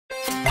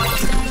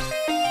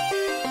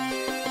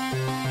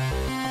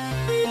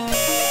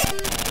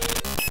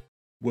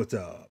What's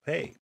up?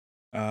 Hey,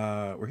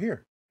 we're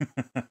here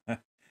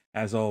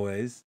as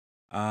always.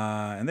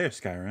 And there's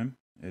Skyrim.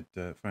 It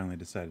finally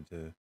decided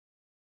to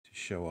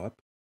show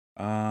up.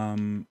 I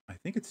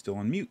think it's still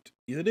on mute.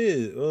 It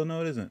is. Oh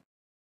no, it isn't.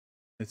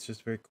 It's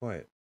just very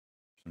quiet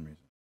for some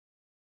reason.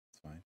 It's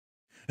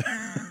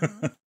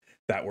fine.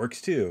 That works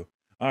too.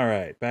 All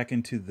right, back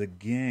into the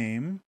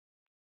game.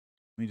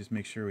 Let me just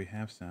make sure we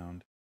have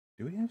sound.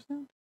 Do we have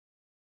sound?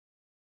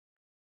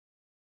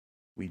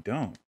 We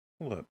don't.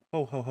 Hold up.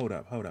 Hold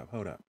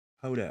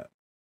up.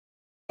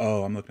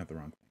 Oh, I'm looking at the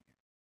wrong thing.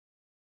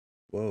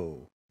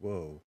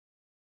 Whoa.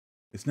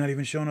 It's not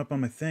even showing up on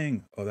my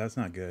thing. Oh, that's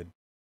not good.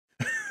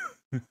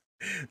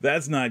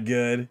 That's not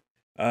good.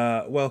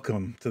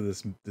 Welcome to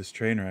this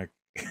train wreck.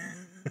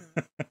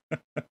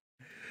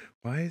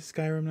 Why is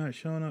Skyrim not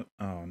showing up?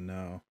 Oh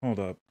no. Hold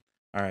up.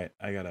 All right,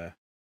 I gotta.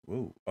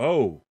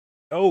 Whoa.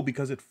 Oh,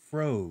 because it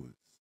froze.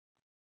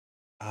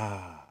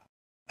 Ah.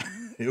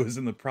 It was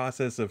in the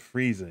process of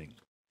freezing.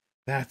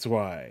 That's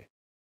why.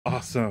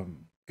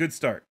 Awesome. Good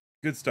start.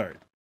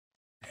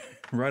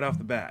 Right off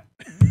the bat.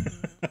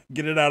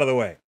 Get it out of the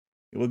way.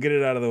 We'll get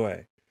it out of the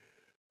way.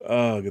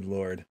 Oh, good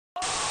lord.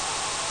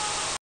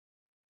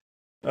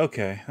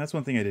 Okay, that's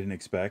one thing I didn't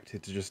expect.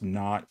 It to just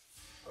not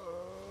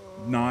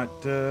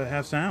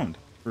have sound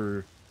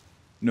for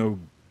no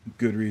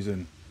good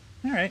reason.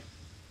 All right.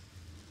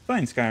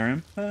 Fine,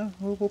 Skyrim.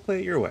 We'll play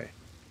it your way.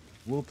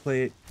 We'll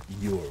play it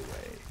your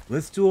way.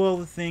 Let's do all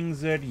the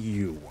things that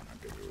you want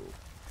to do.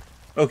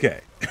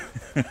 Okay.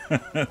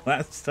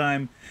 Last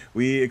time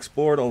we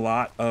explored a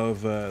lot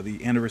of the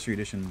Anniversary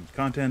Edition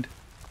content.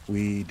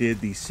 We did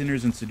the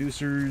Sinners and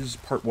Seducers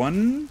Part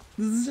 1,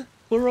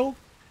 plural.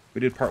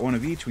 We did Part 1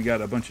 of each. We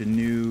got a bunch of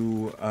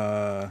new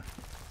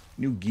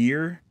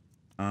gear.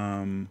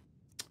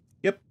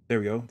 Yep, there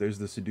we go. There's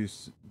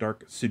the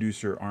Dark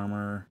Seducer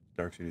armor,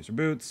 Dark Seducer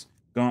boots,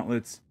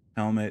 gauntlets,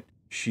 helmet,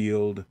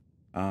 shield,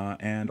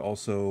 and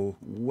also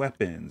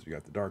weapons. We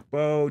got the Dark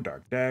Bow,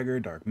 Dark Dagger,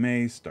 Dark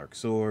Mace, Dark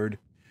Sword.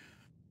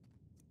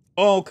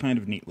 All kind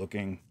of neat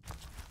looking.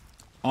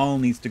 All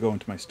needs to go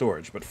into my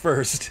storage. But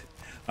first,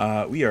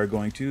 we are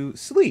going to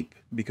sleep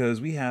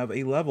because we have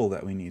a level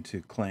that we need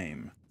to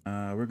claim.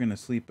 We're going to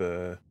sleep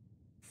a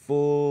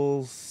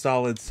full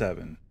solid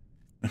 7.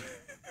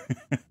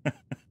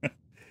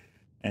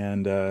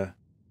 And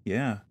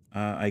yeah,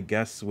 I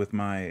guess with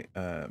my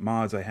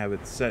mods, I have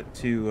it set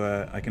to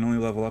I can only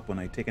level up when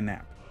I take a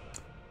nap.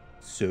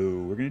 So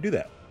we're going to do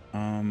that.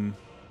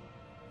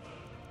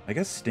 I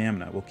guess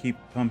stamina. We'll keep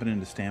pumping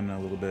into stamina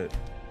a little bit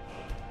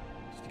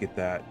just to get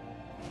that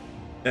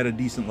at a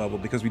decent level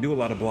because we do a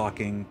lot of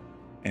blocking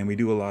and we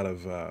do a lot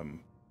of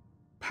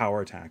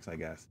power attacks, I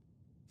guess.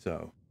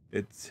 So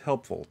it's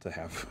helpful to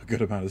have a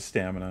good amount of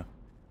stamina.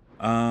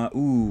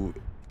 Ooh,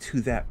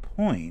 to that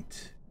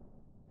point,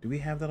 do we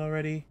have that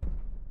already?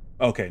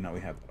 Okay, no,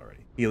 we have that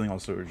already. Healing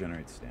also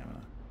regenerates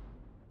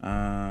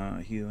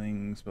stamina.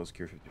 Healing spells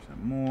cure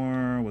 50%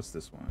 more. What's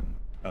this one?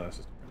 Oh, that's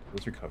just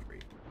what's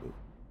recovery? Ooh.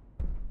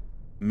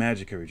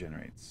 Magicka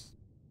regenerates.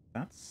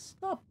 That's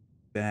not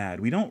bad.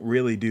 We don't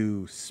really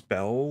do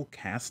spell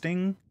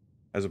casting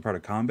as a part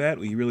of combat.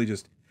 We really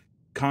just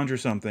conjure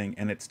something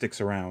and it sticks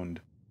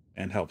around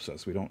and helps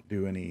us. We don't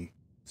do any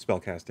spell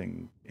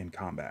casting in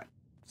combat.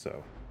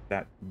 So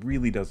that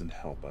really doesn't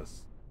help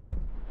us.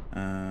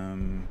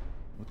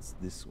 What's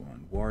this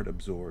one? Ward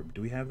Absorb.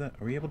 Do we have that?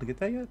 Are we able to get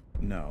that yet?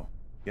 No.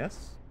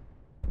 Yes?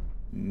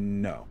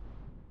 No.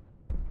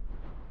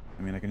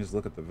 I mean, I can just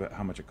look at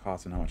how much it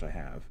costs and how much I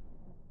have.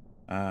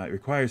 It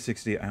requires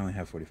 60. I only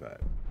have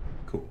 45.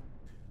 Cool.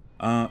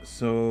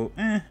 So,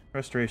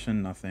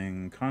 Restoration,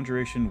 nothing.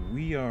 Conjuration,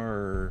 we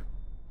are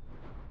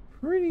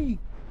pretty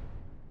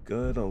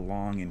good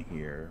along in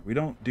here. We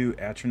don't do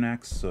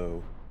Atronax,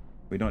 so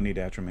we don't need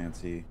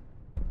Atromancy.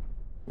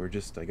 We're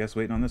just, I guess,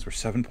 waiting on this. We're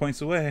 7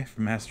 points away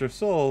from Master of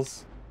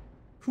Souls.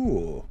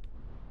 Cool.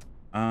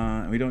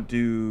 We don't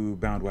do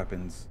bound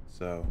weapons,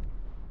 so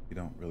we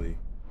don't really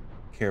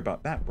care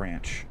about that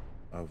branch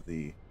of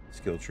the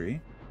skill tree.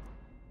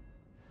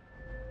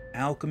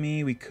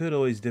 Alchemy, we could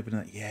always dip into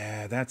that.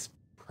 Yeah, that's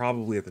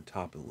probably at the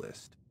top of the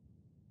list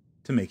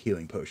to make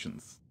healing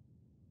potions.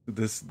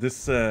 This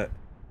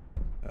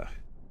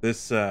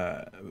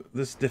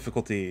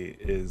difficulty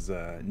is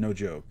no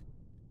joke.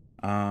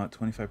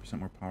 25%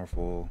 more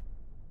powerful.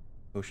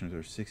 Potions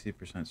are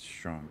 60%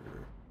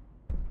 stronger.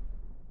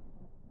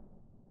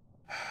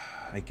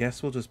 I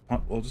guess we'll just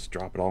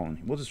drop it all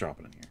in. We'll just drop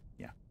it in here.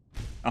 Yeah,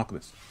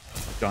 Alchemist,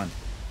 done.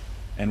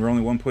 And we're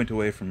only 1 point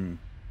away from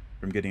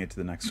getting it to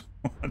the next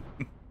one.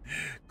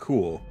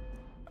 Cool.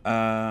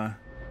 All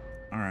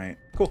right.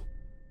 Cool.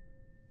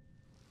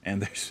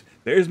 And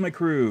there's my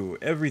crew.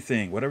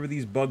 Everything, whatever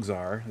these bugs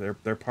are,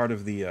 they're part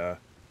of the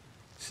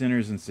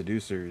Sinners and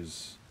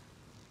Seducers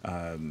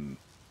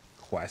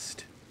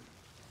quest.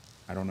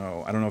 I don't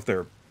know if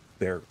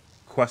they're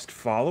quest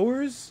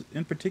followers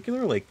in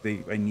particular. Like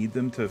I need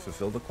them to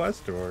fulfill the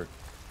quest, or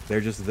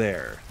they're just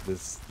there.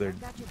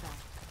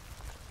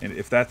 And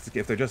if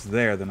they're just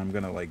there, then I'm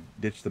gonna like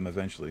ditch them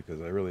eventually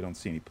because I really don't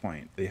see any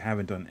point. They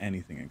haven't done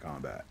anything in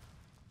combat,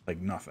 like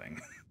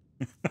nothing.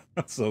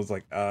 So it's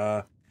like,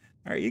 all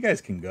right, you guys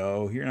can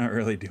go. You're not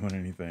really doing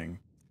anything.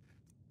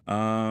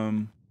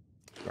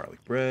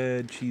 Garlic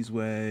bread, cheese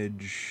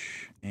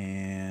wedge,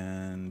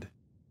 and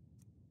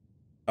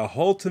a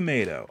whole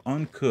tomato,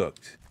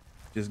 uncooked.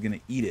 Just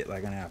gonna eat it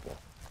like an apple.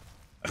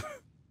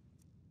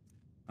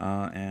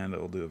 And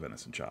we'll do a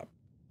venison chop.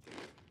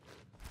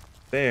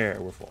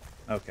 There, we're full.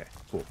 Okay,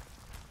 cool.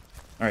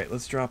 Alright,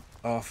 let's drop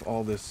off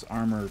all this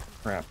armor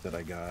crap that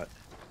I got.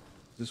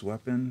 Is this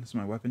weapon? Is this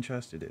my weapon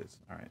chest? It is.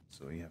 Alright,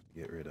 so we have to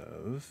get rid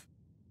of.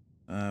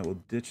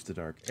 We'll ditch the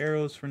dark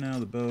arrows for now.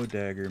 The bow,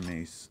 dagger,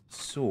 mace,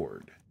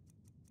 sword.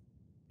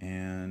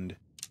 And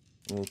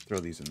we'll throw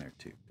these in there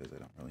too, because I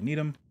don't really need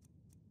them.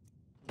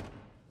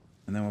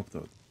 And then we'll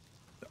throw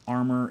the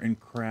armor and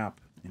crap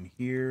in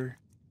here.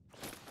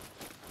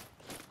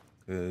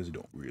 Because I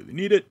don't really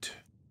need it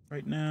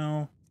right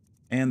now.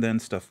 And then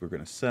stuff we're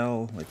going to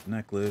sell, like the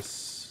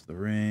necklace, the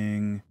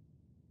ring.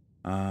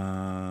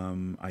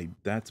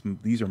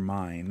 These are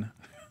mine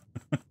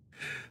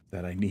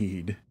that I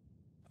need.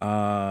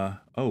 Oh,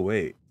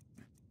 wait.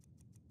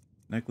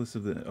 Necklace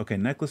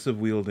of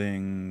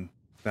wielding,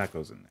 that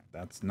goes in there.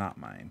 That's not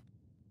mine.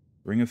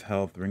 Ring of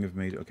health, ring of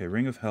major. Okay,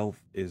 ring of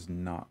health is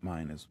not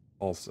mine as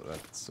also.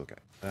 That's okay.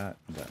 That.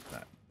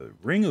 The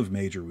ring of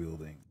major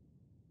wielding,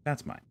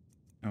 that's mine.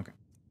 Okay.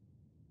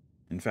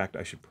 In fact,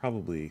 I should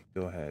probably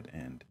go ahead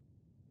and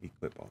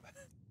equip all that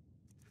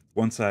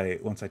once I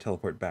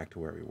teleport back to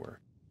where we were.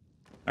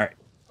 All right.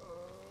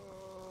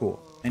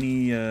 Cool.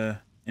 Any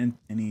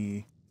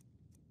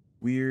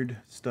weird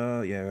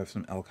stuff? Yeah, we have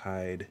some elk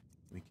hide.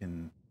 We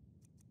can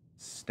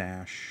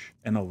stash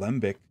an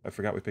alembic. I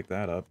forgot we picked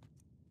that up.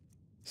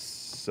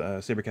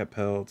 Sabercat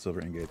pelt,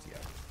 silver ingots. Yeah.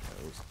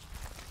 Those.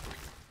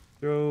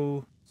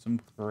 Throw some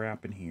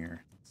crap in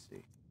here. Let's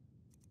see.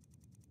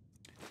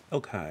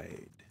 Elk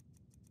hide.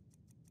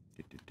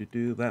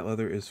 That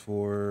leather is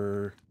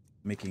for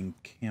making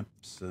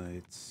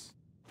campsites.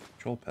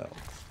 Troll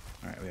pelts.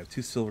 Alright, we have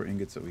 2 silver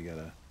ingots that we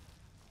gotta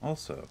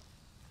also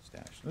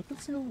stash. Is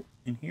that still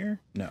in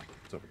here? No,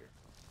 it's over here.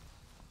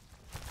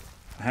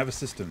 I have a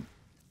system,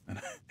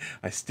 and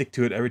I stick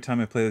to it every time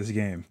I play this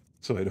game,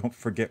 so I don't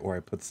forget where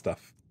I put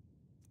stuff.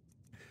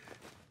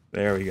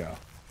 There we go.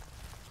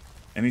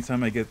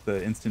 Anytime I get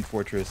the instant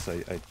fortress,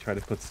 I try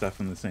to put stuff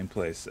in the same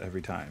place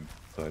every time,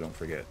 so I don't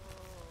forget.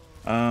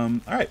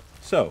 Alright,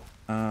 so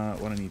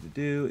what I need to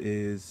do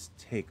is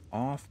take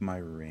off my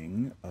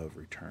ring of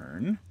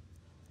return.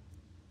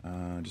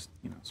 Just,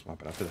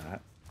 swap it out for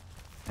that.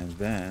 And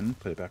then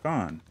put it back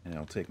on. And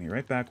it'll take me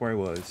right back where I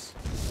was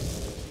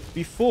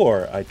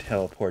before I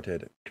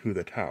teleported to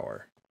the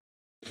tower.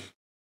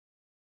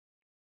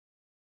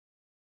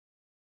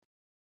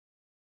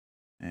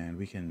 And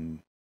we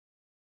can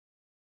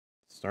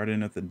start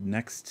in at the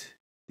next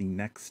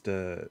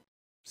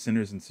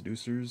Sinners and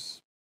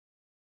Seducers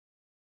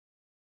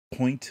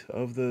point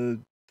of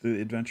the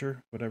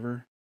adventure,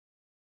 whatever.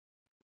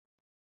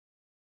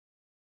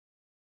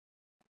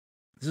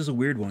 This is a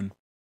weird one.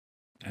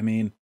 I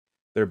mean,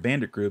 there are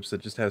bandit groups that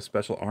just have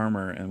special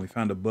armor, and we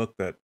found a book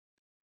that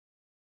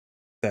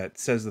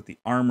says that the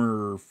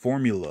armor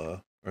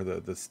formula, or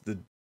the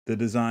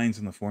designs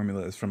in the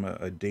formula, is from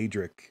a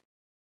Daedric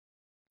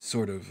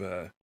sort of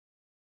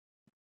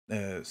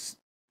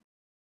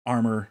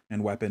armor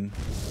and weapon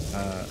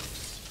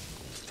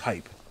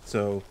type.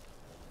 So,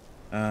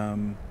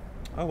 oh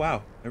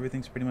wow,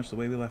 everything's pretty much the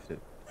way we left it.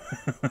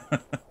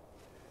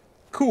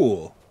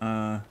 Cool.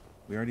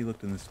 We already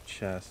looked in this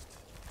chest.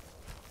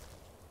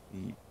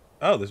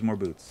 Oh, there's more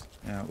boots.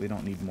 Yeah, we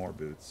don't need more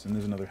boots. And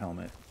there's another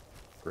helmet.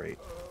 Great.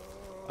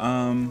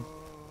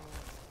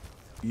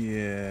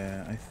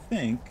 Yeah, I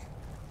think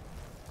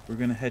we're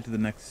gonna head to the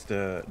next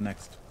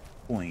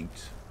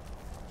point,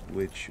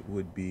 which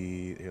would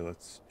be here.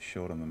 Let's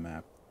show it on the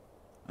map.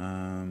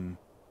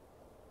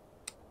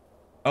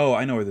 Oh,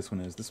 I know where this one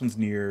is. This one's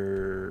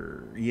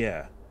near,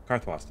 yeah,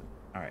 Carthboston.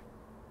 All right.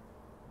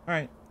 All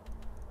right.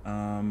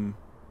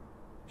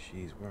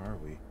 Jeez, where are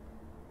we?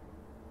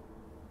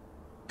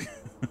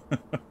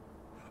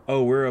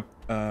 Oh, we're up,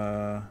 where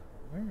are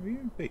we?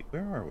 Wait,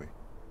 where are we?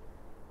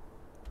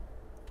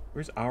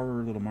 Where's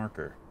our little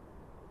marker?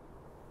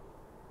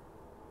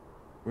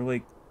 We're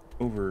like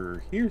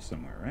over here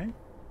somewhere, right?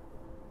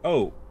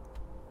 Oh.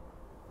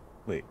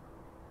 Wait.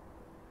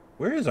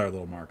 Where is our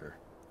little marker?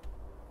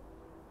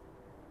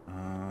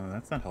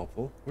 That's not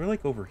helpful. We're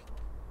like over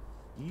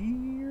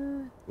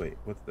here? Wait,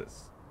 what's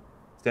this?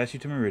 Statue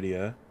to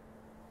Meridia.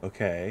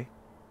 Okay.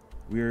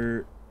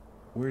 Where's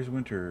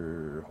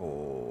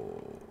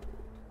Winterhold?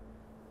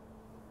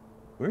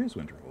 Where is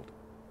Winterhold?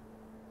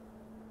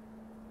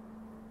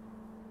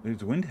 There's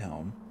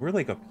Windhelm. We're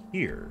like up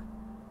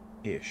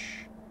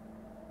here-ish.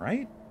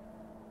 Right?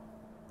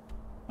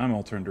 I'm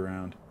all turned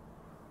around.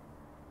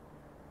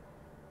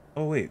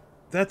 Oh, wait.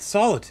 That's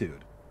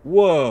Solitude.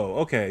 Whoa.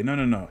 Okay.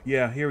 No.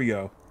 Yeah, here we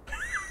go.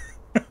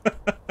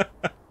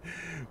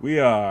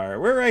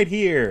 We're right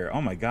here.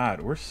 Oh my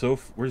god, we're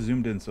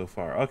zoomed in so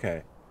far.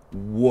 Okay.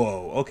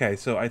 Whoa. Okay,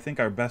 so I think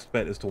our best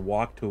bet is to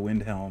walk to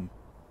Windhelm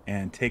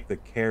and take the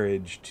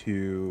carriage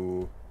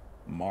to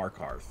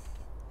Markarth.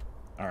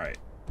 All right.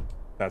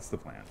 That's the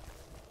plan.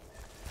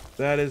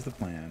 That is the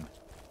plan.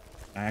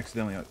 I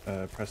accidentally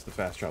pressed the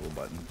fast travel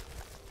button.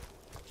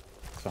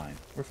 It's fine.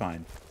 We're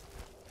fine.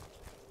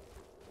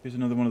 Here's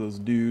another one of those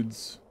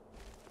dudes.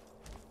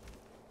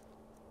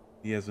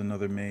 He has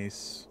another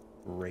mace.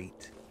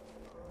 Great.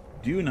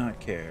 Do not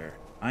care.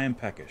 I am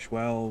peckish.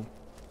 Well,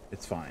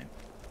 it's fine.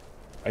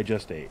 I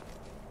just ate.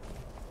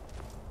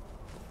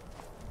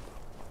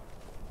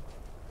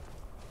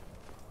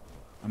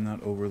 I'm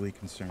not overly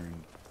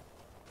concerned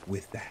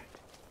with that.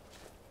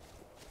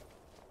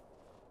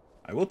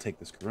 I will take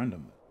this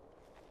corundum.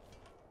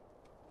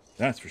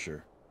 That's for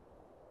sure.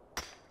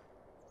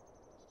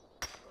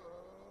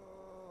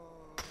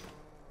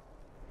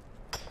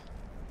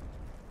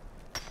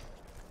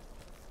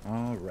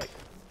 All right.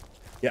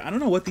 Yeah, I don't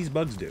know what these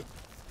bugs do.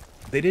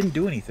 They didn't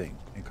do anything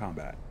in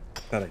combat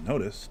that I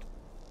noticed.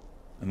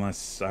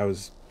 Unless I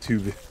was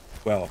too...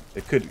 Well,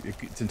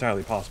 it's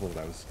entirely possible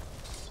that I was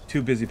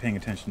too busy paying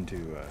attention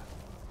to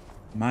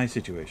my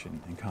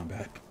situation in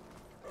combat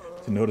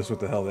to notice what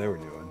the hell they were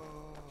doing.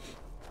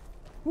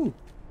 Woo.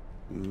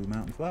 Blue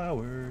mountain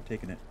flower.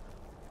 Taking it.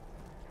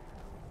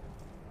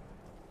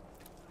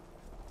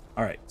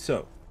 Alright,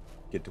 so.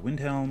 Get to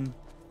Windhelm.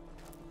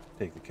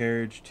 Take the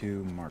carriage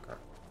to Markarth.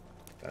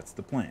 That's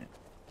the plan.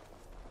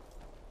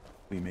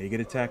 We may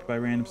get attacked by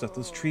random stuff.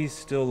 Those trees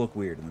still look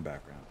weird in the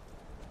background.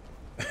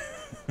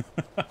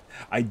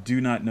 I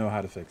do not know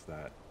how to fix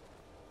that.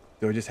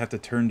 Do I just have to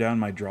turn down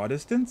my draw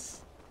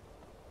distance?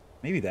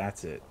 Maybe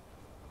that's it.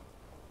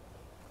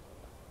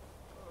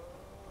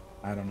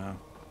 I don't know.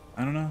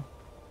 I don't know.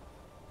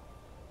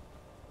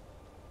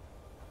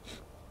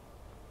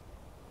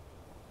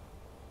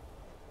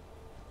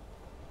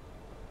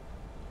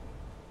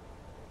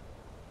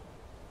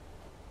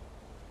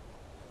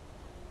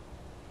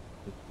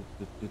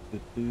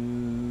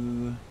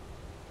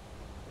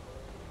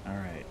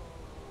 Alright.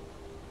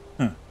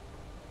 Huh.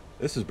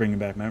 This is bringing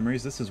back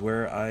memories. This is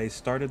where I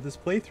started this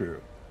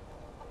playthrough.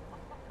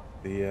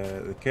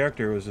 The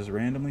character was just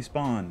randomly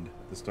spawned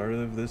at the start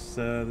of this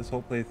this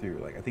whole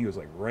playthrough. Like I think it was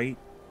like right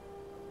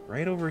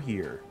over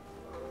here.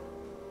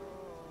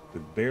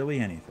 With barely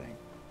anything.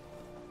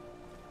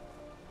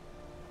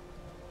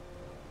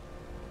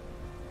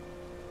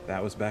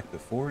 That was back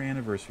before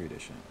Anniversary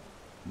Edition.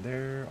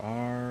 There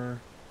are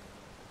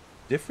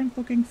different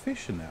looking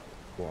fish in that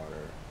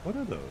water. What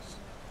are those?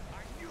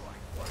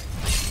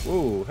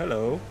 Whoa,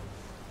 hello.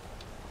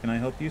 Can I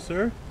help you,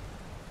 sir?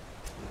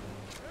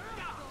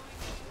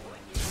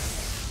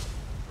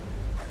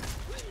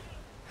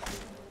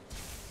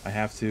 I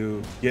have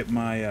to get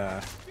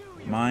my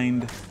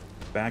mind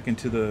back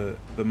into the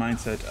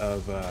mindset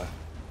of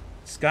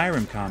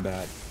Skyrim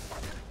combat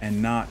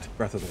and not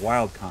Breath of the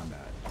Wild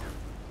combat.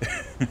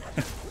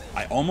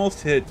 I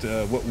almost hit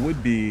what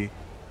would be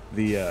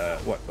the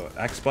the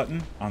X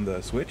button on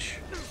the Switch.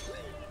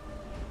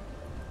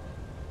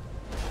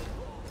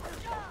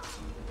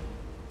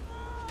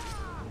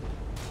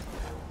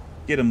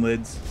 Get him,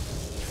 Lids.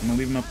 I'm gonna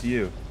leave him up to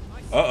you.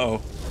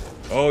 Uh-oh.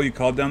 Oh, you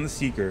called down the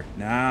Seeker.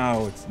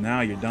 Now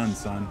you're done,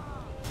 son.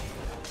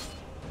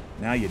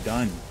 Now you're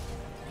done.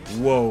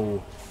 Whoa.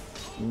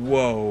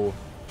 Whoa.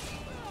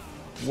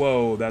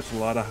 Whoa, that's a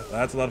lot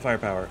of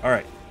firepower.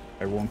 Alright.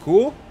 Everyone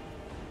cool?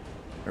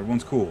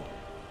 Everyone's cool.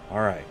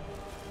 Alright.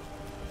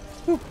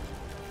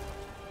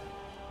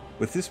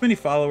 With this many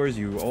followers,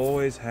 you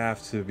always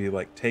have to be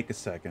like, take a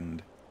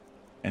second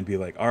and be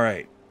like,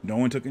 alright, no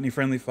one took any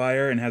friendly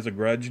fire and has a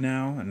grudge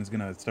now and is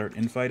gonna start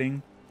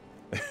infighting.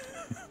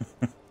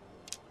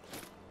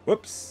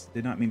 Whoops,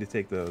 did not mean to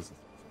take those.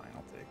 Fine,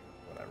 I'll take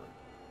whatever.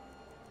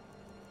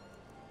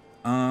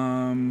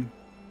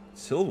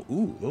 Silver.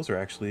 Ooh, those are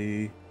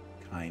actually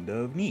kind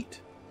of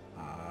neat.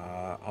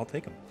 I'll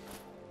take them.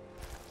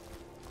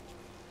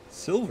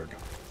 Silver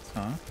gauntlets,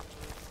 huh?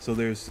 So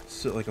there's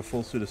like a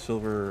full suit of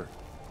silver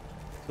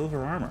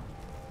armor.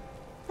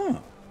 Huh.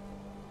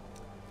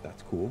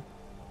 That's cool.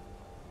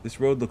 This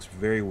road looks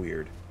very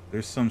weird.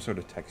 There's some sort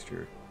of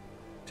texture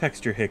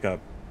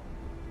hiccup.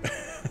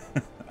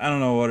 I don't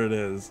know what it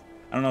is.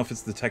 I don't know if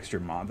it's the texture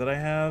mod that I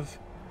have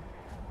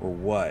or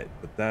what,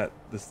 but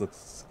this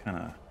looks kind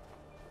of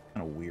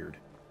weird.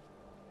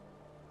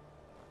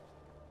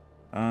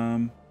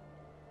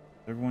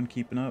 Everyone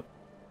keeping up?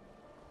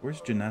 Where's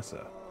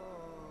Janessa?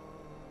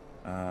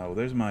 Well,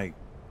 there's my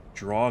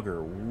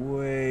Draugr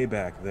way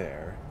back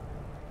there.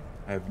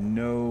 I have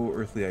no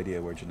earthly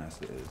idea where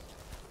Janessa is.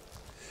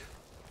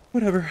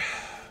 Whatever.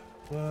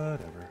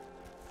 Whatever.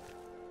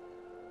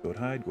 Goat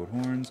hide, goat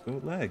horns,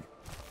 goat leg.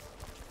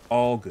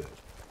 All good.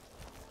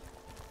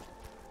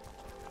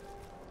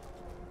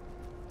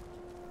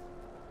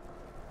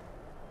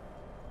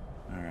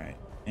 Alright.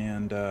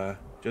 And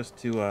just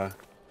to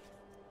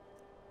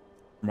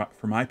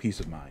for my peace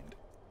of mind,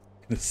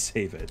 I'm gonna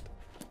save it.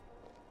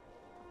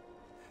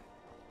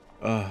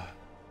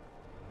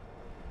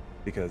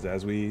 because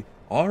as we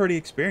already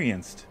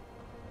experienced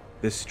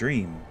this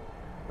stream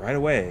right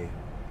away,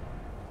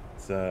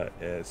 it's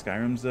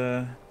Skyrim's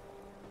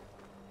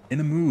in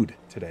a mood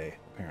today,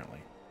 apparently.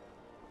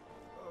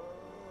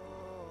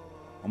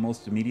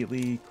 Almost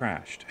immediately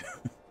crashed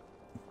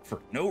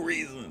for no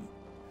reason,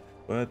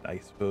 but I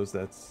suppose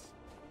that's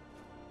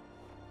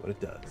what it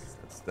does.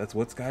 That's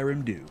what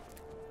Skyrim do.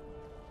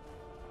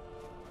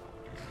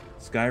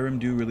 Skyrim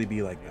do really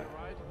be like that.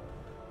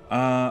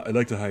 I'd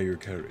like to hire your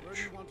carriage. Where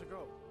do you want to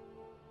go?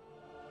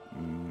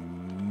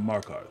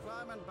 Markarth.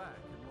 Climb and back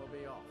and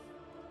we'll be off.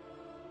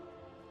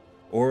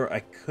 Or I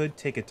could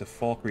take it to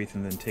Falkreath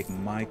and then take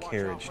my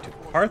carriage to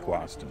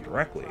Karthwasten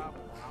directly,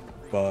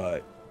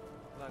 but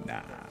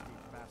nah.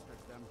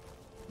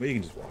 We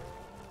can just walk.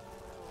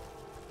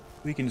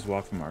 We can just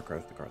walk from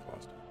Markarth to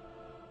Karthwasten.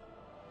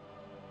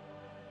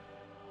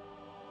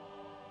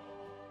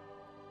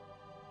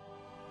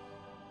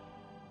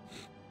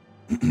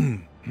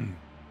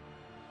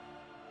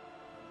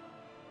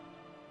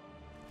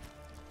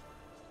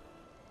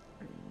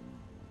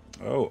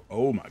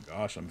 Oh my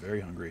gosh, I'm very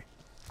hungry.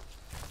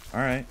 All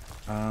right,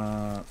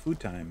 food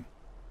time.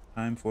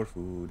 Time for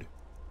food.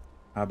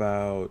 How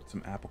about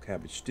some apple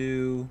cabbage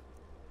stew?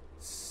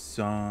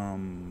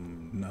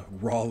 Some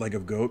raw leg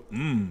of goat.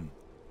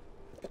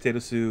 Potato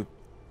soup.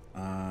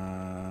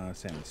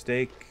 Salmon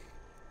steak.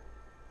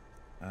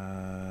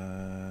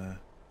 And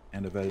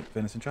a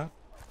venison chop.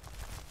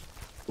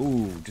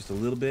 Ooh, just a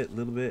little bit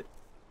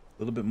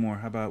more.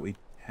 How about we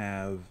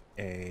have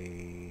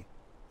a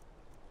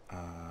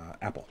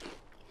apple?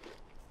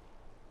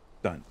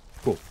 Done.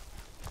 Cool.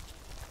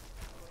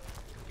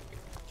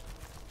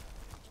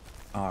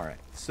 All right,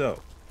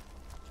 so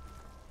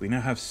we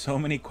now have so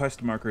many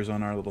quest markers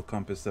on our little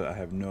compass that I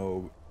have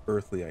no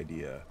earthly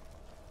idea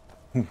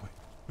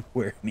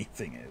where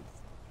anything is.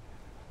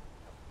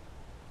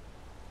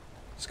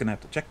 Just gonna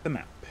have to check the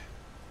map.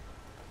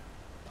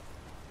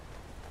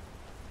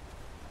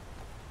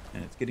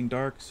 And it's getting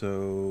dark,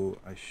 so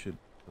I should...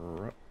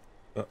 oh,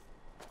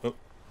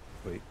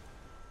 wait.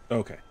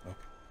 Okay.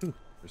 Ooh,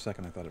 for a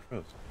second I thought it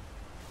froze.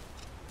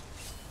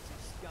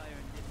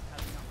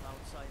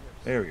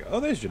 There we go. Oh,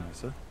 there's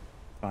Janessa.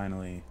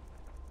 Finally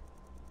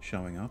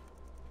showing up.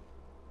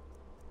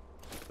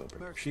 So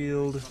break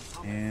shield,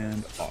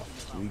 and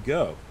off we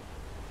go.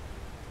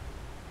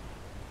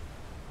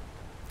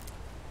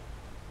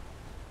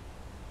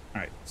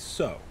 Alright,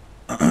 so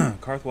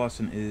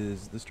Karthwasten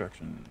is this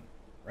direction,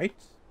 right?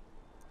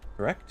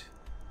 Correct?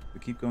 We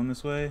keep going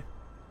this way.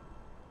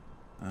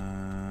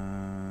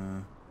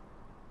 I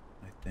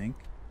think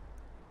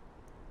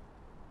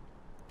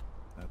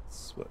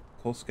that's what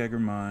Kolskegger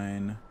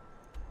Mine,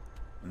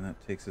 and that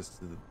takes us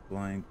to the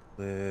Blind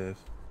Cliff.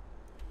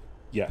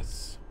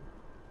 Yes,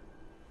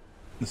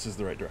 this is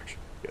the right direction.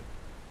 Good.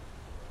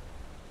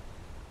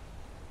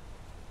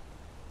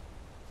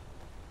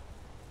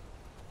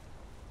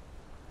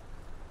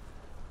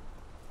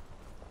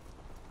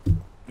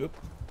 Oop.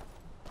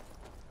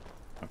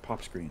 My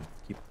pop screen.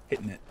 Keep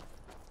hitting it.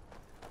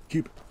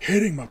 Keep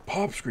hitting my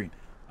pop screen.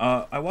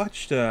 I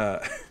watched non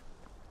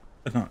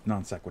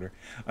sequitur.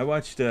 I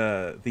watched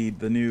the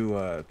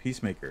new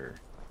Peacemaker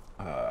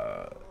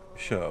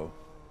show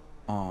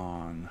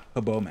on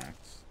Hobomax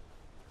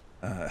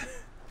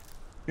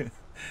the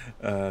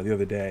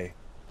other day.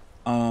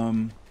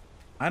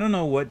 I don't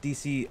know what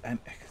DC.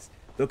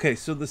 Okay,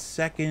 so the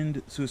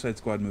second Suicide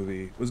Squad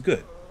movie was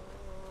good.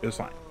 It was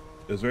fine.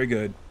 It was very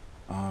good.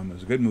 It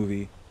was a good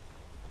movie.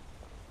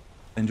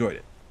 Enjoyed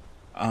it.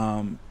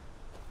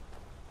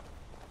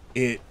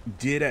 It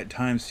did at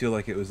times feel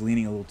like it was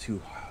leaning a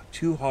little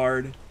too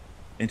hard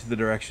into the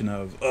direction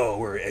of, oh,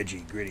 we're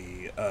edgy,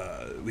 gritty,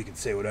 we can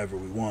say whatever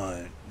we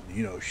want,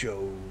 you know,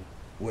 show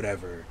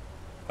whatever.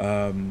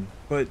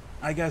 But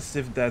I guess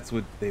if that's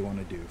what they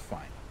want to do,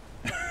 fine.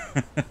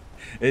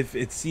 If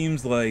it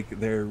seems like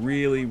they're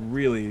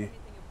really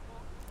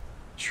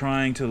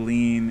trying to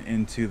lean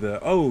into the,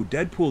 oh,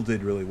 Deadpool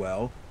did really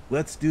well,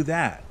 let's do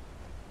that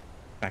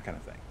kind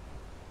of thing.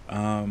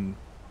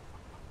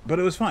 But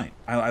it was fine.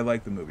 I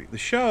like the movie. The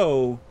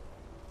show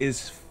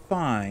is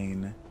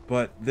fine,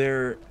 but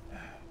they're,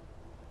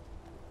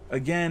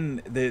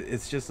 again,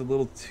 it's just a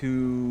little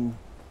too,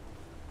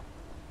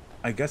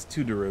 I guess,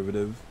 too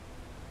derivative.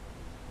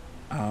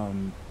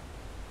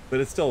 But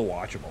it's still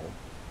watchable.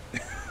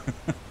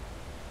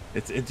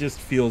 It just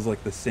feels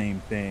like the same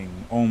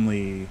thing,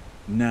 only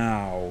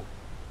now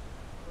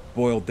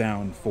boiled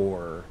down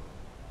for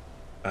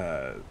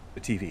the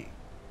TV.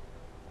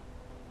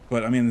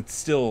 But I mean, it's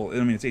still,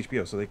 I mean, it's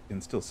HBO, so they can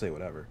still say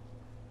whatever,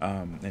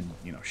 and,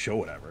 you know, show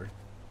whatever.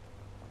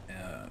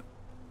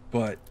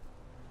 But,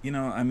 you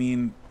know, I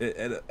mean,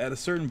 at a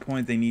certain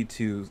point, they need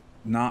to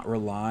not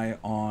rely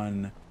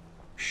on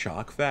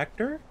shock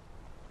factor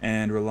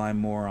and rely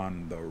more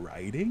on the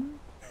writing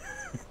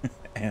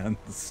and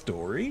the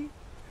story.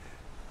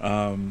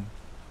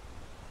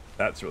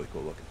 That's really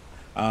cool looking.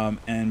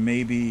 And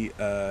maybe,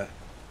 I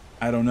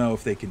don't know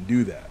if they can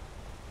do that.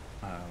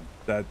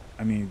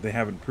 I mean, they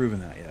haven't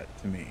proven that yet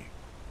to me.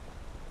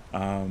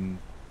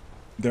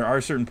 there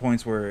are certain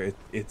points where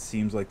it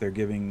seems like they're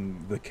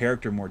giving the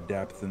character more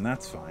depth, and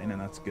that's fine,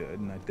 and that's good,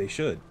 and they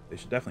should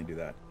definitely do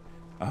that.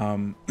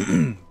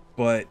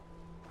 But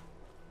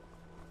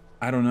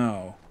I don't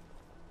know.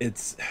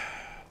 It's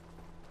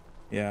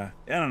yeah,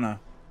 I don't know.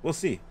 We'll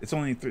see. It's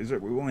only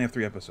we only have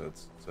 3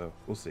 episodes, so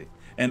we'll see.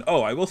 And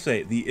oh, I will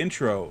say the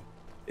intro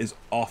is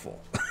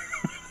awful.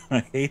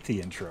 I hate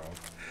the intro.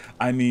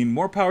 I mean,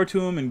 more power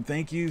to him, and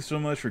thank you so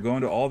much for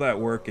going to all that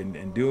work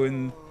and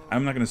doing.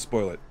 I'm not going to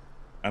spoil it.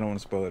 I don't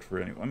want to spoil it for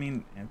anyone. I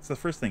mean, it's the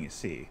first thing you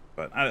see,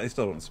 but I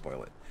still don't want to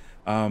spoil it.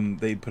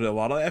 They put a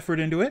lot of effort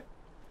into it,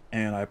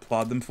 and I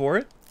applaud them for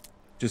it.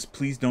 Just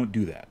please don't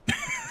do that.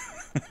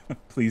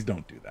 Please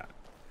don't do that.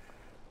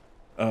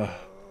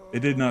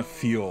 It did not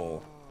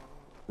feel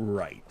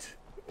right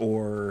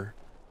or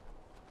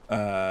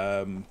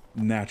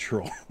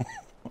natural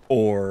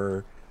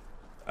or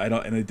I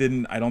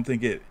don't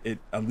think it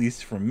at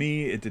least for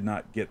me, it did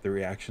not get the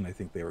reaction I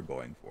think they were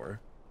going for.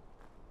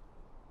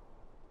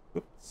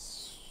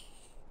 Oops.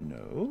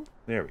 No.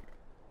 There we go.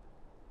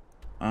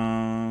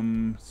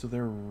 So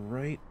they're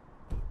right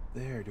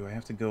there. Do I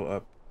have to go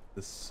up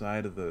the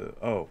side of the...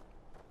 Oh.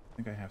 I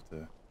think I have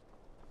to...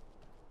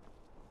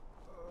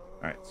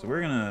 Alright, so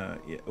we're gonna...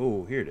 Yeah,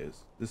 oh, here it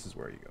is. This is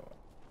where you go up.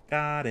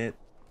 Got it.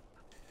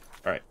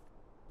 Alright.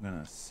 I'm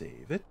gonna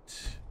save it.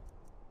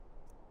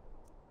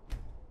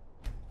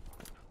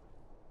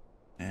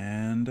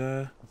 And,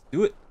 let's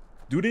do it.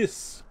 Do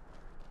this.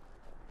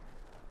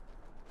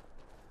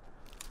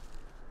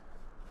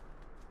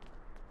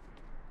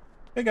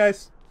 Hey,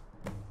 guys.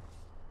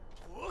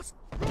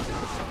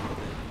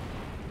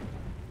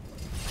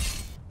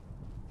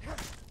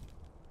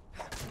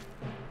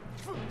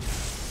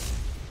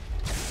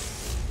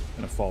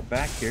 Gonna fall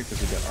back here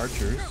because we got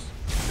archers.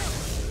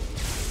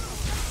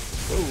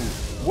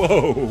 Whoa,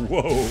 whoa,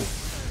 whoa.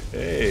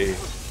 Hey.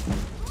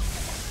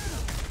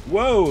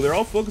 Whoa, they're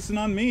all focusing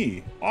on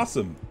me.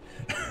 Awesome.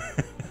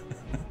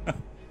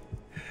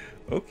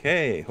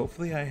 Okay,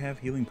 hopefully I have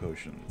healing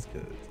potions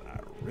because I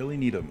really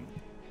need them.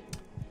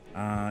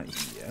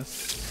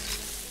 Yes.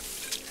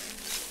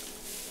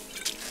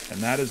 And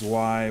that is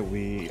why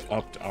we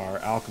upped our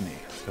alchemy,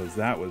 because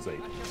that was a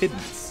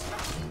pittance.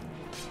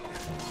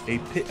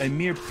 A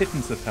mere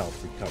pittance of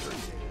health recovered.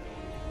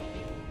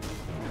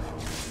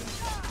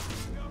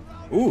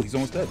 Ooh, he's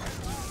almost dead.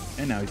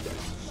 And now he's dead.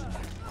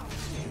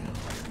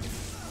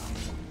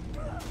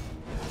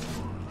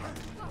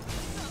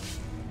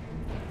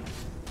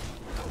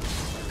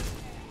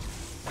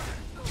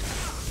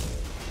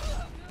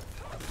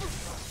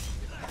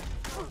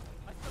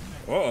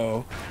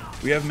 Uh-oh.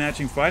 We have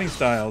matching fighting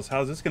styles.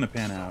 How's this gonna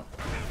pan out?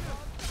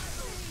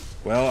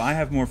 Well, I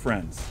have more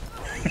friends.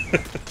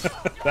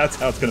 That's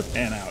how it's gonna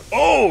pan out.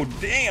 Oh,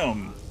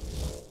 damn!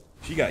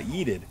 She got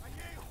yeeted.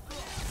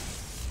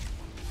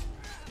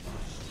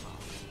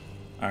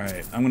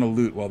 Alright, I'm gonna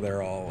loot while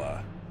they're all,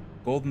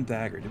 golden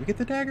dagger. Did we get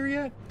the dagger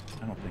yet?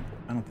 I don't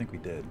think we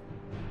did.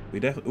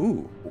 We definitely...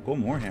 Ooh,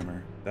 golden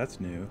warhammer.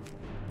 That's new.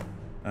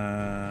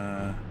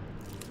 That's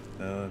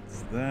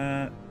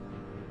that.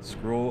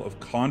 Scroll of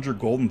Conjure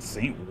Golden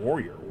Saint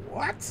Warrior.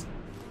 What?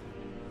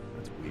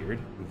 That's weird.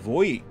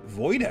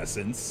 Void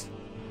Essence?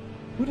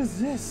 What is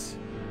this?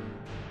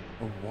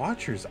 A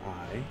Watcher's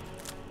Eye?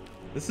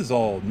 This is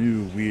all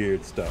new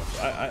weird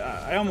stuff.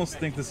 I almost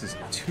think this is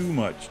too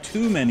much.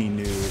 Too many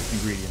new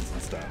ingredients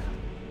and stuff.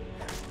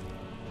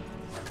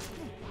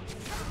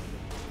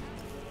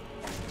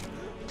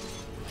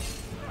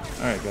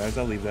 Alright guys,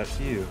 I'll leave that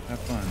to you. Have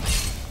fun.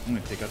 I'm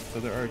gonna take out this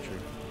other archer.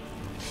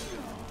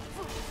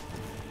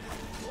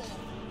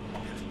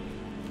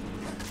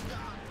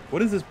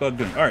 What is this bug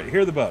doing? Alright,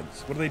 here are the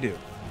bugs. What do they do?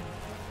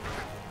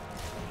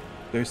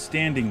 They're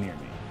standing near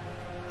me.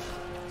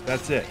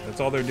 That's it.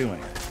 That's all they're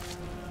doing.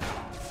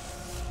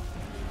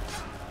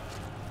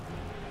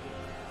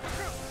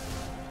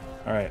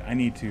 Alright, I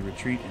need to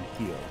retreat and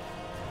heal.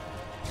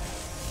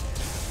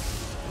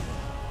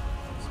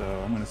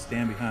 So I'm gonna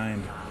stand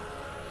behind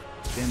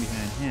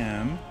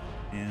him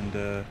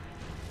and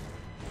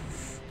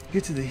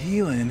get to the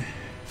healing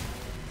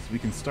so we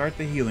can start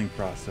the healing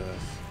process.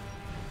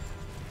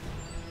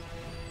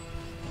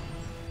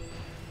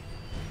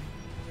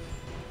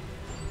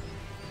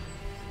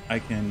 I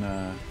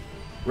can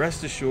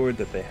rest assured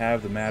that they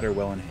have the matter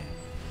well in hand.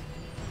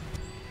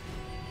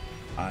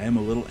 I am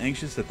a little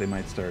anxious that they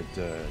might start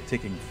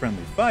taking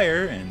friendly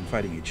fire and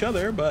fighting each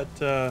other, but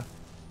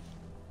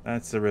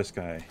that's the risk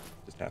I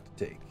just have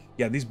to take.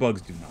 Yeah, these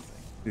bugs do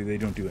nothing. They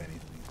don't do anything.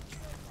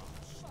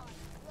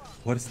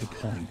 What is the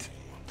point?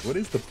 What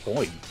is the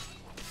point?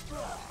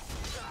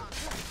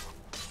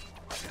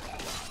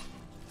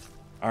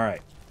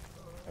 Alright.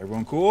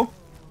 Everyone cool?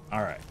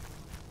 Alright.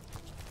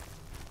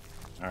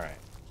 Alright.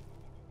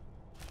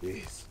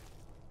 Jeez.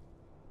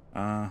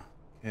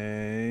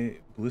 Okay.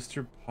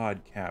 Blister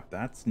pod cap.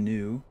 That's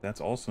new. That's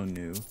also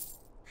new.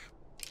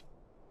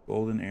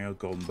 Golden arrow,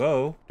 golden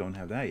bow. Don't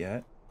have that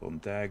yet. Golden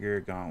dagger,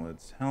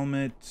 gauntlets,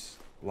 helmet,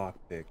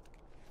 lockpick.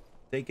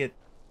 Take it.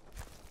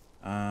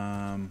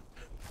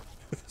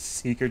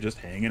 Seeker just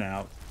hanging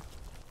out.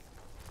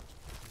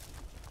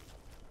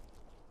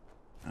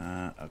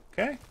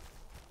 Okay.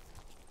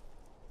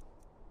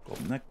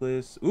 Golden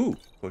necklace. Ooh,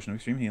 potion of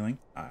extreme healing.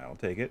 I'll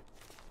take it.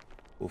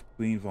 Wolf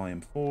Queen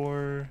Volume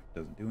 4.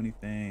 Doesn't do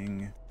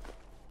anything.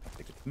 I'll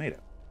take a tomato.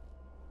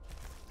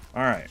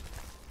 Alright.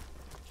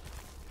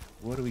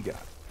 What do we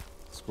got?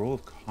 Scroll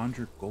of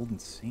Conjured Golden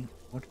Saint.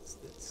 What is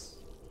this?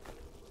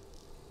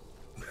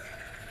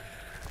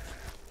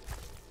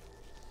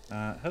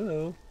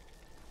 Hello.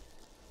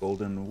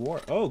 Golden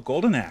War. Oh,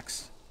 Golden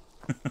Axe.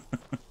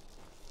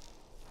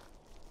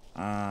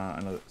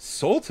 Another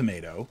soul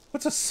tomato.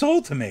 What's a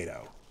soul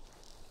tomato?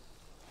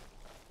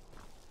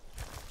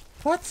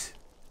 What? Is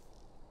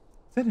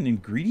that an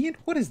ingredient?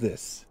 What is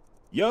this?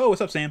 Yo,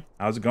 what's up, Sam?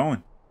 How's it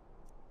going?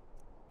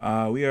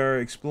 We are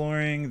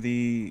exploring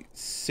the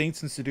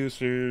Saints and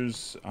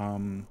Seducers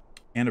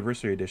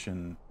Anniversary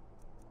Edition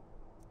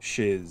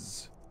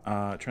shiz.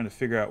 Trying to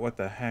figure out what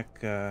the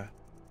heck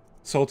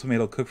soul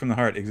tomato cooked from the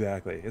heart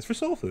exactly. It's for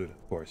soul food,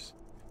 of course.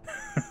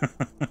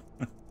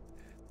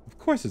 Of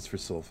course it's for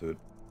soul food.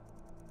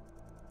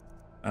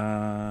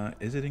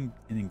 Is it an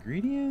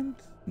ingredient?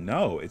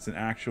 No, it's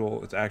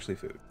actually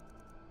food.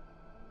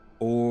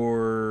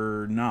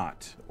 Or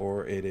not.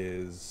 Or it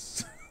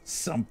is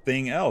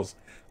something else.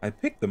 I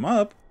picked them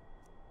up.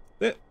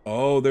 They're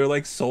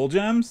like soul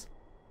gems?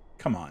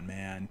 Come on,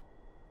 man.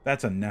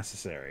 That's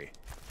unnecessary.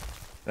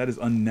 That is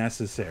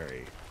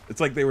unnecessary.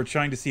 It's like they were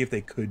trying to see if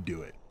they could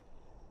do it.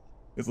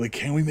 It's like,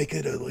 can we make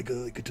it like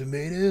a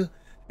tomato?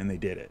 And they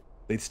did it.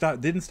 They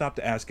didn't stop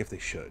to ask if they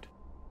should.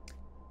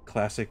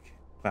 Classic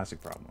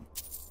problem.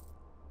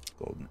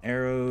 Golden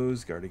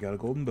arrows. Already got a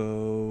golden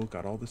bow.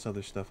 Got all this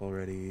other stuff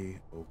already.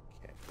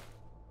 Okay.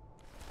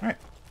 Alright.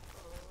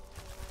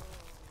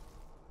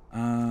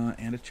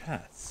 And a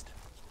chest.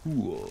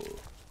 Cool.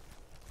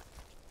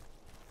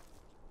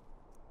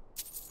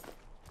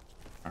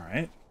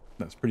 Alright.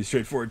 That's a pretty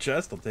straightforward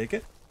chest. I'll take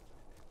it.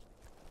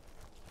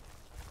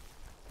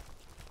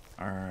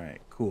 Alright,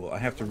 cool. I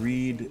have to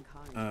read...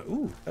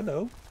 ooh,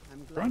 hello.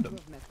 Random.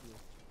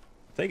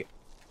 Take it.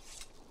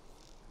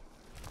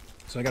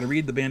 So I gotta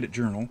read the bandit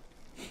journal.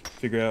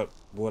 Figure out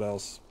what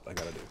else I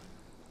gotta do.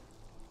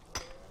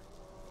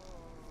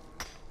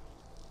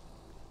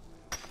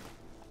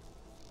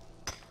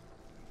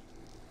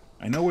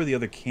 I know where the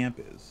other camp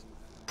is.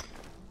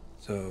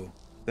 So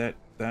that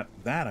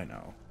I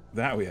know.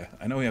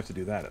 I know we have to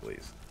do that at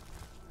least.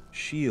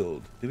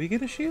 Shield. Did we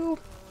get a shield?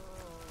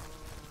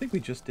 I think we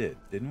just did,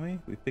 didn't we?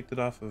 We picked it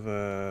off of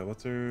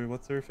what's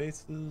her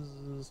face? No,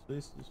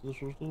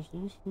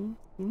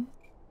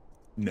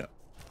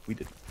 we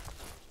didn't.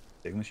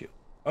 Taking the shield.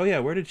 Oh yeah,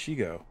 where did she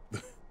go?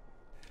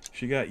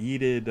 She got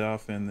yeeted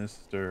off in this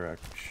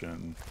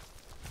direction.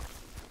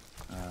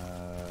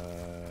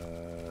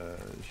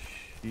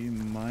 She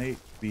might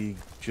be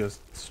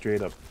just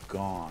straight up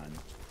gone.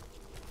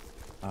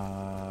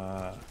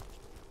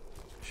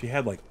 She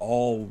had like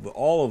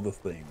all of the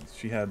things.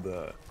 She had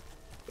the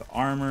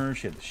armor,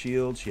 she had the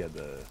shield, she had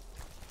the...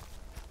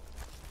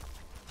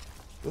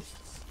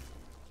 Whoops.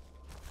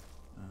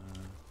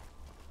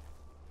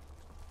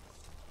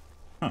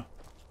 Huh.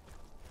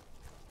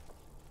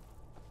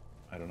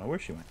 I don't know where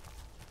she went.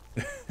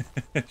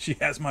 She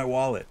has my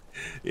wallet.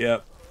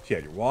 Yep. She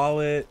had your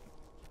wallet.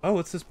 Oh,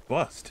 what's this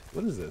bust?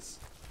 What is this?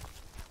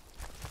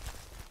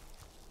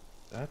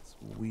 That's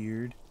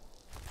weird.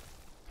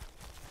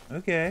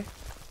 Okay.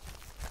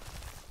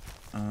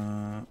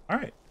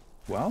 Alright.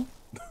 Well...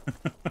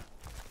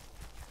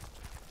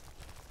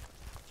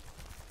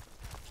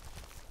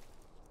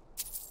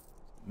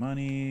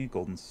 Money,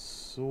 golden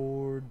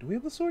sword. Do we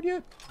have the sword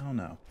yet? I don't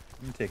know.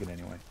 Let me take it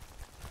anyway.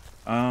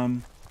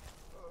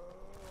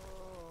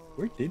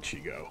 Where did she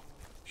go?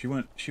 She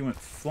went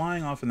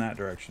flying off in that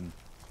direction,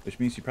 which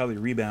means she probably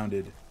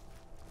rebounded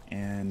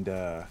and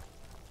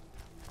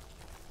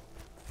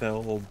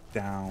fell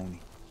down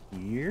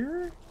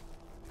here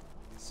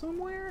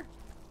somewhere.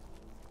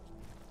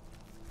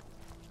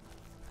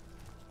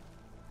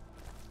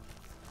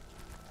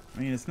 I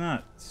mean, it's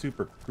not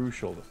super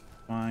crucial to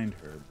find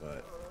her,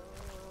 but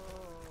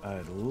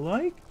I'd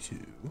like to.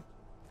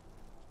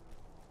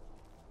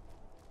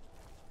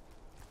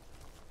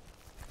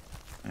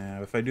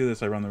 If I do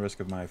this, I run the risk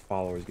of my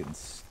followers getting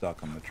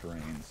stuck on the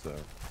terrain, so...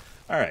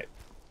 Alright.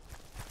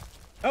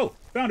 Oh,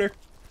 found her!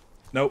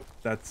 Nope,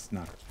 that's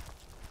not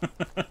her.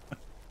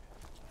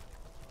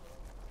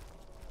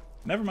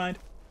 Never mind.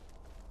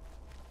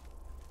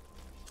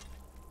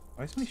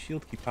 Why does my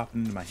shield keep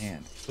popping into my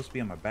hand? It's supposed to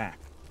be on my back.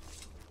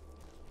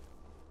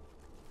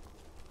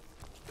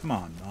 Come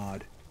on,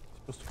 mod.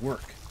 It's supposed to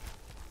work.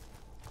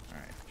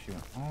 Alright, she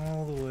went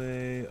all the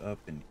way up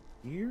in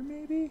here,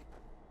 maybe?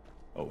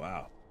 Oh,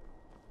 wow.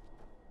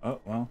 Oh,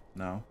 well,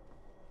 no.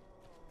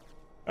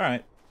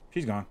 Alright,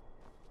 she's gone.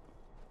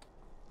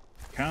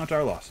 Count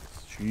our losses.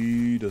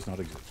 She does not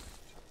exist.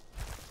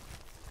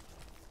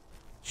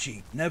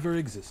 She never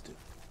existed.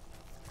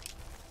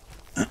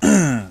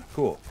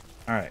 Cool.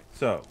 Alright,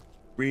 so,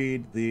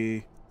 read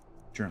the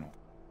journal.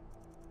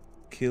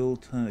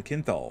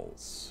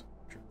 Kinthal's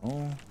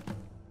journal.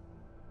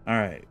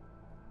 Alright.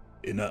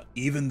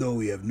 Even though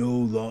we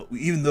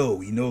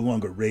no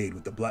longer raid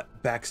with the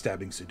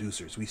backstabbing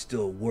seducers, we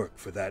still work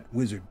for that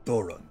wizard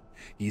Thoron.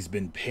 He's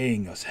been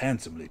paying us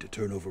handsomely to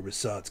turn over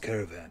Rasad's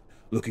caravan,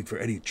 looking for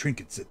any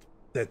trinkets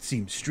that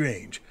seem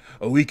strange.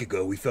 A week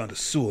ago, we found a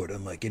sword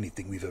unlike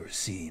anything we've ever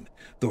seen.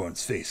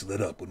 Thoron's face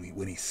lit up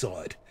when he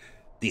saw it.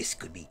 "This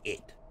could be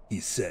it," he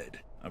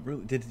said.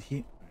 Really? Did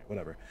he?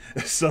 Whatever.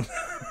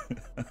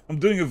 I'm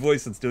doing a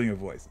voice that's doing a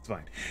voice. It's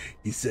fine.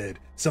 He said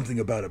something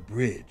about a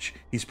bridge.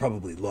 He's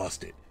probably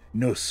lost it.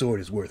 No sword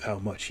is worth how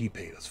much he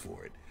paid us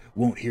for it.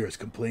 Won't hear us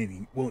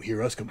complaining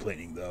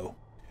though.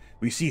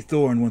 We see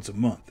Thoron once a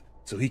month,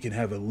 so he can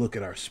have a look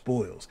at our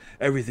spoils.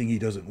 Everything he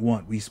doesn't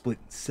want, we split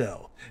and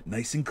sell,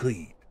 nice and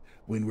clean.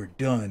 When we're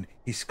done,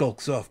 he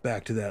skulks off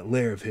back to that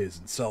lair of his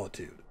in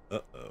solitude.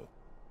 Uh-oh.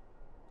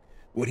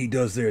 What he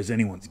does there is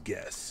anyone's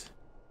guess.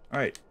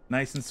 Alright,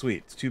 nice and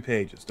sweet. It's 2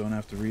 pages. Don't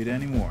have to read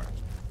anymore.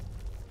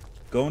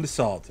 Go into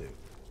solitude.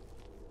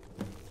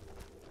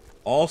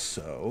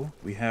 Also,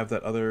 we have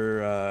that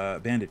other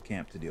bandit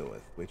camp to deal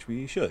with, which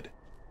we should.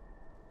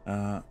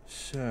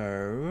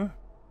 So,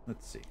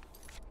 let's see.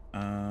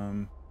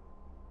 Alright.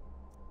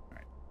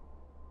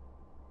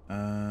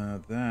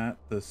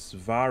 The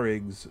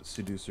Svarig's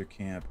Seducer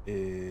camp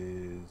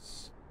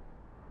is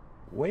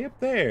way up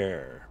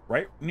there.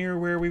 Right near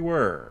where we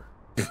were.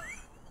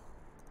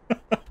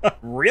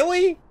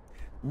 Really?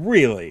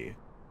 Really?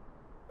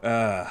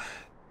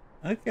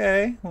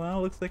 Okay.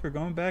 Well, looks like we're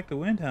going back to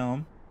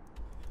Windhelm.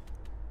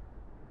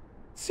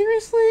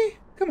 Seriously?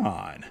 Come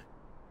on.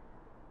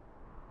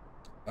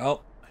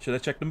 Well, I should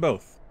have checked them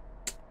both.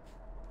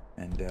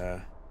 And,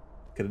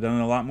 could have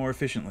done it a lot more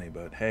efficiently,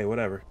 but hey,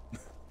 whatever.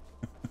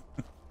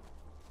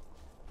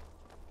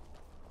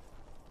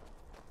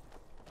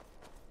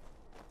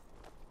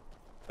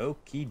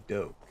 Okie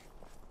doke.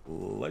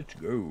 Let's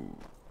go.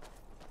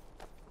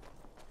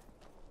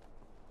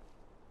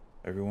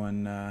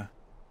 Everyone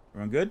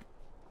good?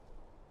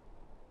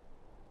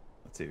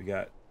 Let's see,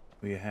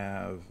 we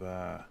have,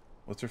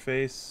 what's her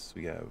face?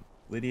 We have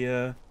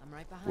Lydia. I'm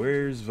right behind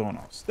Where's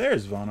Vonos?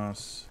 There's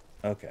Vonos.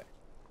 Okay.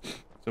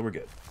 So we're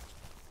good.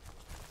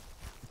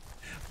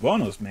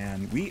 Vonos,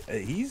 man,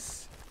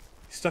 he's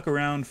stuck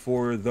around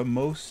for the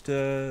most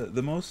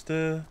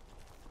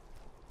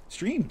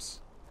streams.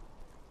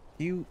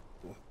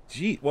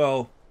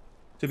 Well,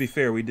 to be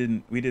fair, we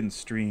didn't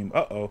stream.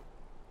 Uh-oh.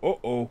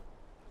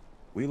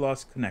 We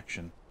lost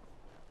connection.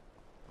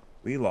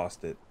 We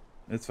lost it.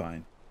 It's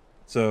fine.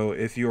 So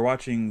if you're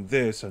watching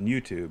this on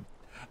YouTube,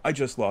 I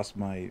just lost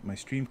my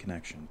stream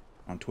connection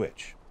on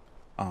Twitch,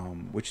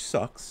 which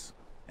sucks,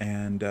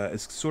 and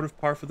it's sort of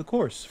par for the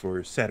course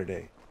for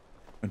Saturday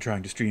when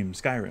trying to stream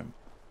Skyrim.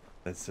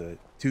 That's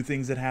 2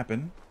 things that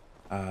happen.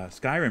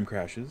 Skyrim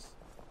crashes,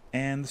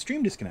 and the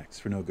stream disconnects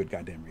for no good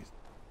goddamn reason.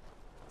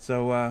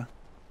 So,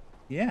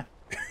 yeah.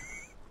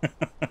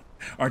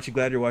 Aren't you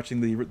glad you're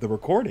watching the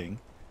recording?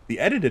 The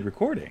edited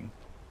recording,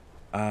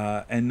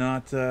 and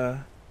not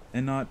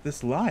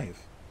this live,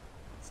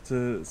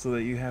 so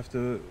that you have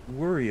to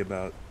worry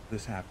about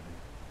this happening.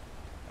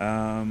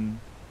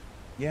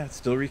 Yeah, it's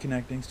still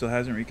reconnecting, still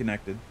hasn't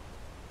reconnected,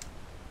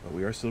 but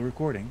we are still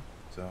recording,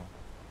 so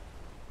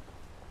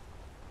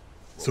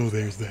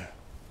there's that.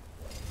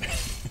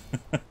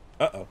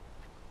 Uh-oh.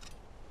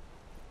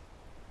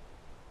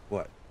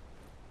 What?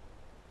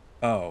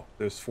 Oh,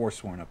 there's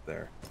Forsworn up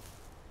there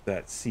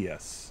that see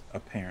us,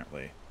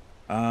 apparently.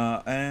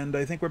 And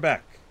I think we're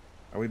back.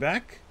 Are we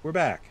back? We're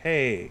back.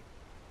 Hey,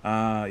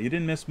 you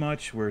didn't miss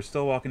much. We're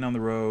still walking down the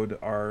road.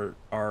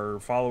 Our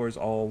followers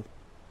all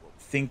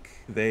think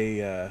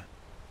they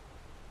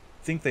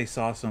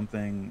saw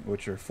something,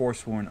 which are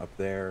Forsworn up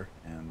there,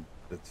 and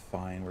that's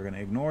fine. We're gonna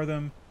ignore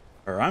them,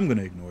 or I'm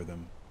gonna ignore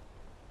them,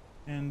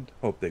 and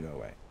hope they go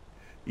away.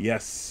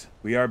 Yes,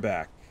 we are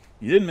back.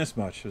 You didn't miss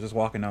much. I was just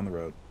walking down the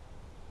road,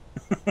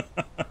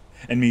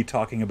 and me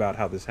talking about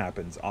how this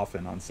happens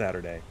often on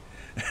Saturday.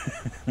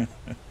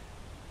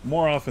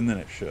 More often than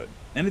it should.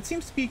 And it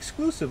seems to be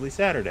exclusively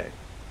Saturday.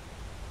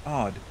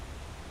 Odd.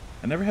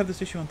 I never have this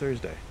issue on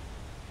Thursday.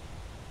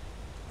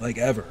 Like,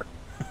 ever.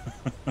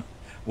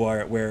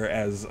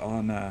 Whereas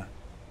on our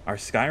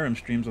Skyrim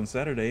streams on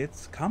Saturday,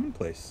 it's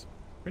commonplace.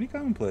 Pretty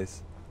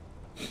commonplace.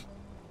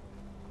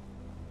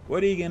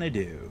 What are you gonna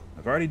do?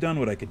 I've already done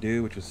what I could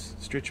do, which was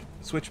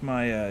switch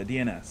my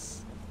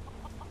DNS.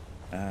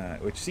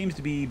 Which seems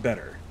to be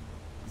better.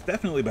 It's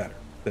definitely better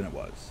than it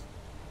was.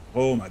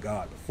 Oh my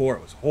god, before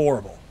it was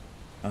horrible.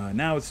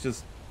 Now it's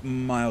just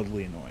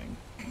mildly annoying.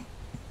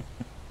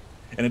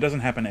 And it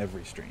doesn't happen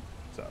every stream,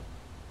 so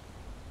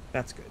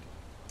that's good.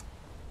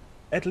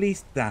 At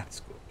least that's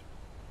good.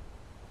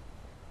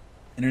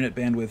 Internet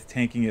bandwidth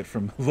tanking it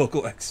from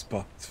local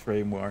Xbox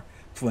flame war.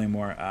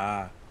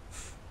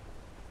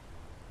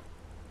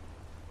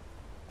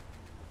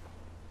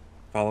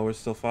 Followers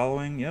still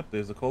following? Yep,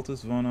 there's the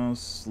cultist,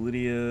 Vonos,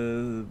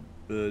 Lydia,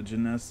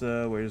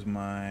 Janessa. Where's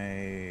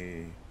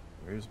my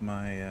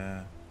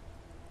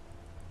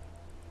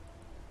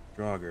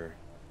Draugr?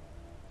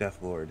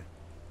 Deathlord.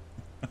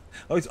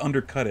 Oh, he's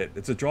undercut it.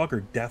 It's a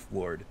Draugr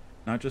Deathlord,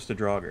 not just a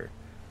Draugr.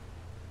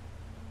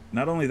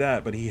 Not only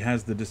that, but he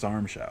has the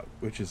disarm shout,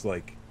 which is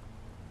like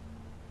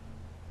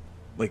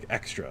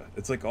extra.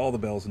 It's like all the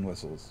bells and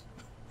whistles.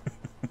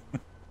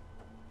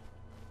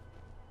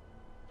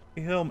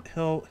 He'll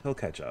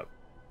catch up.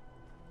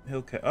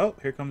 Oh,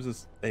 here comes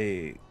this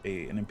an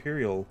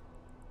Imperial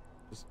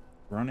just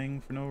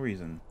running for no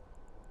reason.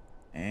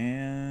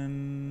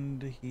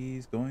 And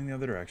he's going the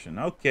other direction.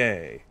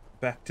 Okay,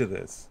 back to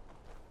this.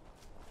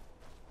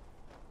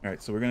 All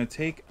right, so we're gonna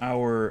take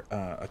our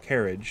a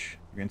carriage.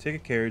 We're gonna take a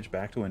carriage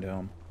back to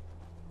Windhelm.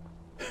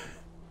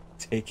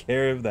 Take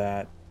care of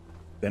that.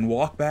 Then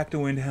walk back to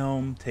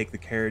Windhelm. Take the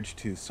carriage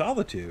to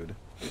Solitude.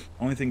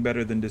 Only thing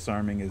better than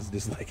disarming is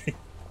dislegging.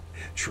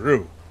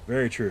 True,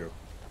 very true.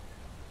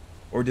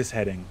 Or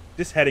disheading.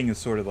 Disheading is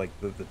sort of like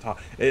the top.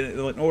 In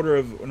order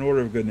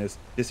of goodness,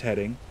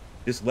 disheading,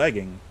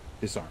 dislegging,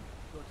 disarm.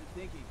 Go to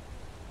thinking.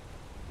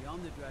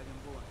 Beyond the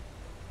Dragonborn.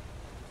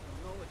 Just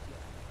don't know it yet.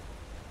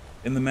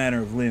 In the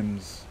manner of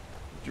limbs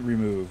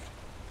removed,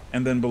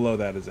 and then below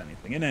that is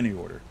anything in any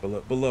order.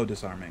 Below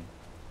disarming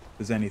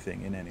is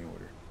anything in any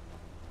order.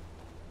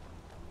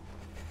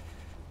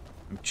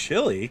 I'm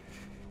chilly.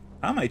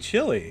 How am I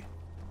chilly?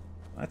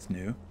 That's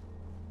new.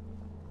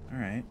 All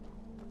right.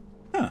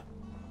 Huh.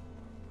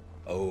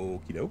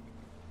 Okie doke.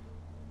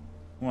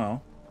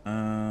 Well,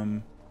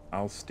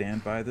 I'll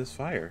stand by this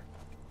fire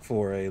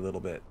for a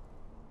little bit.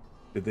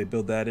 Did they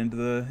build that into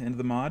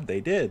the mod? They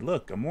did.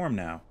 Look, I'm warm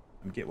now.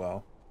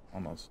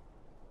 Almost.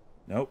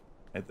 Nope.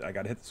 I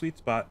gotta hit the sweet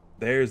spot.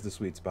 There's the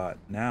sweet spot.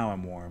 Now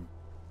I'm warm.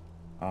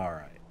 All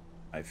right.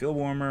 I feel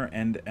warmer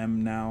and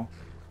am now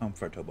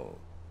comfortable.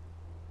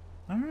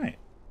 All right.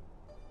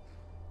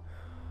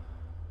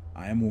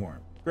 I am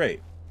warm.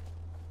 Great.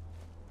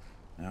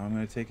 Now I'm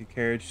going to take a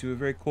carriage to a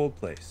very cold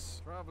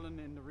place. Traveling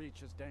in the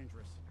Reach is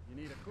dangerous. You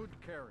need a good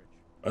carriage.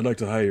 I'd like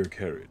to hire a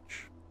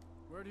carriage.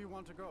 Where do you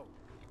want to go?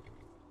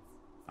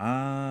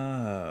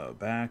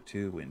 Back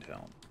to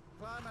Windhelm.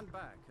 Climb and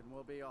back, and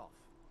we'll be off.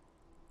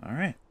 All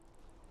right.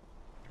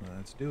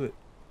 Let's do it.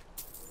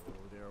 Oh,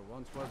 there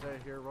once was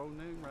a hero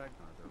named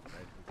Ragnar, the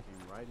red who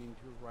came riding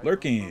to right.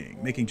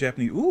 Lurking, making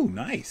Japanese. Ooh,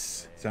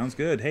 nice. Sounds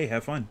good. Hey,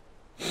 have fun.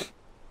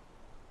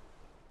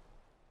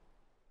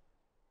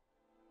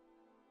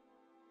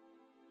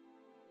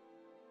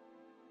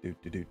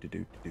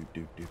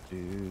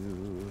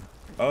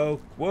 Oh,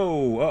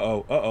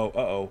 whoa,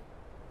 uh-oh.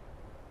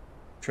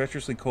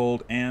 Treacherously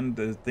cold, and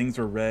the things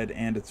are red,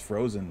 and it's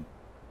frozen.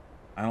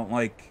 I don't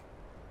like.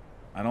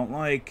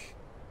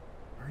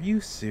 Are you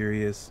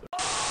serious?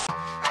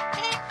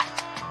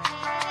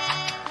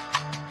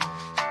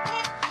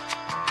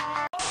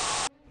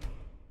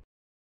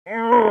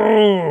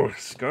 Oh,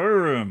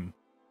 Skyrim.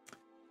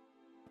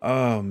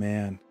 Oh,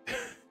 man.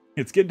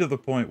 It's getting to the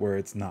point where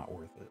it's not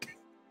worth it.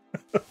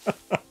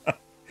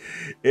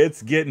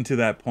 It's getting to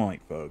that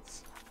point,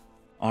 folks.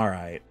 All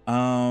right.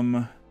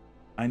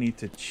 I need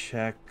to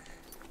check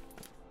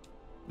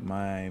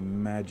my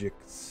magic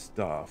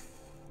stuff.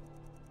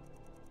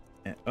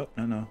 And, oh,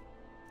 no.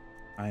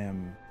 I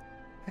am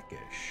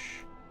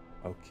peckish.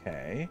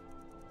 Okay.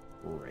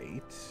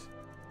 Great.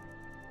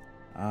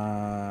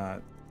 I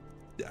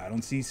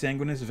don't see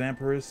Sanguinous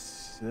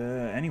Vampirus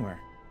anywhere.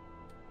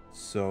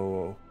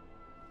 So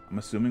I'm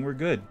assuming we're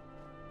good.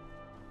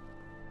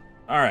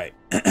 All right.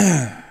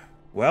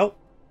 Well,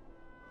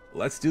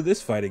 let's do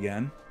this fight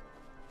again.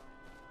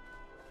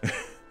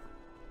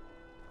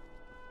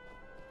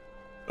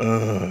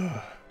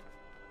 Hi,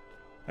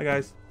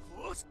 guys.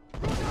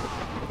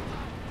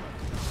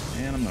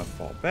 And I'm gonna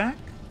fall back.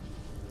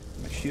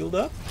 My shield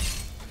up.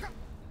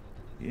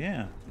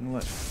 Yeah, I'm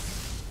gonna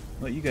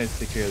let you guys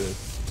take care of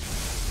this.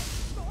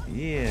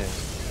 Yeah.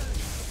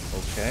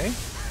 Okay.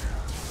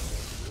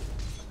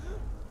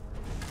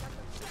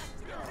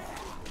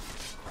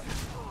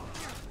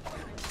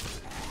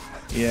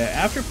 Yeah,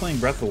 after playing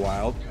Breath of the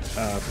Wild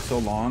for so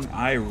long,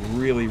 I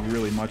really,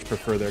 really much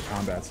prefer their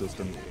combat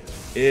system.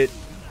 It's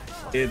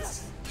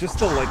just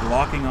the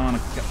locking on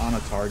a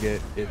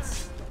target.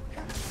 It's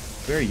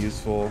very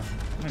useful.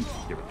 I'm gonna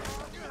get rid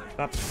of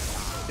that.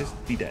 Stop.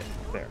 Just be dead.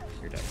 There,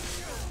 you're dead.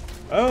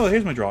 Oh,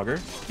 here's my Draugr.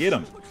 Get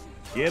him.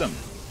 Get him.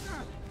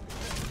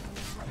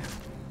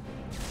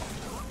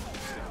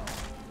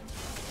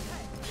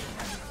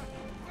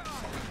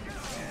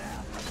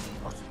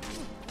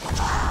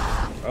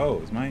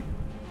 Oh, is my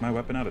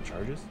weapon out of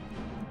charges?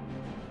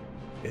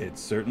 It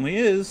certainly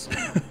is.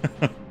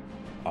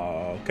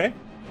 Okay.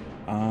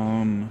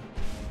 And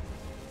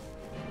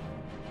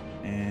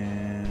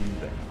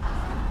there.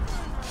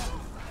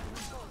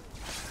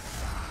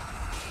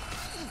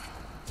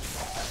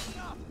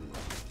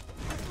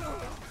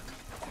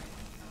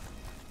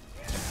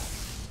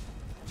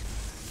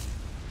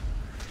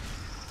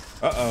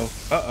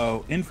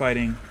 Uh-oh.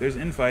 Infighting. There's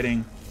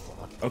infighting.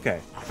 Okay.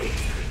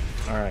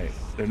 Alright.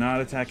 They're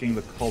not attacking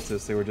the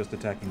cultists, they were just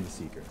attacking the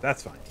Seeker.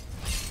 That's fine.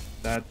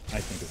 That, I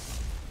think, is fine.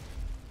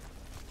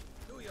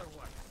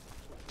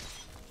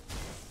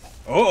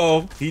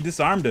 Uh-oh! He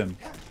disarmed him.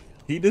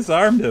 He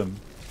disarmed him.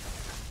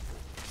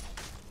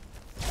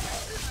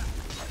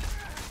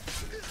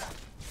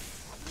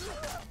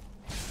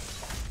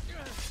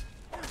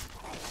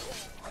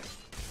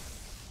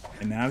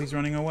 And now he's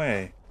running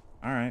away.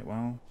 All right,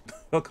 well,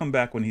 he'll come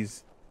back when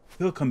he's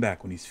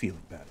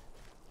feeling better.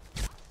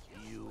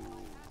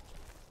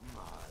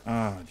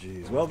 Oh,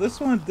 jeez. Well,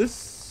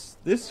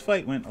 this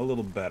fight went a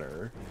little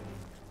better.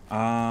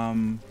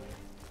 Oh,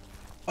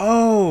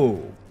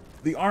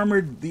 the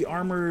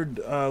armored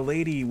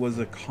lady was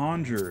a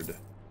conjured.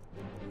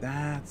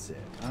 That's it.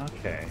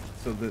 Okay,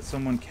 so that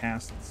someone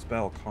cast the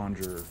spell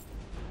conjure.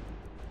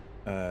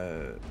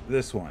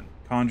 This one,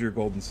 conjure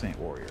Golden Saint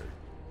Warrior.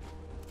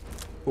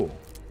 Cool.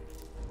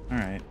 All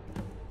right.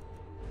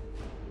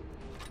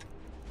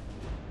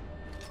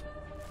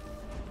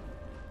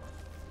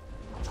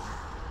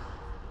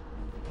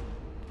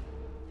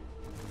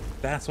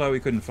 That's why we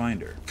couldn't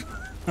find her.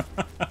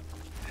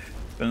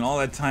 Spending all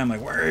that time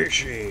like, where is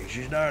she?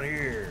 She's not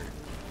here.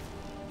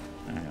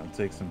 All right, I'll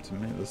take some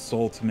tomatoes,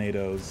 soul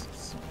tomatoes.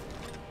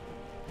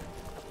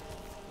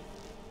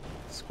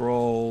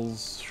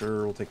 Scrolls,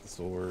 sure, we'll take the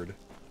sword.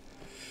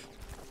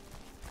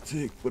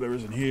 Take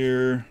whatever's in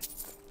here.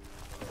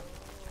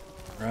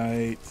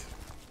 Right.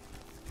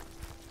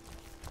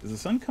 Is the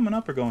sun coming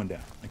up or going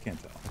down? I can't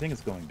tell. I think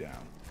it's going down.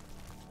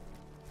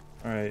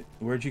 All right,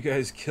 where'd you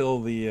guys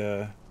kill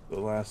the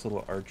last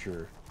little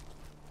archer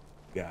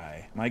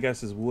guy? My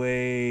guess is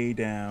way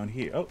down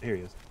here. Oh, here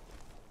he is.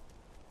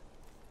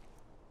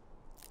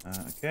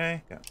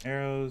 Okay, got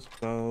arrows,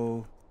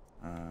 bow,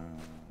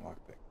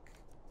 lockpick.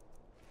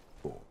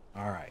 Cool.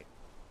 All right.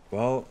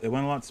 Well, it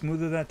went a lot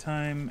smoother that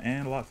time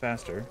and a lot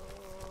faster.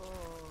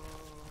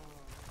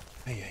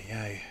 Ay, ay,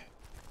 ay.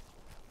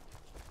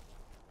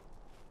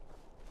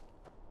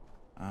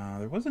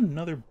 There was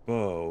another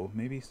bow.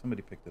 Maybe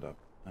somebody picked it up.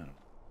 I don't know.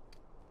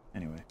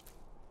 Anyway.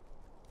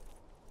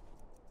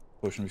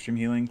 Potion of extreme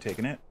healing,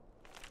 taking it.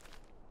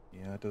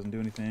 Yeah, that doesn't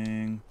do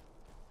anything.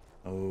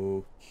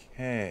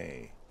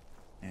 Okay.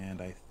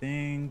 And I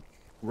think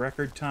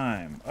record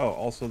time. Oh,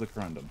 also the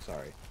corundum,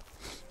 sorry.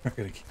 We're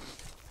gonna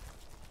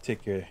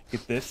take care,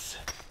 get this.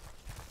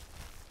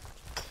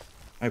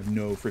 I have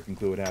no freaking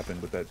clue what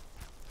happened with that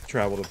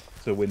travel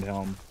to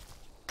Windhelm.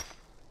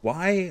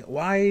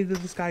 Why did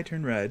the sky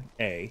turn red?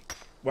 A.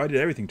 Why did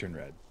everything turn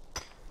red?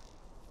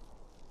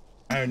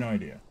 I have no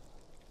idea.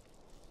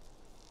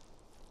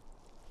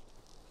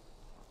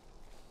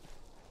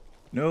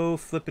 No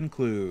flippin'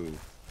 clue.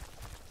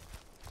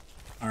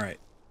 Alright.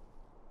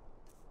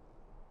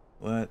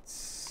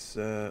 Let's,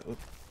 ooh,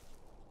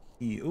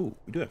 we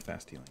do have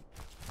fast healing.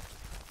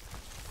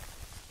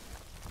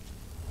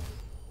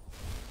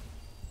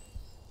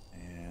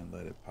 And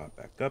let it pop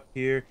back up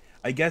here.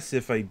 I guess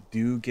if I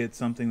do get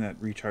something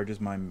that recharges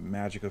my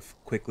magicka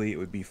quickly, it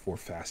would be for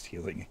fast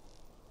healing.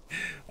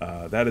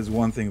 That is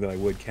one thing that I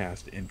would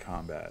cast in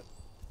combat.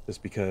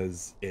 Just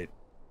because it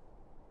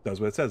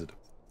does what it says it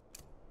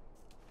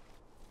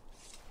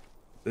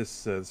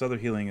does. This other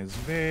healing is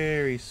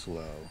very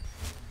slow.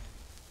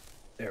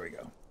 There we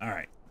go. All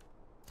right.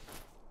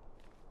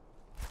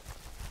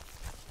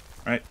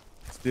 All right.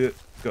 Let's do it.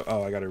 Go.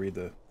 Oh, I got to read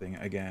the thing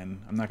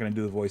again. I'm not going to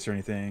do the voice or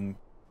anything.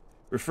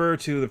 Refer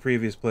to the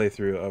previous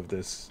playthrough of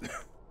this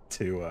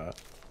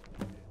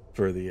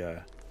for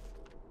the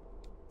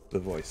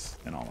voice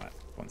and all that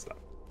fun stuff.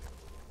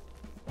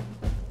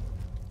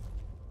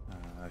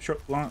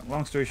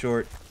 Long story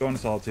short, go into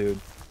Solitude.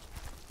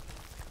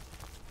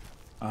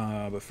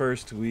 But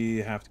first, we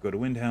have to go to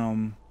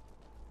Windhelm.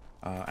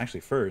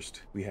 Actually,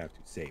 first, we have to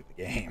save the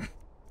game.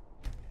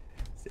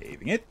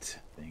 Saving it.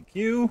 Thank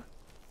you.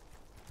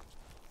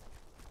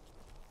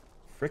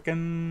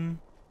 Frickin'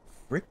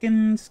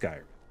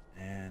 Skyrim.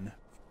 And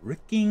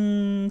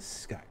fricking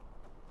Skyrim.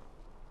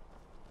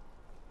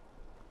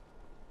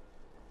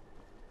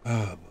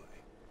 Oh,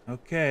 boy.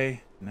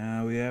 Okay,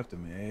 now we have to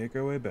make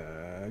our way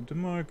back to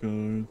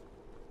Marcus.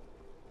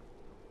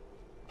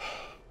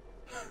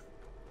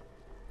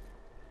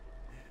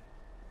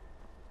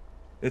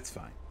 It's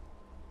fine.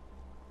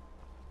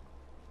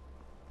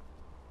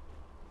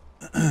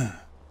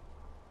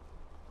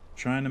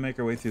 Trying to make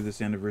our way through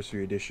this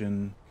Anniversary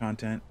Edition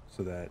content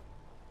so that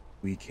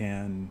we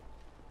can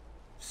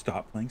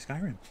stop playing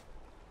Skyrim.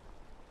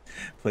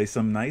 Play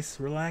some nice,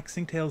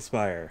 relaxing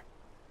Tailspire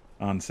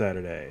on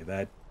Saturday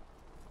that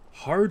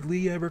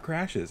hardly ever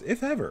crashes,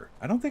 if ever.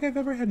 I don't think I've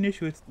ever had an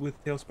issue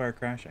with Tailspire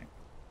crashing.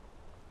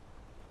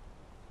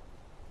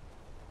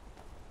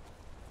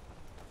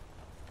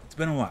 It's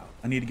been a while.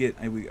 I need to get.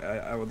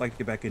 I would like to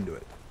get back into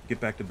it.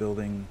 Get back to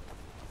building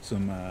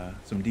some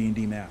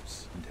D&D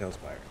maps in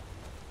Tailspire.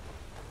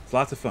 It's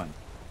lots of fun.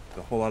 It's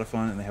a whole lot of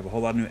fun, and they have a whole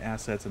lot of new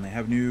assets, and they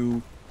have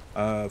new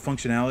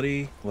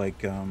functionality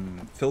like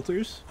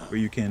filters, where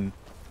you can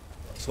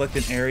select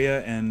an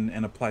area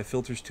and apply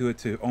filters to it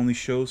to only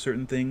show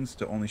certain things,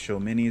 to only show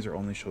minis, or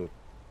only show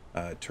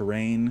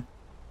terrain,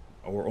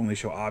 or only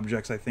show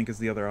objects. I think is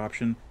the other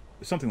option.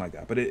 Something like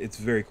that. But it's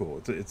very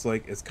cool.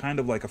 It's kind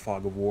of like a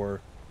Fog of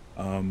War.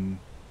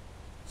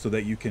 So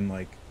that you can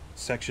like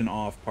section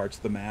off parts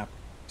of the map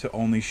to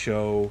only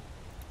show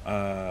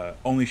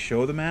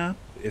the map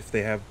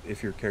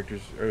if your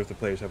characters or if the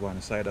players have line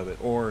of sight of it,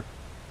 or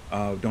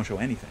don't show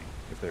anything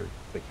if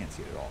they can't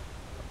see it at all.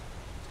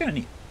 It's kind of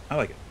neat. I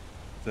like it.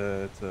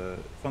 It's a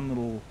fun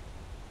little,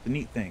 it's a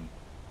neat thing.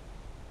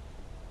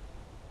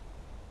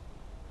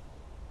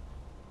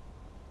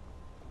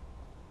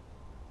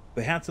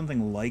 They had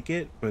something like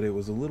it, but it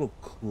was a little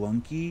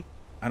clunky.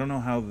 I don't know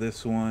how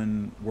this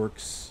one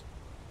works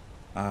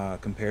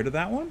compared to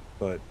that one,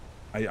 but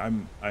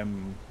I'm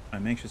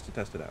anxious to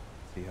test it out,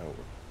 see how it works.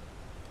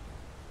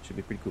 Should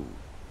be pretty cool.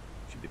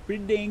 Should be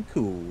pretty dang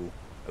cool.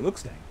 It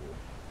looks dang cool.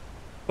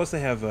 Plus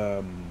they have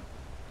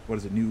what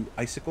is it, new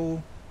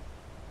icicle,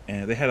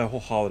 and they had a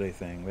whole holiday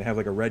thing. They have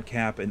like a red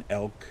cap, an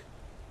elk,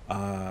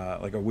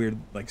 like a weird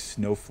like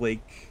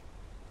snowflake,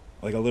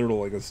 like a literal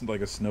like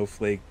a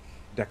snowflake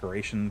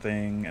decoration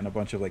thing, and a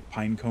bunch of like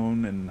pine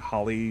cone and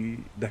holly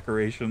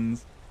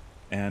decorations,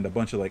 and a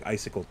bunch of like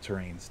icicle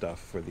terrain stuff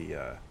for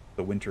the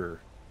winter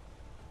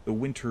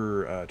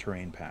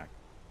terrain pack,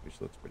 which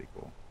looks pretty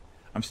cool.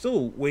 I'm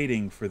still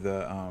waiting for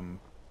the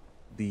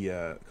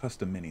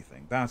custom mini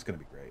thing. That's gonna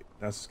be great.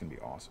 That's just gonna be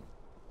awesome.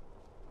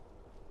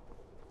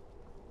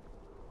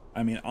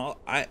 I mean, I'll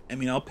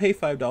pay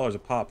 $5 a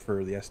pop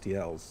for the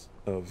STLs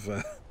of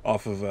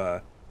off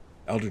of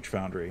Eldritch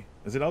Foundry.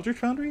 Is it Eldritch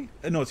Foundry?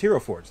 No, it's Hero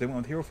Forge. They went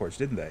with Hero Forge,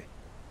 didn't they?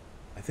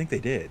 I think they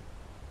did.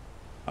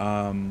 If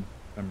I'm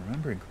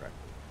remembering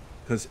correctly,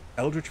 because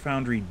Eldritch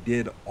Foundry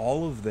did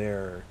all of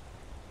their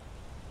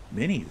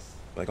minis,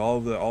 like all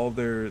of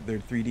their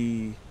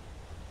 3D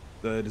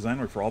the design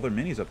work for all their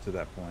minis up to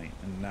that point,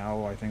 and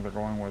now I think they're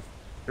going with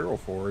Hero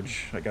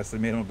Forge. I guess they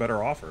made them a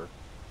better offer.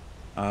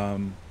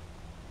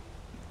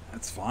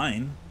 That's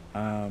fine.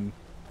 I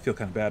feel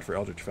kind of bad for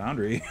Eldritch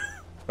Foundry,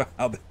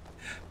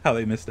 how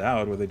they missed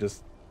out. Were they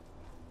just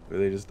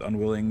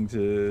unwilling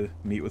to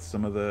meet with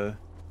some of the,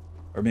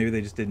 or maybe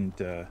they just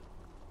didn't.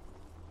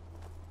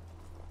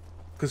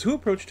 Because who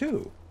approached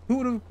who?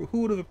 Who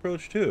would have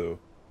approached who?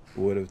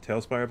 Would have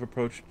Tailspire have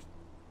approached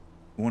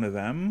one of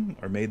them,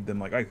 or made them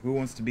like, who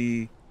wants to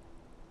be?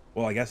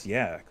 Well, I guess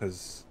yeah,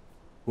 because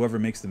whoever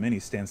makes the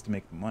minis stands to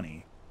make the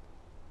money,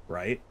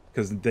 right?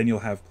 Because then you'll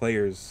have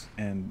players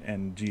and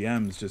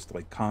GMs just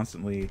like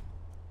constantly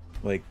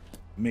like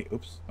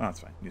oops, oh, that's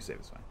fine, new save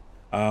is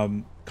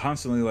fine.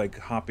 Constantly like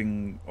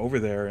hopping over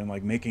there and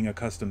like making a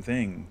custom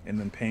thing and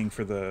then paying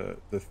for the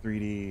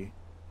 3D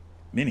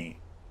mini.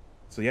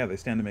 So yeah, they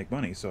stand to make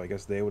money. So I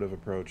guess they would have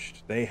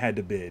approached, they had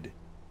to bid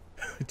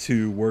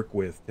to work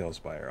with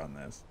Tailspire on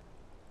this.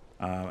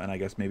 And I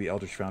guess maybe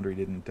Eldritch Foundry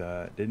didn't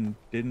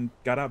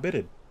got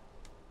outbidded,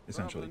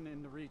 essentially. Traveling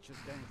in the Reach is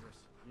dangerous.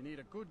 You need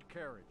a good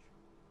carriage.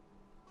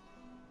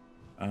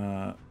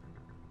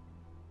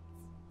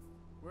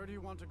 Where do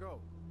you want to go?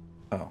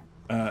 Oh,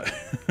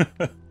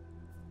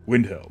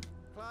 Windhelm.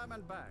 Climb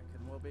and back,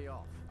 and we'll be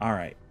off. All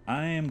right,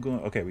 I am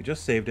going. Okay, we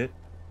just saved it,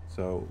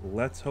 so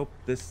let's hope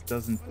this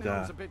doesn't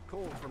It's a bit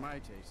cold for my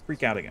taste.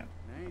 freak out again.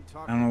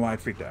 I don't know why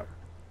it freaked out.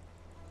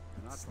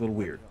 It's a little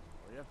weird.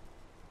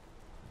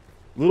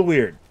 A little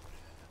weird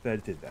that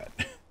it did that.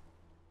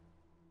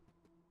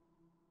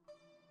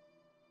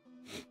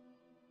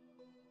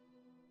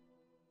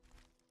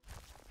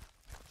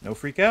 No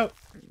freak out?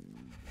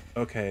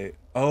 Okay.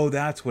 Oh,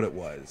 that's what it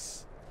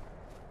was.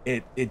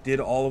 It did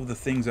all of the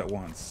things at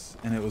once,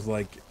 and it was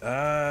like,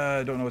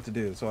 I don't know what to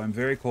do. So I'm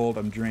very cold,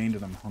 I'm drained,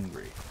 and I'm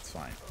hungry. It's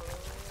fine.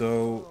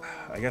 So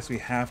I guess we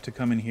have to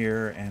come in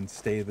here and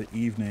stay the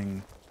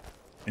evening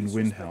in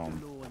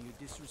Windhelm,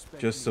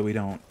 just so we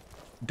don't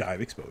die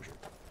of exposure.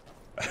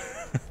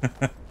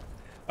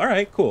 All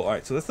right, cool. All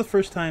right, so that's the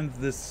first time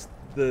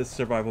the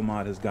survival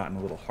mod has gotten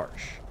a little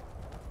harsh.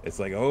 It's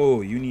like, oh,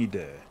 you need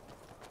to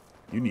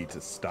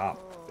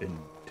stop and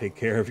take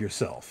care of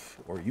yourself,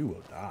 or you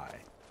will die.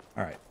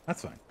 All right,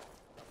 that's fine.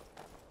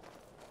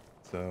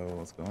 So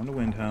let's go into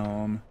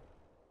Windhelm.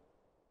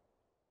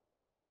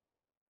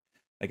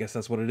 I guess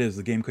that's what it is.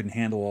 The game couldn't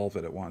handle all of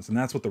it at once, and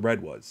that's what the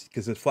red was,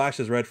 because it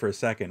flashes red for a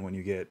second when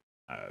you get,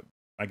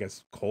 I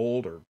guess,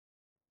 cold or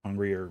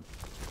hungry or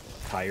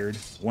tired,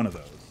 one of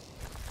those.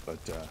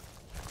 But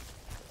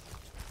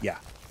yeah,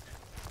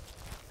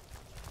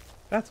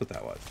 that's what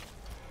that was.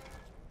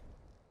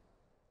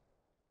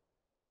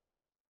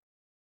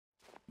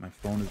 My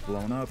phone is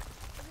blown up.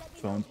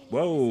 Phone.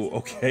 Whoa.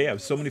 Okay, I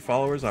have so many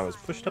followers. I was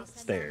pushed up the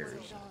stairs.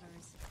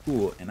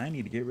 Cool. And I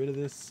need to get rid of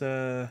this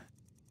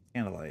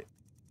candlelight,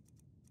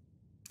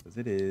 because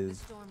it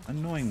is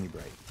annoyingly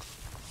bright.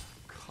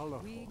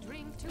 Colorful. We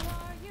drink to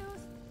our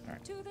youth, All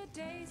right. to the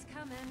days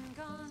come and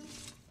gone.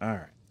 All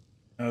right.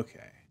 Okay.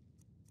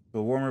 A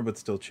little warmer, but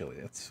still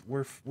chilly.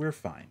 We're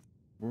fine.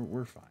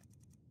 We're fine.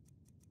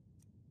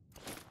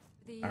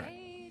 The All right.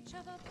 age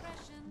of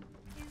oppression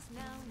is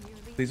now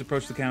nearly Please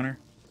approach the done. counter.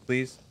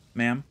 Please,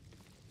 ma'am.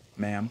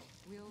 Ma'am.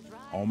 We'll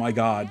drive Oh my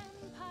God.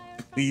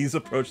 empire Please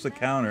from approach the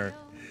counter.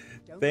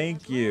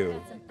 Thank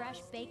you. Some fresh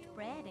baked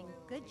bread and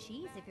good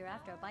cheese if you're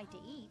after a bite to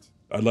eat.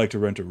 I'd like to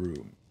rent a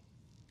room.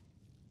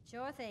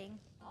 Sure thing.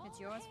 It's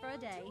yours for a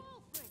day.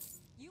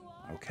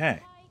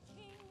 Okay.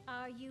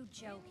 Are you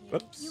joking?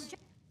 Whoops. You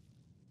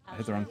I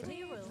hit the wrong to thing.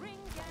 your room.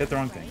 Hit the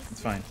wrong thing.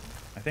 It's fine.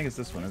 I think it's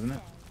this one, isn't it?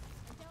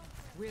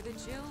 We're the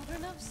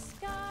children of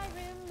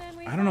Skyrim, and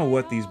we I don't know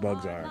what fight these all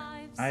bugs our are.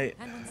 lives I.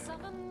 And when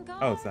someone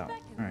Oh, it's that one.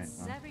 beckons, All right,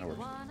 well, every that works.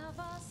 one of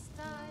us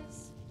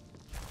dies.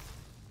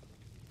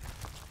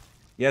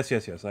 Yes,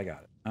 I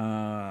got it.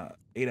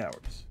 8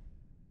 hours.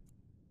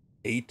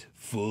 8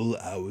 full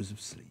hours of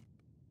sleep.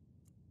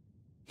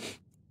 Let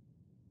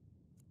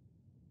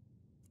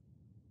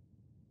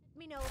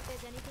me know if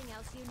there's anything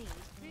else you need.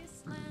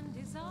 This land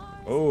is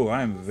ours. Oh,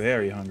 I'm We'll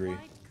very save hungry.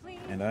 quite clean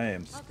And I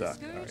am of the stuck.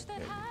 scourge Alright,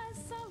 that okay. has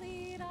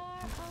sullied our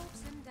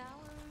hopes and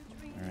our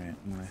dreams. Alright,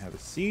 I'm gonna have a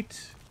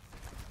seat.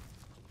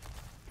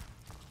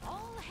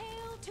 All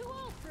hail to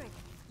Ulfric.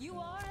 You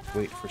are the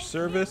Wait for High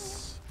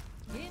service.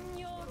 King. In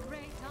your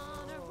great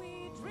honor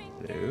we drink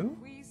Hello?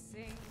 and we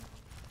sing.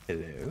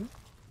 Hello.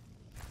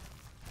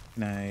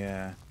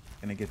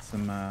 Can I get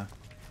some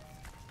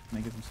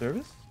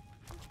service?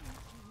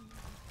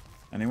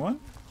 Anyone?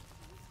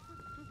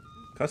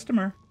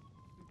 Customer.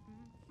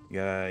 You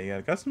got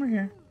a customer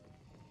here.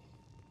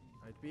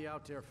 I'd be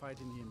out there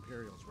fighting the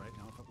Imperials right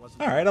now if it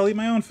wasn't. All right, I'll eat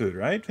my own food,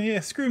 right? Yeah,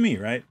 screw me,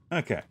 right?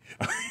 Okay.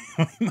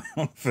 I'll eat my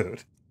own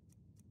food.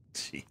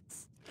 Jeez.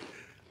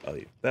 I'll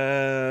eat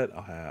that.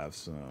 I'll have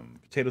some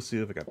potato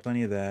soup. I got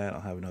plenty of that.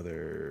 I'll have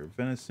another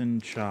venison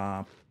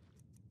chop.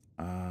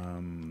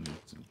 A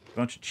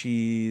bunch of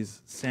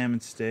cheese, salmon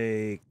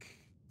steak.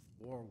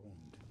 War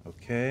wound.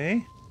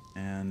 Okay.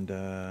 And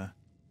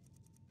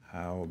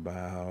how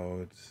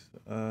about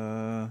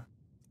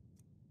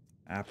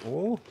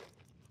apple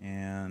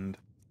and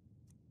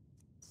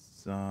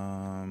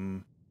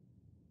some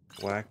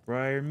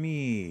blackbriar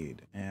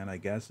mead, and I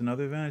guess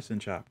another venison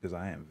chop because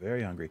I am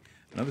very hungry.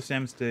 Another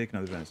salmon steak,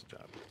 another venison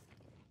chop.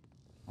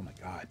 Oh my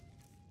god.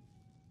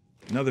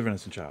 Another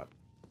venison chop.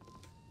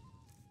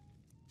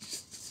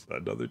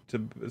 Another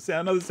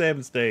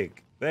salmon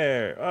steak.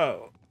 There.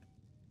 Oh.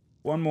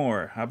 One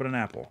more. How about an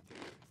apple?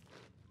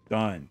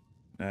 Done.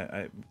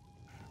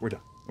 We're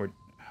done.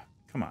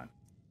 Come on.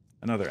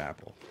 Another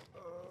apple.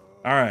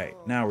 All right.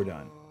 Now we're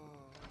done.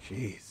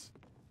 Jeez.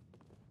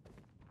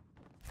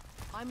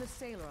 I'm a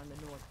sailor on the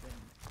North Wind.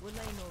 We're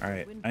laying over All the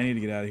right. wind. I need to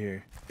get out of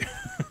here.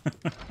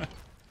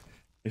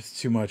 There's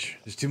too much.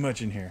 There's too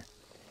much in here.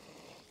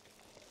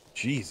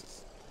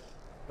 Jesus.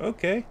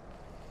 Okay.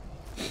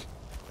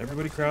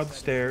 Everybody crowd the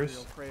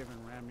stairs.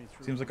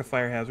 Seems like a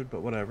fire hazard,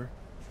 but whatever.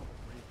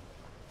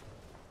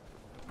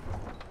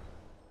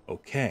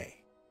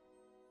 Okay.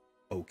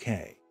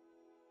 Okay.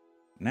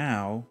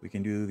 Now we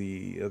can do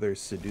the other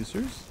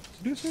seducers.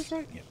 Seducers,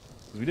 right? Yeah.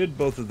 'Cause we did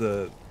both of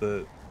the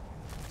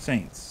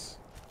saints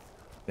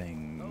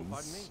things. Oh,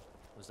 pardon me.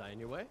 Was I in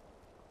your way?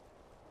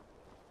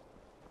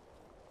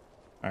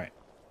 All right.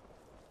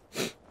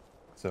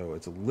 So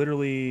it's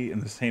literally in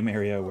the same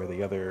area where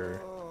the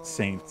other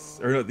saints,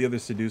 or no, the other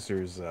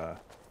seducers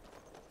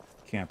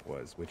camp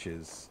was, which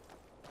is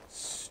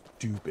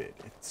stupid.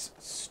 It's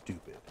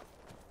stupid.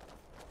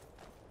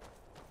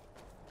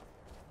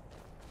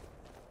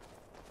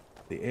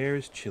 The air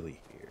is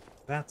chilly here.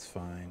 That's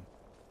fine.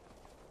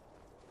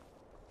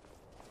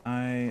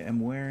 I am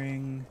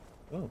wearing...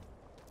 Oh.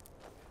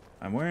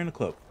 I'm wearing a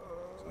cloak,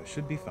 so I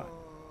should be fine.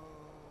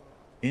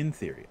 In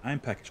theory, I'm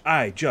peckish.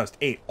 I just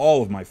ate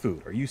all of my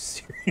food. Are you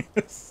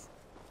serious?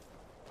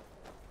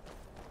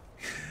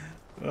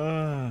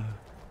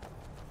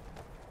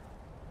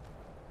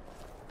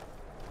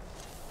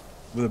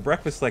 With a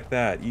breakfast like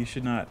that, you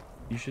shouldn't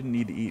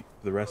need to eat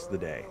for the rest of the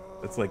day.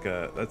 That's like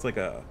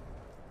a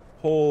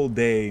whole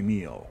day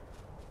meal.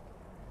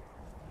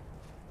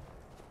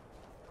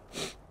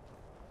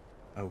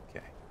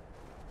 Okay.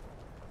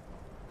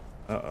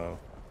 Uh-oh.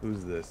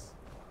 Who's this?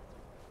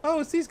 Oh,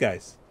 it's these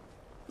guys.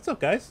 What's up,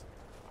 guys?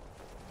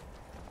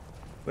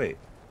 Wait,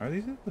 are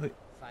these? Wait.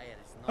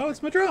 Oh, it's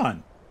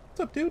Madron. What's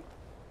up, dude?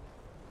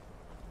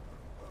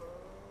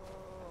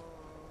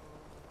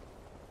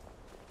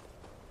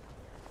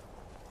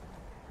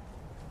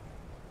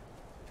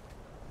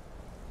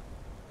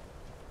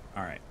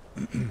 All right.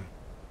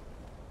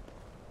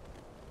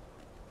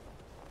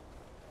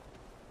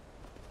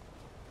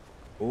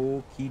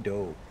 Okie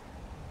doke.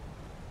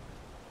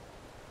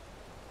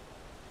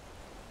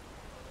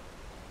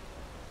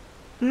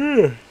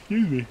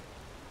 Excuse me.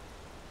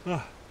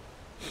 Ah,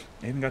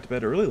 I even got to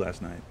bed early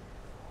last night.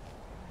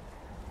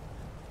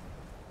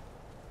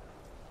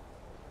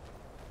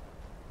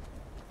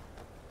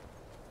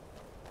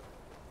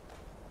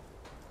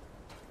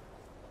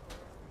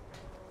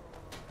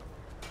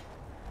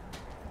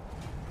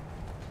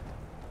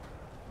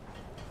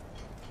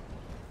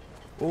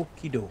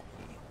 Okie dokie.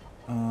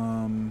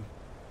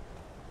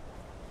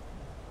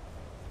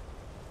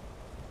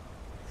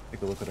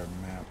 Take a look at our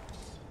map.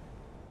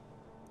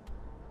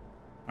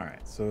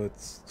 Alright, so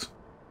it's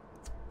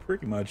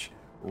pretty much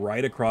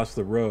right across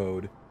the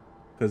road.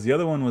 Because the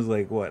other one was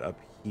like, what, up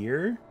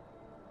here?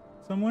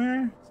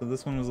 Somewhere? So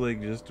this one was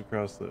like just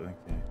across the...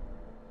 Okay.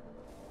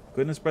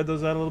 Couldn't have spread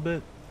those out a little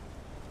bit?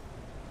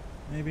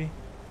 Maybe?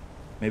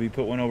 Maybe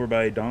put one over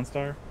by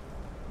Dawnstar?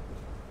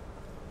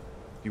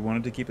 If you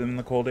wanted to keep them in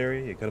the cold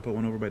area, you gotta put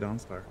one over by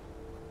Dawnstar.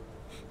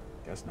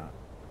 Guess not.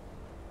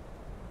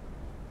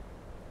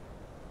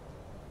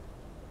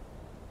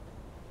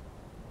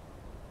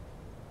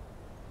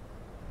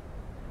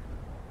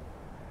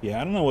 Yeah,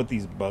 I don't know what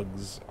these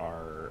bugs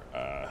are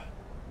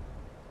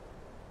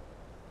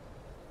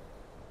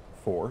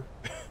for.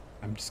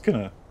 I'm just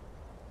gonna...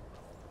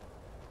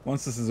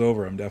 Once this is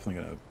over, I'm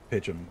definitely gonna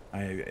pitch them.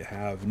 I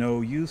have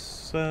no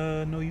use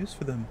for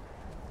them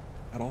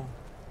at all.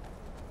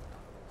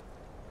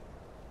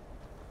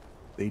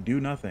 They do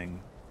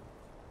nothing.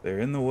 They're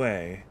in the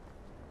way,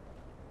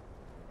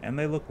 and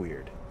they look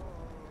weird.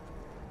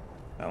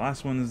 That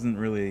last one isn't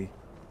really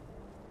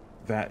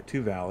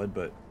too valid,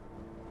 but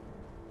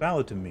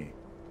valid to me.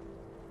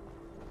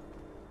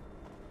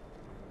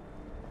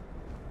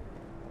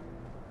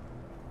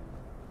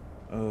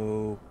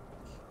 Okay.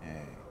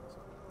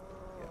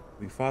 Yeah,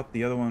 we fought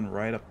the other one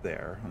right up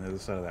there on the other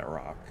side of that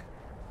rock.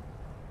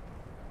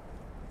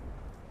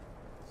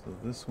 So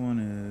this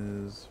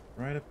one is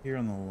right up here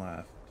on the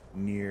left,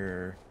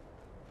 near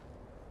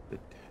the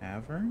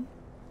tavern.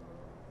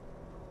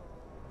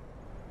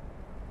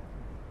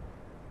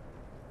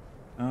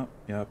 Oh,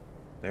 yep.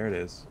 There it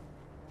is.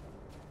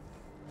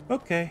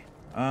 Okay.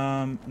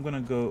 I'm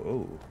gonna go...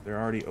 Oh, they're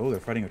already... Oh,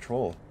 they're fighting a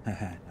troll.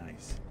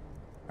 Nice.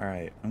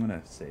 Alright, I'm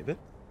gonna save it.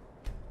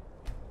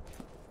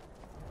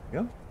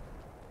 There we go.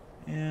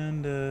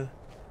 And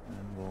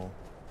we'll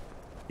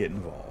get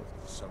involved.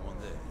 Someone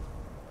there.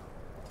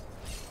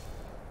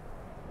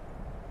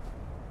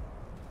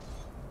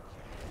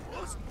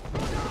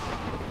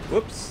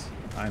 Whoops.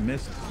 I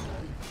missed.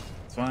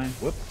 It's fine.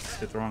 Whoops.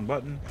 Hit the wrong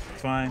button.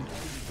 It's fine.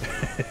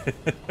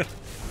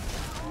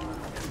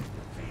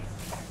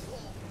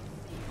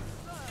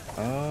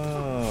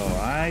 Oh,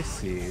 I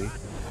see.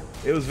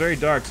 It was very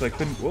dark, so I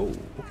couldn't... Whoa,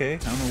 okay. I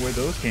don't know where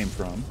those came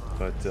from,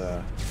 but...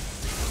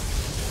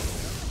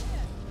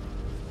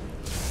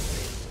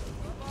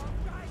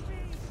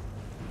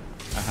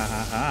 Ha ha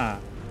ha ha.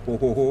 Ho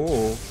ho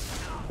ho.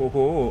 Ho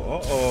ho.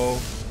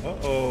 Uh-oh.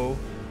 Uh-oh.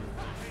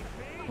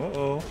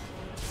 Uh-oh.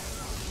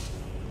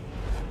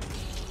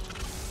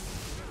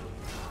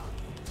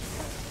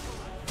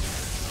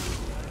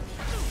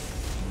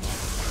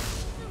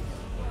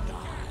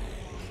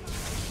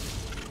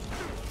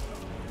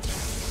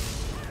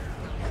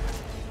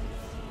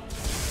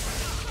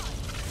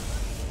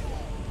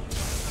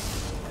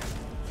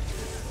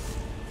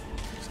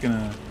 Just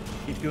gonna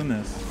keep doing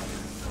this.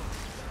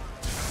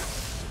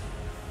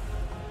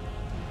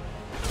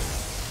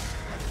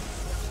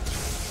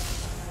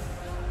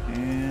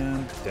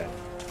 And dead.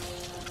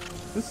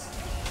 This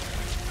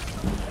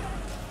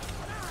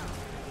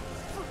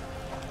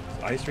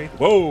ice rate.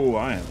 Whoa!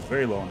 I am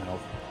very low on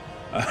health.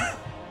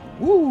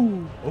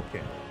 Woo!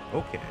 Okay.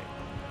 Okay.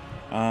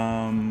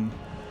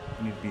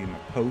 Need to be my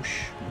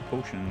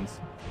potions.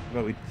 How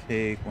about we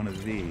take one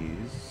of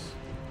these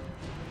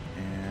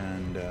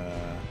and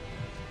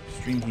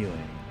stream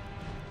healing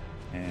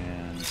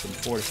and some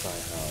fortify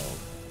health.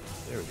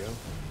 There we go.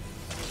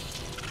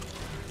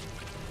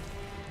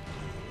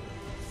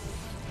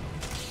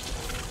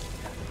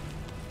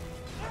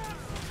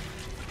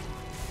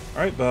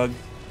 Alright, bug.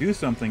 Do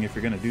something if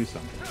you're gonna do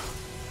something.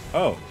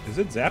 Oh, is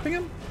it zapping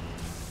him?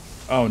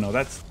 Oh no,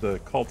 that's the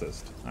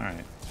cultist.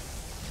 Alright.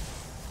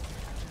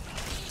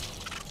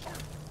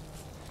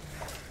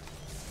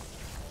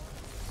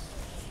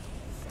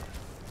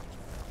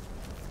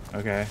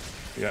 Okay.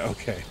 Yeah,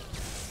 okay.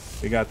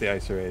 We got the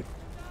ice raid.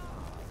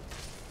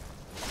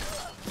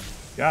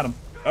 Got him.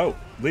 Oh,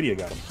 Lydia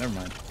got him. Never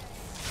mind.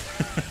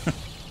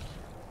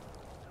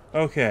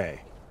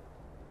 Okay.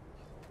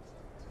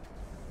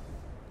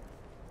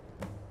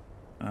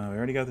 We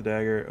already got the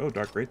dagger. Oh,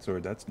 Dark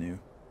Greatsword. That's new.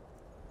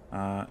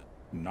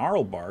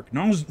 Gnarlbark.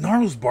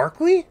 Gnarls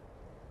Barkley?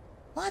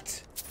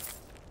 What?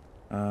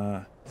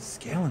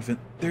 Scale Infant.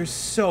 There's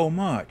so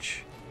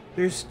much.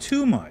 There's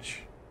too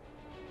much.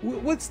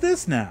 What's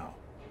this now?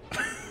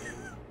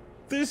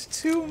 There's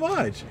too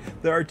much.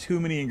 There are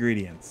too many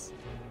ingredients.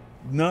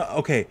 No,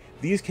 okay,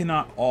 these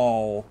cannot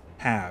all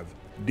have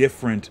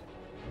different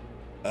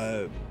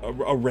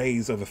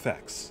arrays of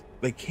effects.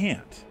 They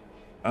can't.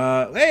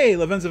 Hey,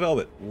 Lavenza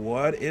Velvet,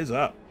 what is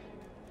up?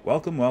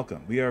 Welcome,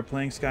 welcome. We are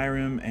playing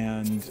Skyrim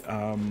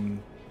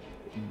and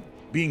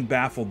being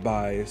baffled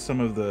by some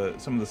of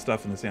the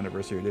stuff in this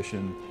Anniversary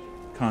Edition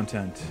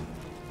content.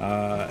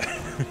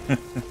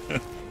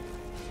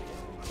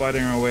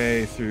 Fighting our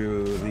way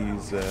through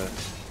these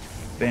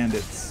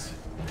bandits.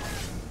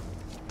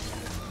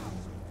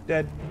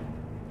 Dead.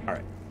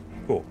 Alright,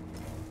 cool.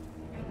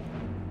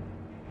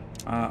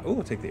 Oh,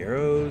 we'll take the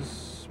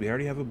arrows. We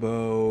already have a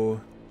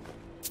bow.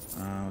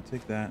 I'll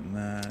take that and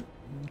that.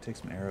 Take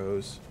some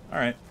arrows.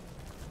 Alright.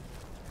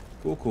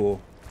 Cool,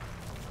 cool.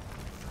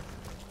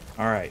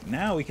 Alright,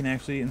 now we can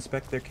actually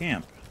inspect their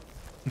camp.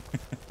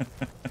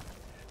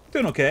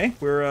 Doing okay.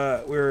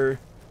 We're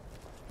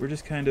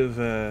just kind of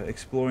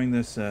exploring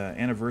this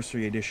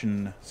Anniversary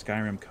Edition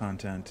Skyrim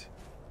content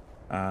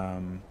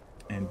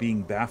and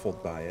being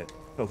baffled by it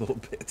a little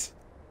bit.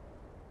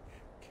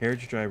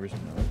 Carriage driver's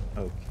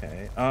note.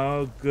 Okay.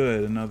 Oh,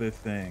 good. Another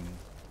thing.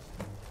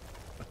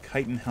 A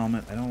chitin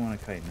helmet. I don't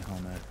want a chitin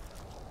helmet.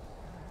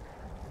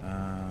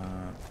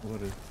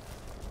 What is...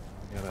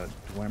 Got a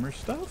Dwemer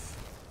stuff?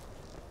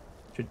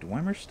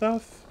 Dwemer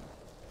stuff?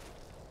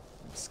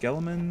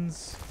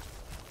 Skeletons.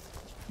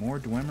 More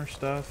Dwemer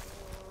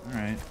stuff.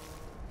 Alright.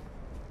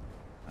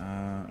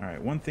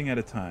 Alright, one thing at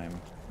a time.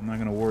 I'm not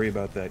going to worry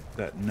about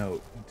that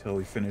note until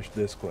we finish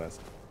this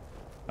quest.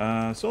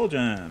 Soul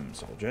Gem.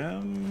 Soul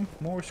Gem.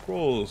 More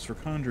scrolls for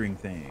conjuring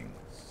things.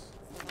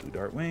 Blue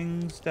Dart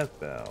Wings. Death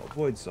Bell.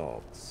 Void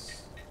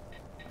Salts.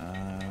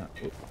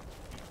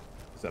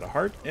 Is that a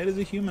heart? It is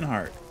a human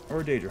heart.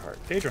 Or a Daedra heart.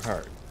 Daedra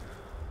heart.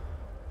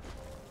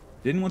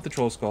 Didn't want the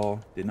troll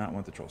skull. Did not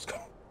want the troll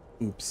skull.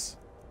 Oops.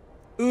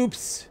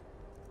 Oops!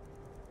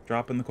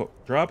 Drop in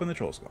the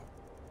troll skull.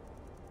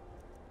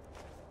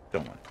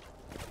 Don't want it.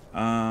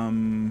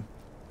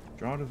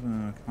 Draw of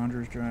a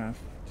Conjurer's Draft.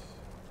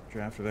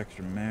 Draft of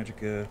extra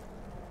magicka.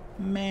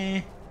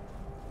 Meh.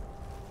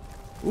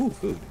 Ooh,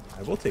 food.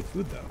 I will take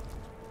food, though.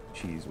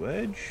 Cheese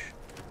wedge.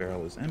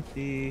 Barrel is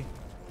empty.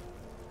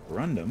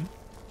 Corundum.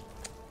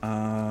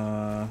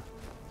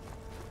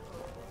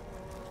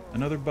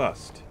 Another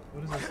bust.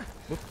 What is this?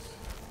 Whoops.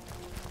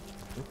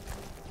 Whoops.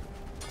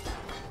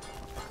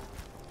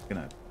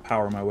 Gonna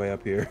power my way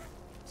up here.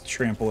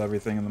 Trample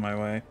everything in my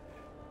way.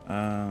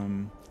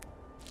 Alright.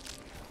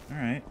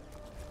 I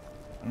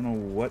don't know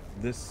what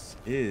this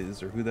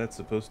is or who that's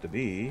supposed to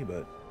be,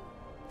 but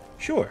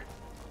sure.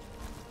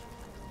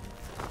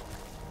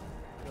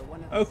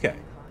 Okay.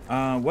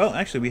 Well,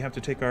 actually, we have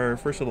to take our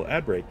first little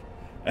ad break.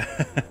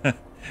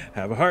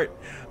 Have a heart.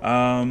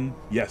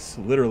 Yes,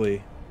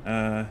 literally.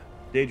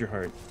 Daedra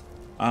heart.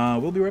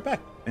 We'll be right back.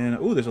 And,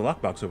 ooh, there's a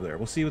lockbox over there.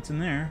 We'll see what's in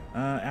there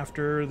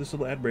after this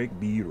little ad break.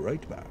 Be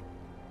right back.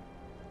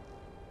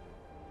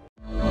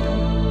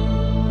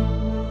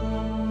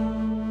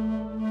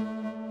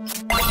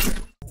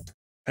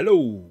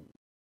 Hello.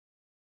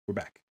 We're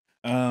back.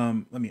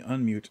 Let me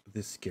unmute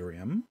this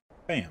Skyrim.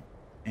 Bam.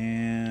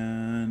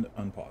 And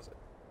unpause it.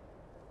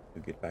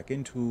 We'll get back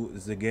into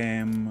the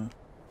game.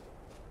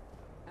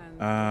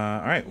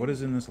 Alright, what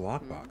is in this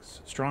lockbox?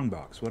 Strong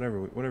box, whatever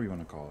you want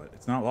to call it.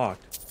 It's not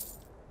locked.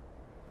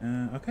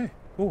 Okay,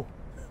 cool.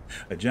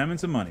 A gem and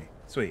some money.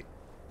 Sweet.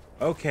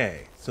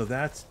 Okay, so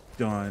that's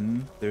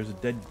done. There's a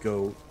dead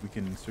goat. We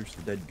can search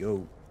the dead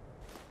goat.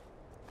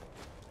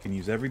 We can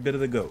use every bit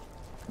of the goat.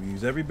 We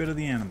use every bit of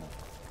the animal.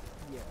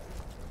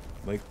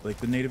 Like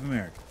the Native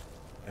American.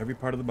 Every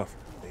part of the buffer,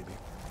 baby.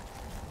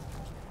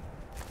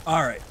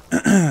 Alright.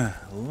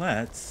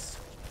 Let's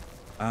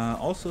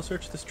also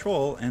search this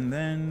troll and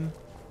then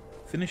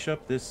finish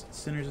up this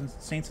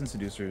Saints and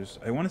Seducers.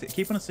 I want to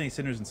keep on saying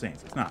Sinners and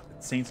Saints. It's not.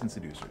 It's Saints and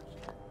Seducers.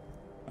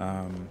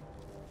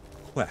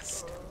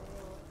 Quest.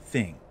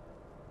 Thing.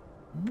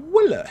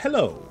 Voila.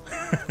 Hello.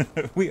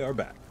 We are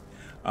back.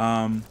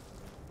 Hello,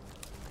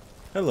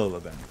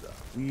 Lavenza.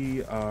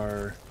 We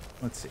are...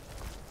 Let's see.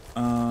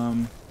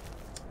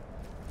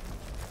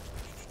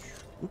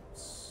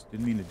 Oops.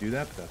 Didn't mean to do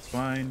that, but that's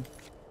fine.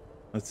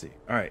 Let's see.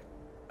 All right.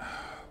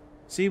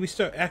 See, we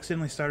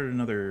accidentally started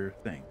another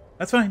thing.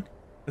 That's fine.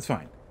 That's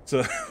fine.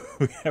 So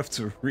we have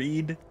to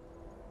read.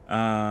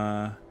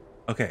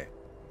 Okay.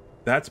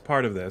 That's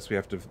part of this. We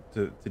have to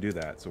do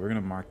that. So we're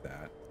going to mark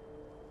that.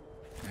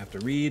 I have to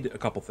read a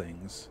couple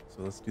things.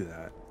 So let's do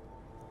that.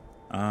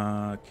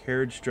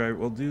 Carriage driver.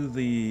 We'll do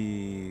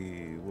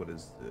the... What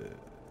is this?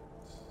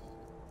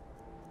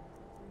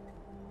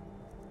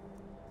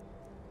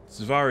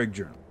 Svarig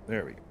Journal.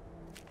 There we go.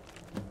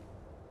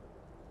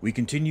 We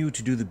continue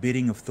to do the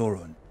bidding of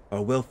Thoron,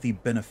 our wealthy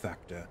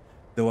benefactor.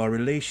 Though our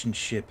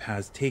relationship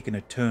has taken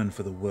a turn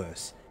for the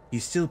worse, he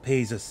still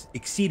pays us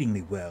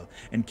exceedingly well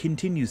and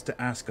continues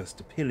to ask us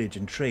to pillage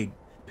the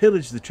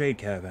trade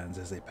caravans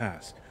as they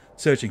pass,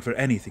 searching for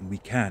anything we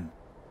can.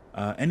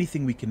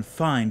 Anything we can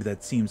find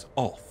that seems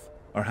off,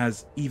 or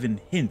has even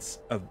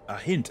a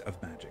hint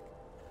of magic.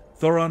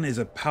 Thoron is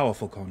a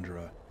powerful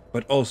conjurer,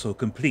 but also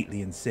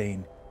completely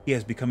insane. He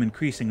has become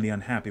increasingly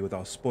unhappy with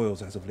our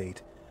spoils as of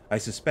late. I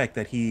suspect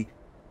that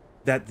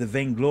the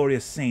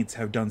vainglorious saints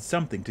have done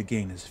something to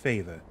gain his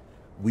favor.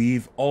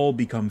 We've all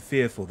become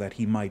fearful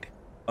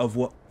of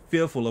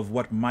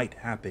what might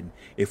happen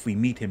if we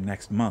meet him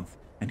next month,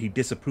 and he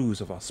disapproves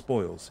of our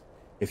spoils.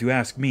 If you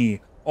ask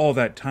me, all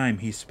that time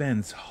he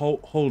spends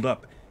holed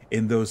up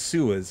in those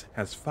sewers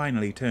has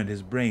finally turned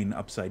his brain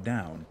upside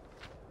down.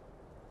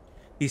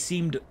 He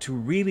seemed to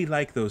really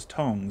like those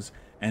tongs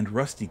and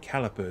rusty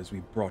calipers we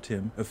brought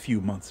him a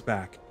few months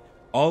back.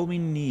 All we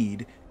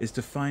need is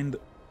to find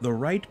the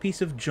right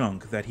piece of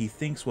junk that he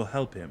thinks will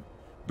help him,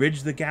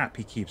 bridge the gap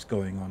he keeps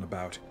going on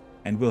about,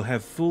 and we'll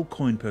have full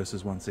coin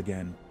purses once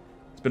again.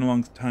 It's been a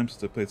long time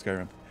since I played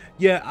Skyrim.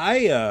 Yeah,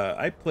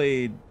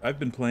 I've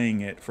been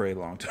playing it for a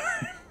long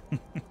time.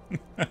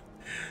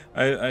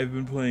 I've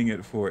been playing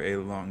it for a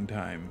long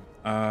time.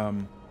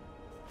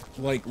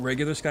 Like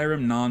regular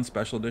Skyrim,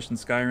 non-special edition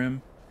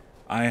Skyrim,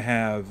 I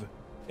have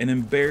an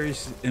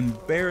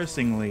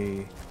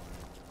embarrassingly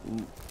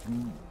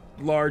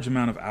large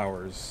amount of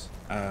hours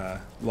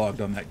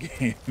logged on that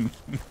game.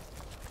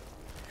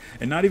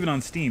 And not even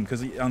on Steam,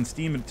 because on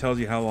Steam it tells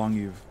you how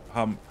long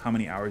how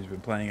many hours you've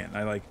been playing it,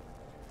 and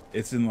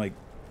it's in like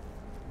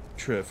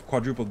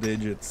quadruple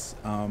digits.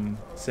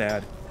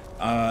 Sad.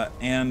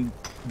 And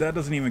that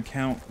doesn't even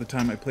count the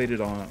time I played it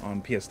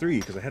on PS3,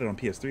 because I had it on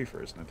PS3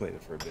 first, and I played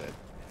it for a bit.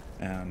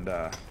 And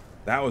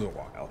that was a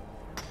while.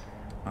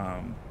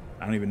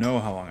 I don't even know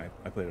how long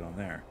I played it on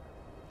there.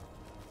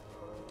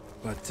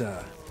 But,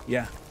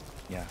 yeah.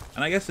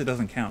 And I guess it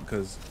doesn't count,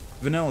 because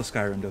vanilla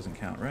Skyrim doesn't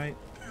count, right?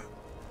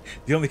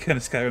 The only kind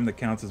of Skyrim that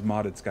counts is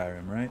modded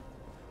Skyrim, right?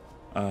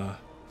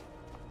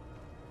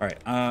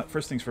 Alright,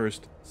 first things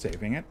first,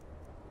 saving it.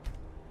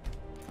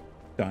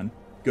 Done.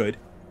 Good.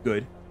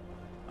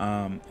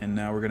 And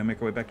now we're going to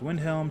make our way back to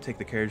Windhelm, take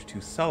the carriage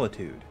to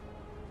Solitude.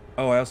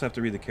 Oh, I also have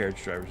to read the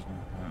carriage drivers.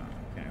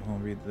 Okay,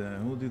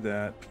 we'll do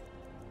that.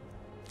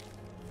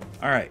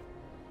 Alright.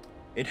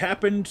 It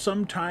happened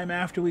some time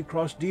after we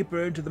crossed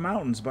deeper into the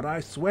mountains, but I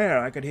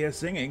swear I could hear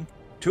singing.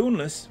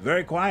 Tuneless,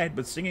 very quiet,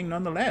 but singing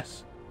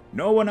nonetheless.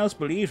 No one else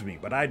believes me,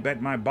 but I'd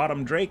bet my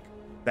bottom drake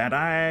that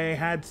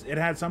it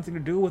had something to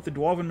do with the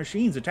dwarven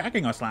machines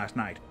attacking us last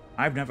night.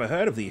 I've never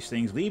heard of these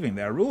things leaving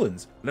their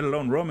ruins, let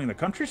alone roaming the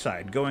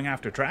countryside, going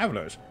after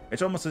travelers.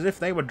 It's almost as if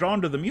they were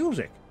drawn to the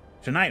music.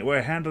 Tonight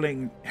we're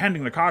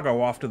handing the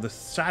cargo off to the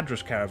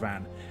Seducers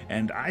caravan,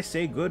 and I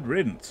say good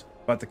riddance.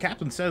 But the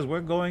captain says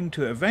we're going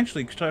to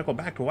eventually circle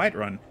back to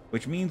Whiterun,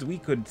 which means we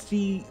could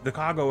see the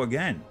cargo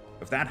again.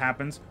 If that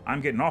happens,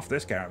 I'm getting off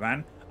this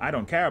caravan. I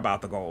don't care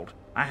about the gold.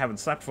 I haven't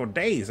slept for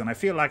days, and I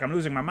feel like I'm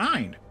losing my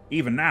mind.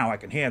 Even now, I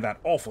can hear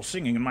that awful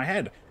singing in my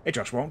head. It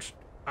just won't.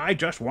 I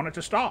just want it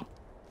to stop.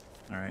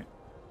 All right.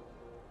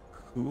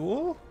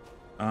 Cool.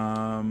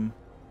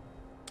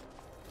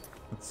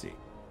 Let's see.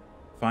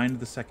 Find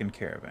the second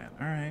caravan.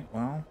 All right.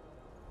 Well,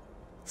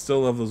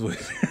 still love those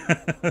voices.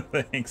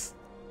 Thanks.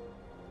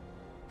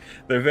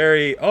 They're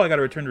very... Oh, I got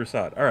to return to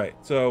Rasad. All right.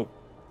 So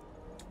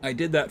I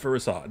did that for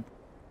Rasad.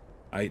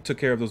 I took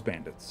care of those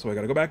bandits. So I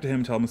got to go back to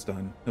him, tell him it's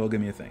done. He'll give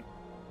me a thing.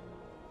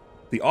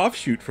 The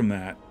offshoot from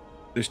that...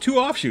 There's two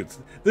offshoots.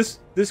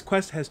 This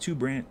quest has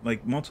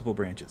multiple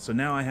branches. So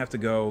now I have to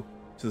go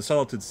to the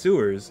Solitude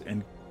Sewers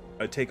and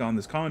take on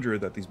this conjurer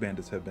that these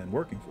bandits have been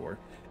working for.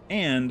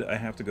 And I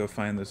have to go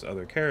find this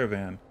other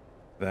caravan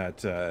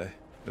that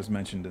was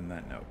mentioned in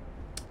that note.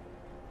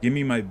 Give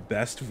me my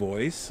best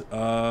voice.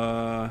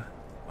 Oh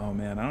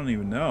man, I don't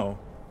even know.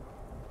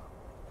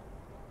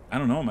 I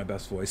don't know what my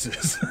best voice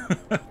is.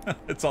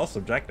 It's all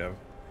subjective.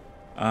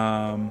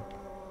 I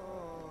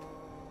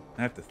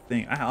have to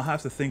think. I'll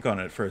have to think on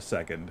it for a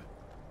second.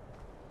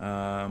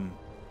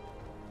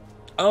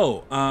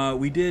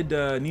 We did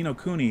Ni no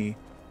Kuni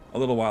a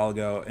little while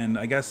ago, and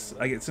I guess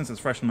since it's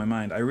fresh in my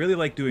mind, I really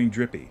like doing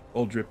Drippy.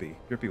 Old Drippy.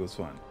 Drippy was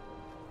fun.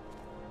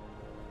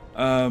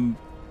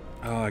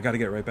 I got to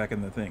get right back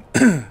in the thing,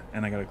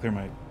 and I got to clear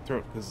my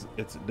throat because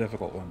it's a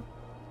difficult one.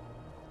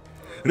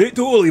 Right,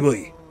 totally,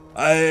 boy.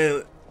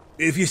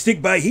 If you stick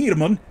by here,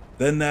 man,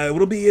 then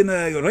we'll be in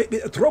a right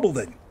bit of trouble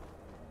then.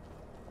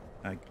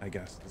 I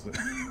guess.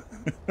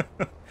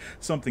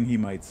 Something he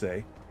might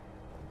say.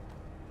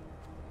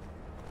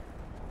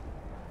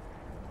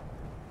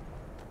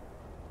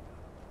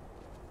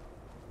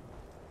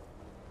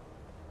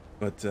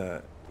 But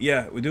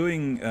yeah, we're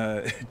doing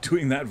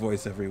doing that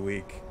voice every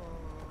week.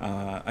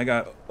 I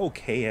got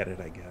okay at it,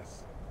 I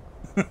guess.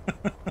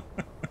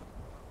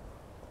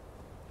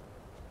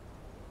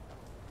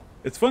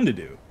 It's fun to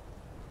do.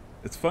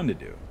 It's fun to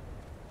do.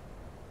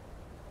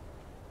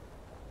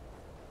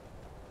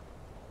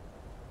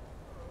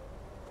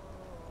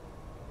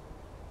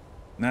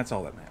 And that's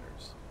all that matters.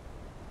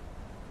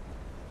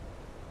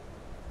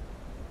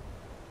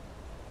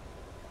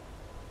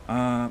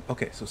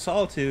 Okay, so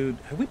Solitude.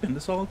 Have we been to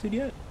Solitude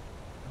yet?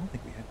 I don't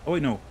think we have. Oh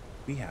wait, no,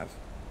 we have.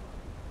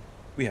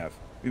 We have.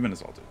 We've been to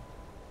Solitude.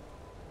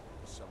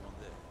 Someone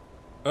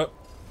there. Oh,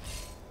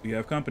 we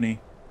have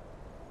company.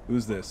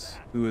 Who's this?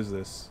 Who is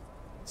this?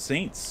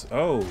 Saints.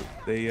 Oh,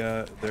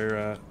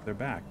 they're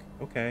back.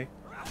 Okay.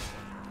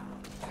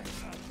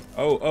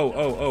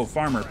 Oh,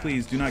 farmer,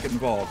 please do not get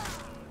involved.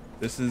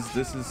 This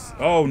is.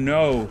 Oh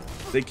no,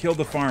 they killed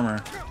the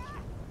farmer.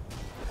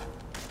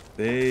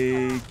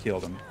 They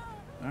killed him.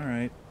 All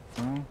right.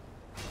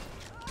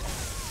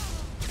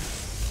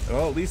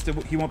 Well, at least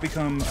he won't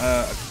become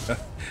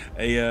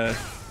an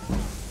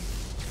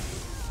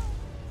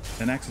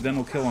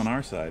accidental kill on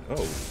our side.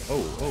 Oh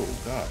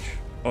gosh.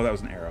 Oh, that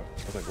was an arrow.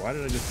 I was like, why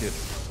did I just get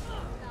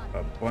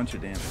a bunch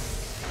of damage?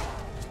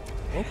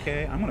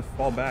 Okay, I'm gonna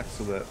fall back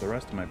so that the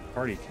rest of my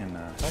party can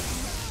help me.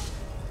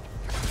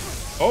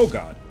 Oh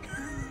god.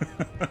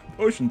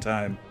 Potion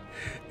time.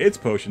 It's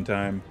potion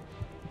time.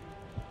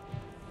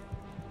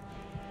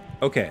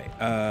 Okay,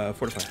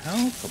 fortify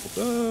health, couple of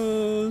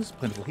those,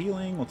 plentiful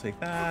healing, we'll take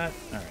that.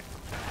 Alright.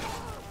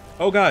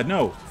 Oh god,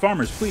 no!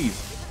 Farmers, please!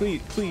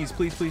 Please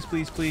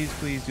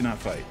do not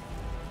fight.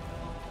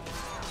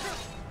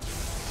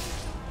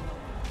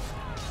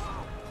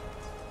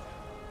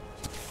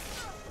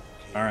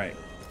 Alright.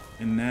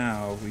 And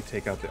now we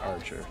take out the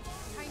archer.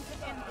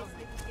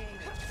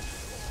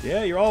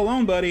 Yeah, you're all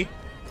alone, buddy.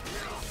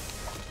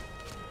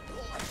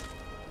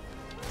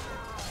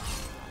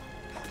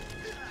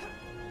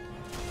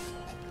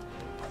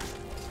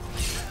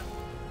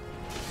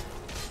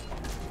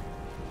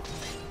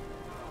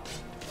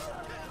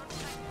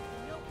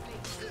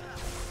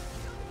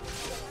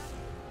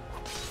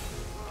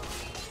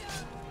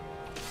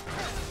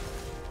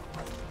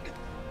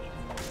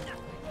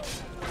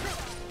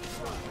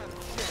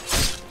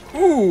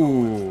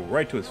 Ooh,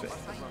 right to his face.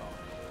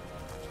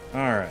 All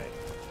right.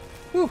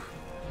 Whew.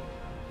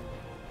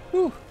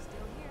 Whew.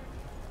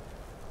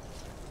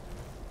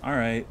 All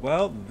right.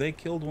 Well, they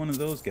killed one of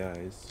those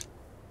guys.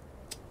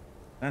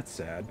 That's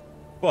sad,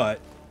 but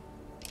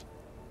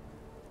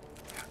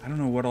I don't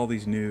know what all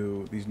these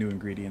new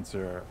ingredients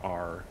are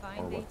or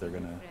what they're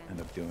gonna end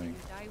up doing.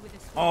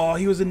 Oh,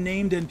 he was a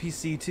named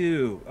NPC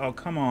too. Oh,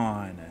 come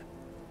on.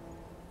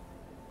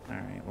 All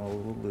right. Well,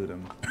 we'll loot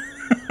him.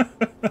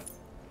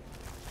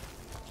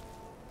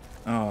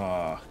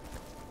 Oh.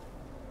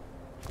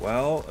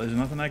 Well, there's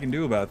nothing I can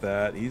do about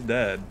that. He's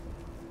dead.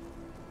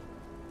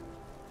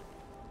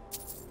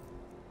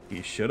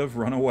 He should have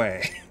run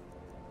away.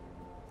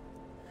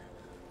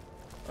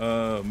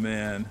 Oh,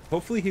 man.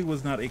 Hopefully he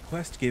was not a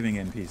quest-giving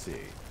NPC.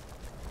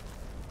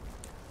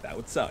 That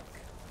would suck.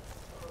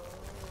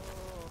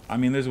 I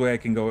mean, there's a way I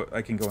can go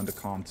into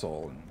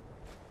console and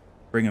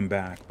bring him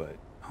back, but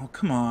oh,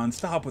 come on.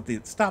 Stop with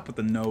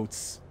the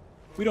notes.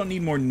 We don't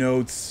need more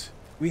notes.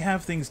 We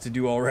have things to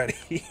do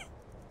already.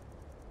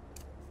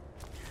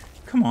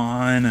 Come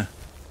on. Ugh.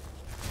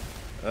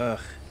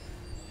 Alright,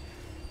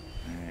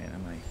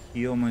 I'm gonna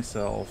heal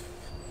myself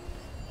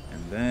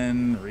and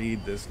then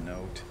read this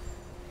note.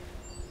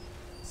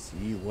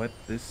 See what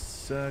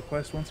this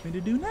quest wants me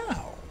to do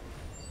now.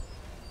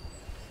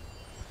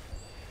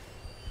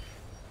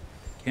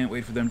 Can't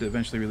wait for them to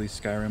eventually release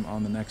Skyrim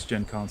on the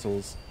next-gen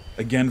consoles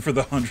again for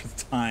the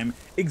 100th time.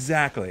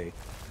 Exactly.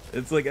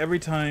 It's like every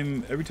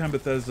time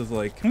Bethesda's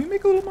like, can we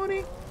make a little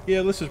money?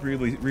 Yeah, let's just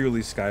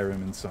re-release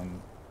Skyrim in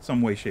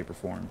some way, shape, or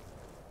form.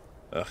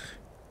 Ugh.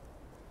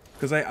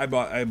 Because I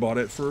bought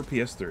it for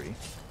PS3.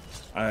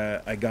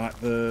 I got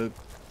the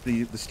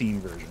Steam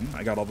version.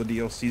 I got all the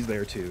DLCs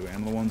there too,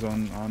 and the ones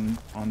on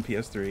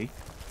PS3.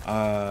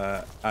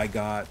 I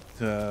got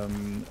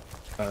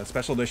a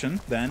special edition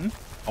then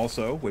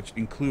also, which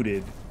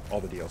included all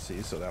the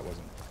DLCs, so that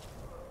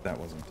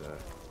wasn't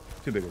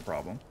too big of a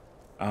problem.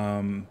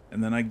 And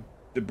then I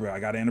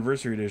got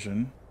Anniversary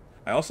Edition.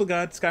 I also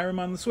got Skyrim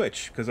on the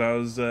Switch because I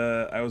was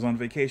on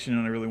vacation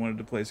and I really wanted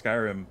to play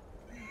Skyrim,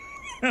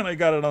 and I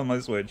got it on my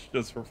Switch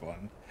just for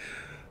fun.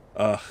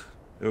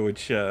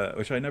 Which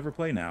I never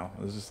play now.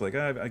 I was just like,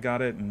 I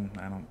got it, and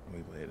I don't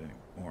really play it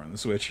anymore on the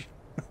Switch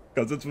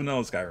because it's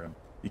vanilla Skyrim.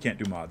 You can't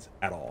do mods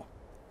at all.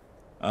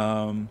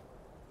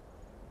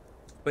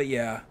 But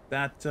yeah,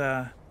 that.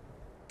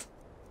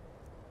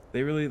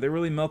 They're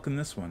really milking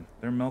this one.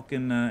 They're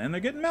milking, and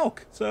they're getting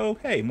milk. So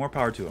hey, more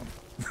power to them.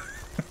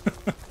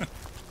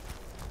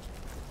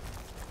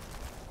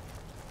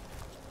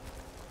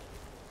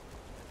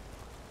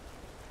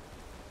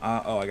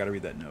 Oh, I gotta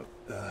read that note.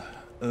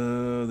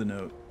 The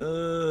note.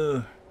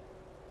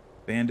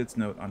 Bandit's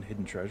note on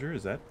hidden treasure.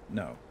 Is that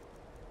no?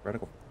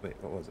 Radical. Wait,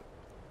 what was it?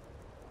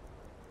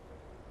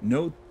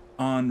 Note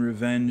on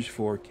revenge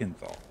for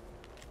Kinthal.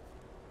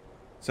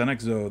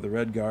 Senexo, the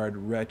Red Guard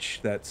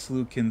wretch that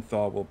slew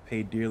Kinthal, will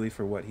pay dearly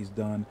for what he's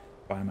done.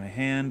 By my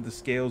hand, the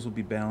scales will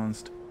be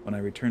balanced. When I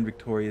return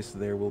victorious,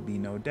 there will be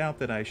no doubt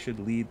that I should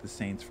lead the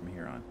Saints from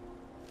here on.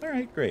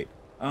 Alright, great.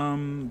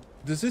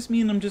 Does this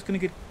mean I'm just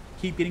gonna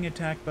keep getting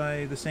attacked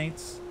by the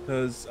Saints?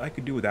 Because I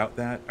could do without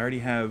that. I already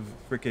have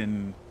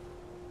frickin'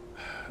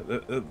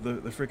 the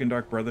frickin'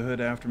 Dark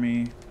Brotherhood after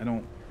me.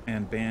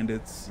 And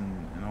bandits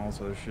and all this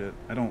other shit.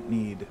 I don't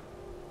need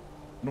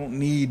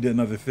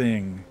another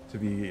thing to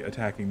be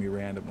attacking me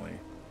randomly.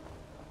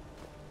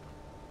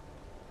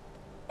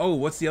 Oh,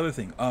 what's the other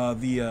thing?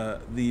 The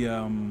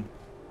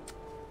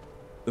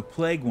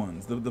plague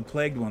ones. The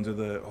plagued ones are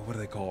the what are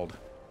they called?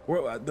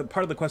 The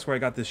part of the quest where I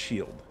got this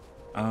shield.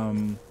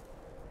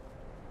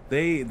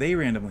 They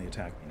randomly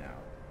attack me now.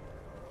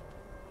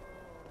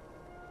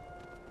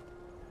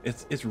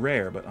 It's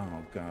rare, but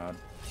oh god.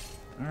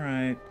 All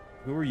right,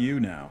 who are you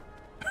now?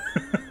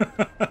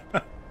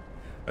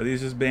 Are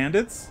these just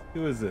bandits?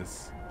 Who is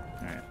this?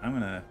 Alright, I'm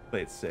gonna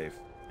play it safe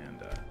and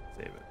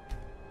save it.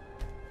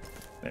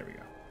 There we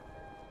go.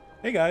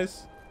 Hey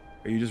guys,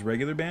 are you just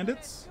regular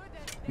bandits?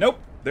 Nope,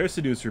 they're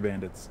Seducer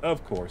bandits.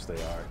 Of course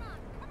they are.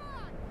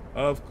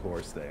 Of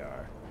course they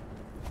are.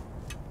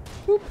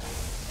 Whoop.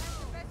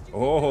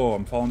 Oh,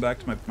 I'm falling back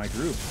to my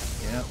group.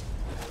 Yep.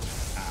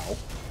 Ow.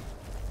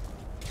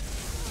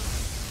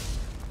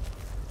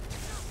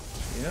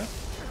 Yep.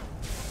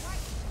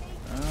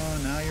 Oh,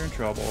 now you're in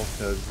trouble,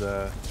 because,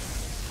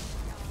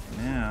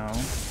 now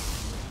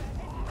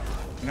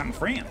I got my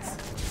friends.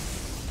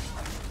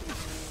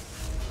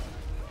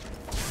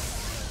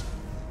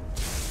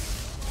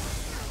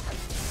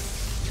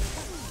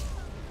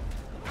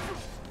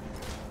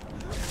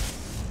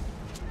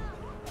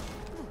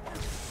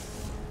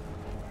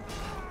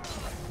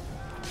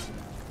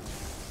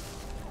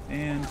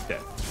 And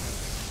dead.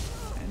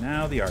 And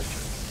now the archer.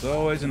 It's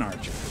always an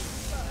archer.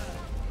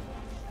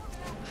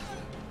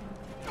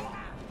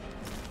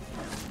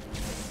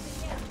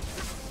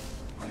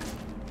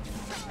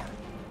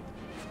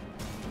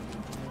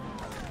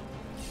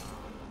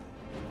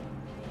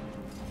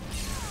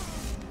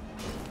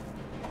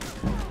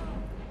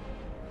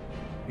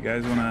 You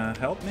guys want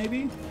to help,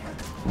 maybe?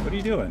 What are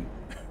you doing?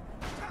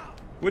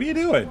 What are you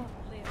doing?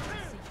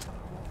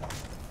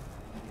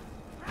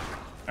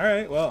 All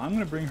right, well, I'm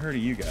gonna bring her to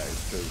you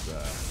guys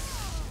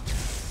because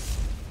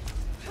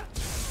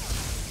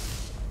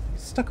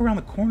stuck around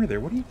the corner there.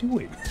 What are you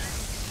doing?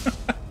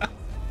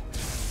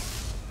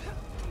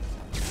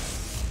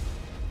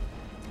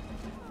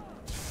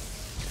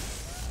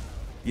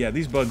 Yeah,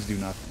 these bugs do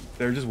nothing.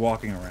 They're just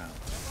walking around.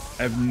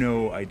 I have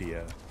no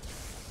idea.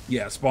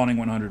 Yeah, spawning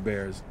 100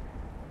 bears.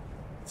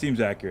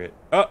 Seems accurate.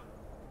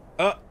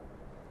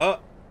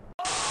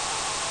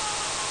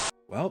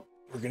 Well,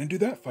 we're gonna do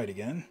that fight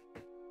again.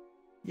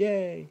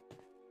 Yay.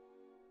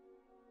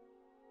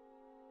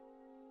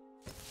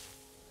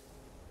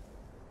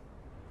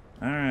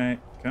 All right,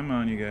 come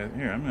on, you guys.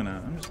 Here,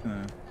 I'm just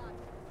gonna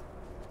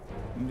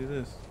do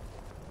this.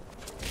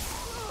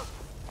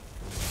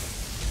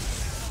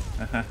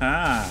 Ha ha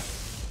ha!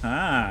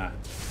 Ha!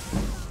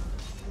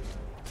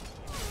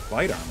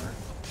 Light armor.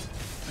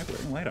 Am I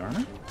wearing light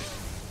armor?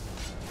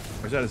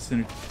 Or is that a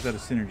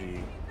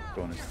synergy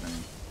bonus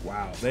thing?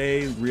 Wow,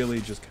 they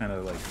really just kind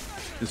of like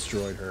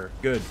destroyed her.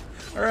 Good.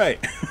 All right.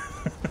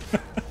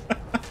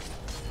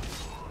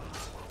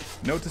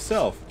 Note to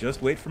self: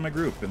 just wait for my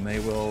group, and they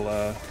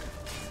will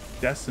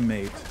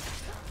decimate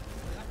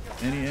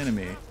any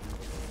enemy.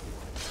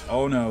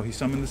 Oh no, he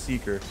summoned the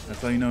Seeker.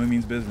 That's how you know he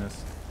means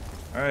business.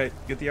 All right,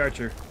 get the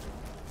archer.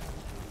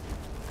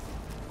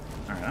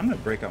 All right, I'm gonna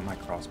break out my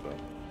crossbow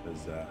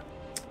because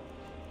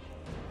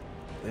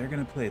they're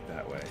gonna play it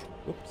that way.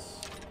 Whoops.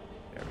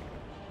 There we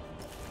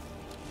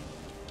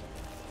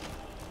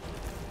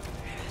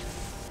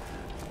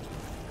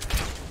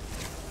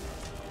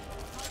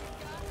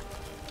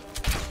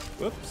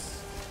go.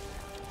 Whoops.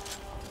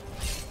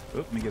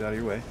 Oop, let me get out of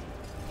your way.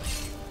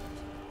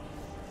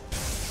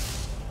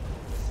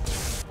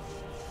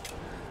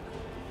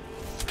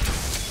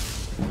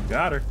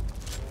 Got her.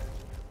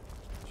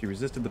 She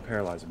resisted the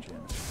paralyze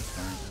enchantment. That's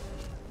fine.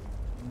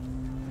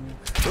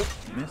 Oop,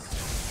 miss.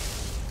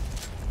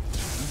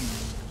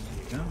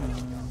 Come on,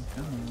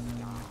 come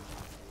on.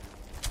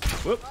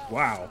 Whoop!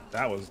 Wow,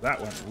 that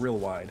went real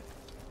wide.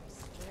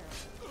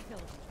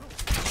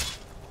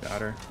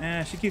 Got her.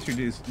 She keeps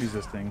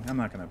resisting. I'm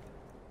not gonna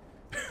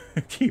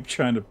keep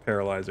trying to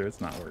paralyze her. It's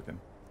not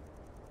working.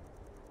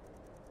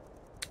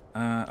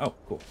 Oh,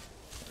 cool.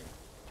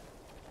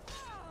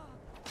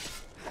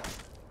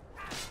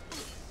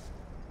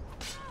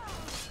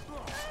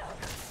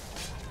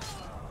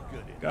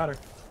 Got her.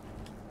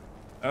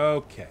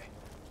 Okay.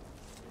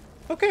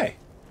 Okay.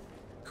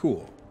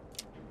 Cool.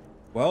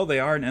 Well, they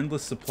are an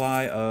endless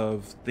supply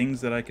of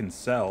things that I can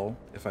sell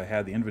if I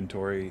had the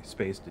inventory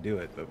space to do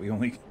it, but we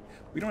don't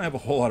have a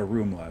whole lot of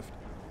room left.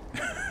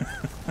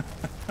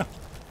 It's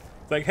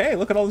like, hey,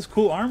 look at all this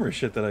cool armor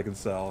shit that I can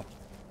sell.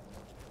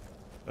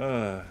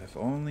 If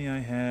only I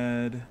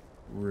had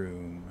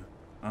room.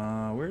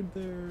 Where'd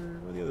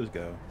the others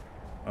go?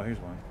 Oh, here's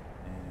one.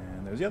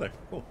 And there's the other.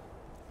 Cool.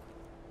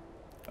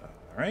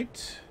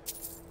 Alright.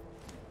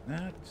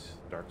 That.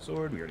 Dark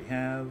sword, we already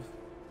have.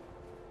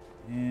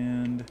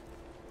 And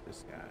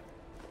this guy.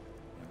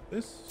 And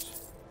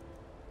this.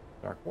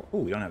 Dark. Oh,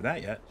 we don't have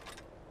that yet.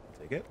 I'll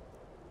take it.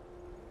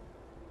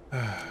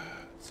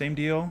 Same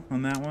deal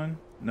on that one.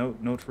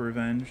 Note for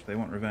revenge. They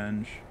want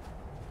revenge.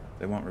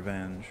 They want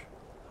revenge.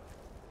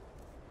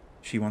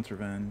 She wants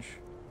revenge.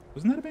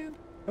 Wasn't that a band?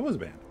 That was a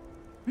band.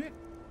 Right?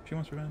 She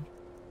wants revenge.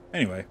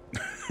 Anyway.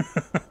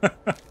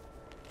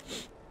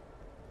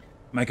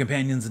 My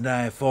companions and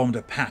I have formed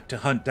a pact to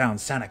hunt down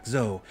Sanak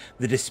Zo,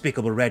 the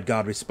despicable red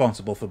god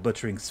responsible for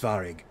butchering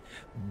Svarig.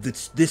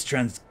 This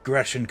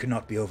transgression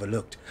cannot be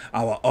overlooked.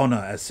 Our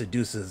honor as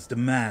seducers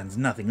demands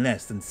nothing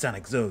less than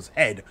Sanak Zo's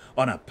head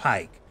on a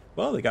pike.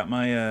 Well, they got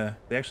my,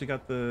 they actually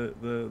got the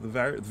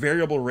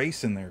variable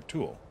race in there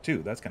too.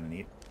 That's kind of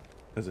neat.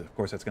 Because, of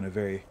course, that's going to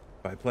vary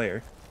by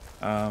player.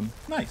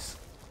 Nice.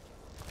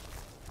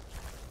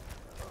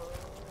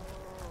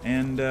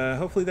 And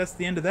hopefully that's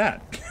the end of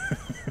that.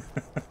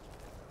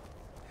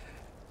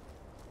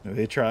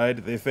 They tried,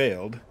 they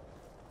failed.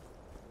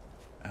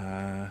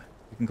 You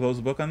can close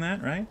the book on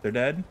that, right? They're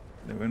dead.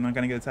 We're not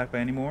going to get attacked by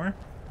any more.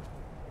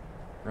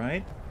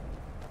 Right?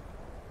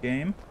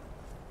 Game.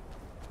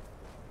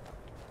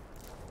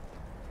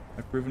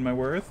 I've proven my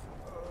worth.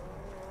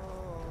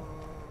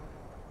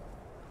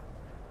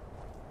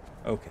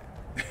 Okay.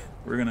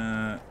 We're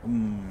gonna...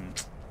 one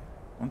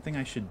thing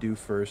I should do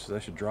first is I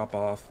should drop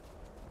off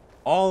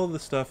all of the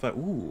stuff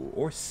ooh,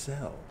 or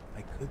sell.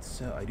 I could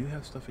sell. I do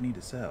have stuff I need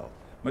to sell.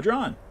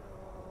 Madron!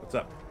 What's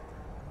up?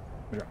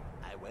 Madron.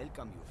 I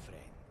welcome you,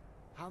 friend.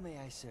 How may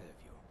I serve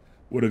you?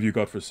 What have you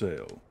got for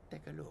sale?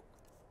 Take a look.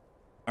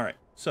 Alright,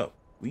 so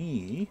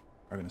we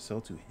are going to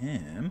sell to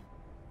him.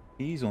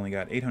 He's only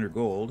got 800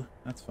 gold.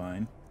 That's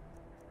fine.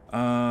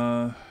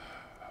 I'll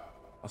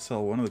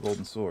sell one of the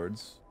golden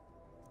swords.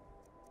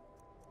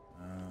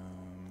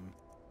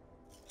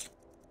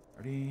 No,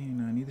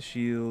 I need the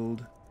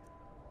shield.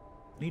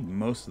 I need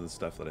most of the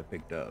stuff that I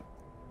picked up.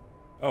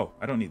 Oh,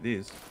 I don't need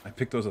these. I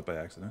picked those up by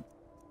accident.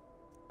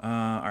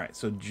 Alright,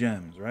 so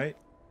gems, right?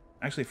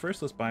 Actually,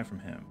 first let's buy from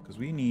him, because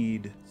we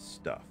need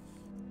stuff.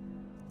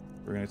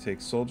 We're going to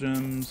take soul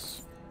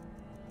gems,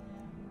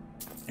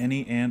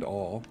 any and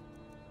all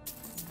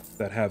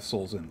that have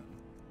souls in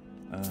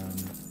them.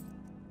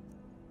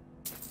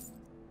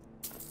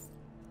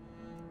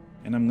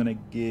 And I'm going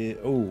to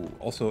get,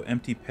 also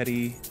empty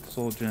petty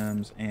soul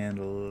gems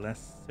and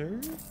lesser.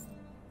 Does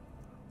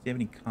he have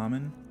any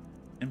common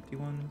empty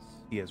ones?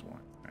 He has one.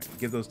 All right,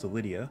 give those to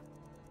Lydia,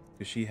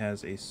 because she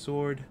has a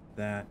sword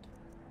that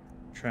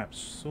traps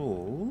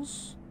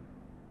souls.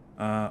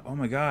 Oh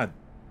my god.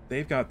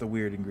 They've got the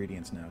weird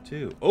ingredients now,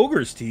 too.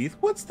 Ogre's teeth?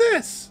 What's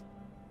this?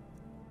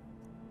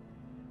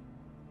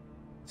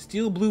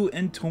 Steel blue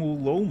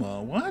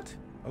entoloma. What?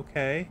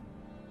 Okay.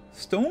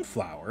 Stone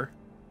flower.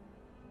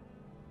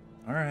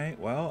 Alright,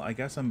 well, I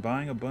guess I'm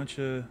buying a bunch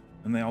of...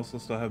 And they also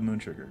still have moon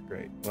sugar.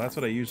 Great. Well, that's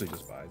what I usually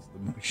just buy, is the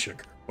moon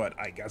sugar. But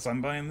I guess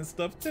I'm buying this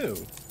stuff, too.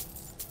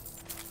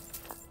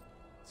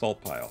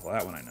 Salt pile. Well,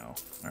 that one I know.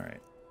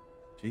 Alright.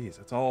 Jeez,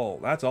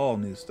 that's all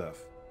new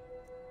stuff.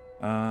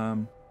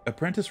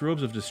 Apprentice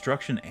robes of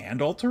destruction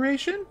and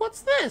alteration?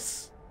 What's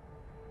this?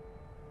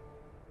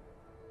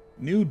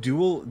 New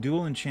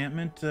dual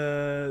enchantment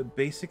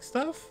basic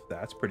stuff?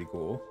 That's pretty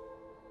cool.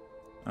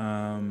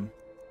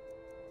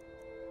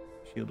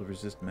 Shield of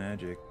resist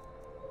magic.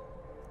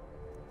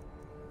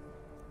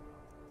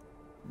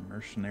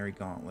 Mercenary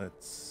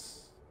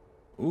gauntlets.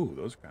 Ooh,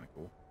 those are kind of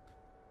cool.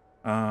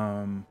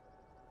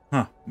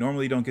 Huh.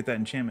 Normally you don't get that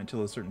enchantment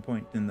until a certain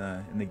point in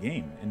the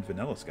game, in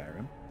vanilla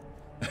Skyrim.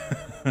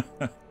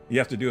 You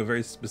have to do a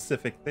very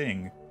specific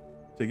thing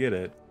to get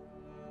it.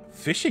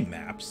 Fishing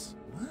maps?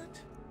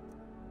 What?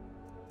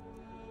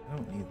 I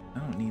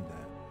don't need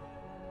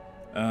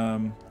that.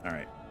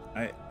 Alright.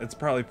 It's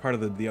probably part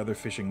of the other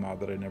fishing mod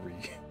that I never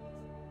use.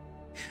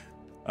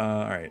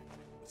 Alright.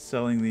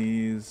 Selling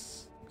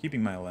these.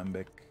 Keeping my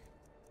alembic.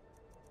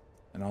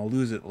 And I'll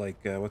lose it like,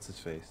 what's his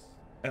face?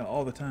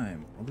 All the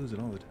time. I'll lose it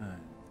all the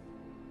time.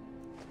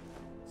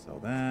 Sell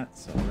that,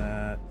 sell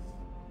that.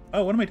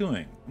 Oh, what am I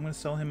doing? I'm going to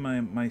sell him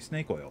my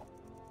snake oil.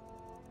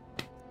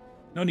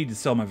 No need to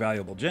sell my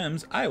valuable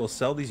gems. I will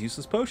sell these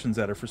useless potions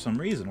that are, for some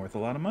reason, worth a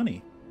lot of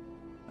money.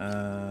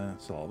 Sell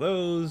all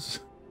those.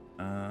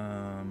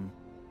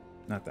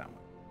 Not that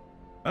one.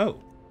 Oh.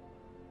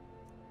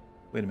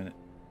 Wait a minute.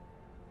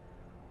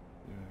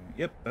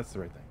 Yep, that's the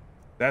right thing.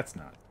 That's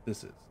not.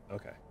 This is.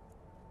 Okay.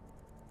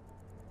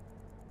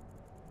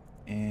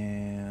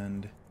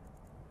 And...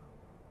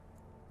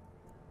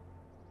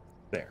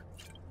 there.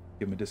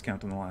 Give him a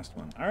discount on the last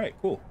one. Alright,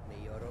 cool.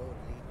 May your road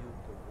lead you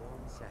to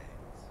warm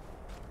sands.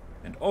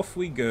 And off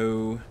we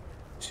go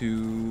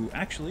to...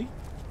 Actually,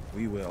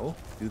 we will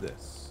do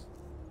this.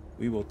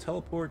 We will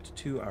teleport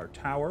to our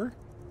tower.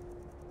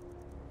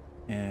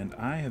 And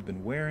I have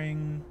been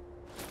wearing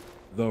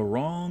the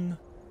wrong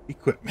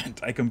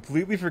equipment. I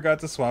completely forgot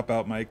to swap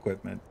out my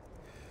equipment.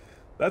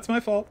 That's my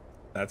fault.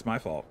 That's my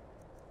fault.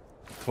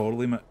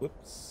 Totally my...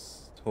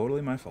 Whoops.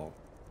 Totally my fault.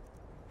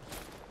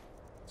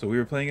 So we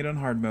were playing it on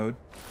hard mode.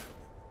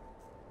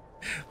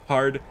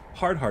 Hard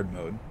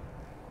mode.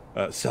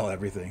 Sell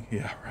everything.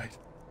 Yeah, right.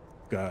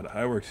 God,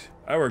 I worked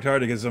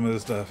hard to get some of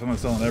this stuff. I'm not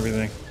selling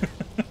everything.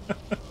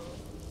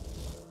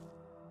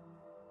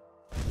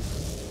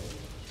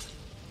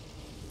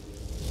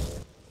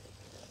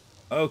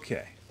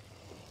 Okay.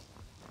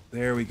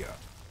 There we go.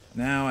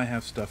 Now I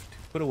have stuff to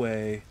put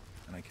away,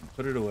 and I can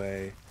put it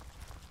away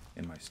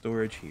in my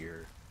storage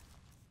here.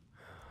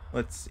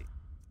 Let's see.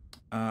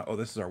 Oh,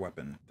 this is our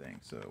weapon thing.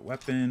 So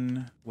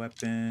weapon.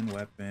 Okay.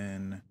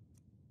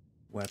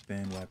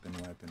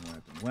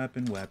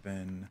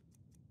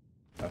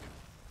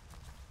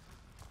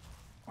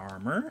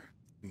 Armor.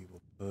 We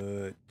will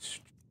put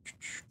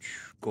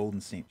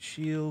golden saint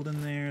shield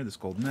in there. This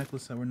gold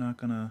necklace that we're not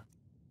gonna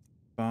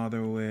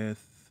bother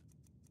with.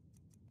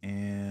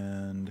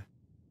 And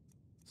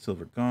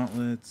silver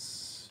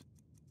gauntlets.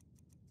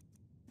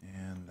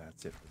 And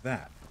that's it for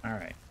that.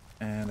 Alright.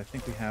 And I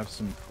think we have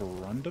some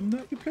corundum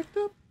that we picked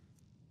up?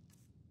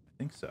 I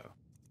think so.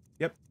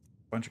 Yep.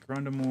 Bunch of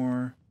corundum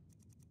more.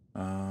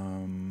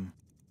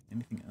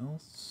 Anything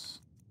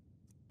else?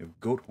 We have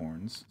goat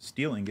horns.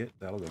 Steel ingot.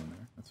 That'll go in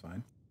there. That's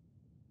fine.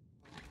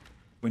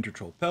 Winter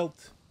troll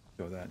pelt.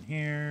 Throw that in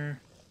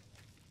here.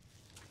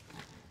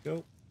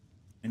 Go.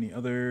 Any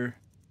other...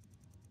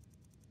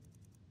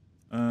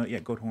 yeah,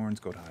 goat horns,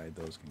 goat hide.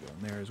 Those can go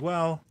in there as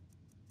well.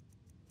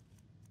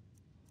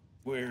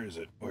 Where is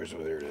it?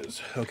 There it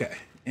is. Okay.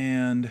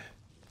 And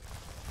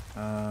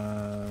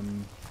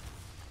I'm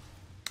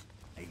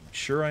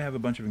sure I have a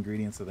bunch of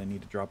ingredients that I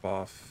need to drop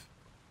off,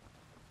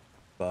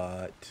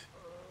 but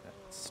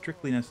that's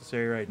strictly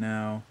necessary right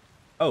now.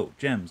 Oh,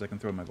 gems I can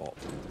throw in my vault.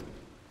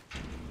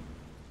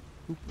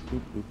 Boop,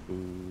 boop, boop,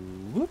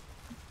 boop, whoop.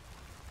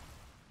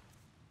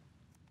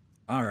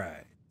 All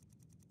right.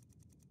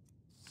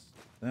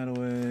 That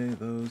away.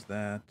 Those,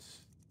 that.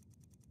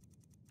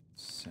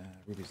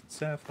 Rubies and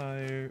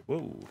sapphire.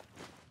 Whoa.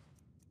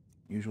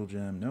 Usual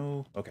gem.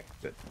 No. Okay,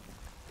 good.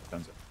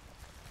 Thumbs up.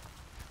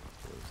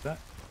 Close that.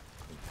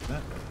 Close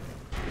that.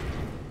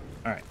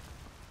 Alright.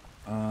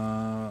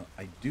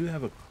 I do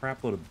have a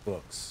crap load of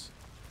books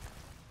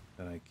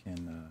that I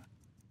can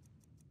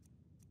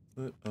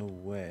put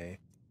away.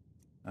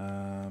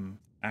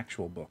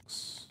 Actual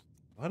books.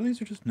 A lot of these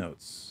are just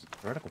notes.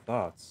 Radical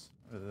thoughts.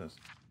 What is this?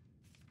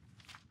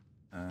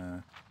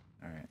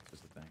 Alright,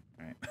 just a thing.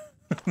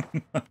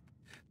 Alright.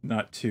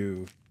 Not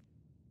too...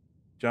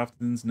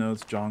 Joftin's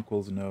notes,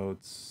 Jonquil's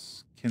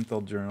notes,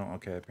 Kinthal journal.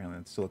 Okay, apparently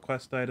it's still a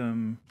quest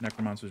item.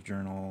 Necromancer's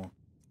journal.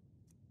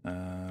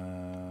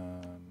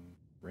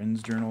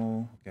 Rin's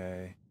journal.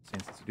 Okay.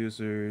 Saints and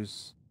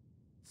Seducers.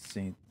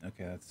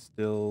 Okay, that's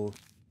still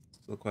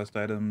quest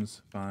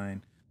items.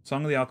 Fine.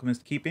 Song of the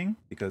Alchemist keeping,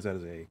 because that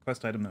is a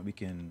quest item that we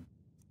can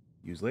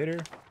use later.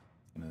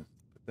 I'm gonna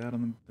put that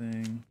on the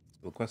thing.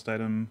 Still a quest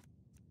item.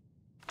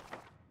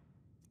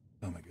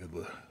 Oh my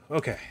good.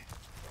 Okay.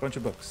 Bunch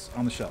of books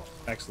on the shelf.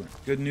 Excellent.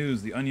 Good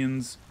news. The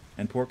onions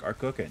and pork are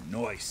cooking.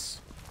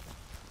 Nice.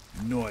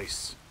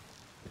 Nice.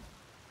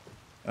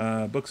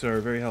 Books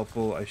are very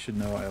helpful. I should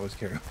know. I always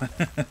carry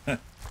one.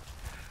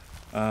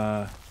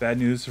 Bad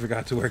news.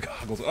 Forgot to wear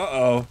goggles.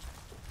 Uh-oh.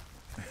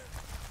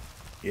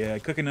 Yeah,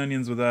 cooking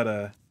onions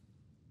without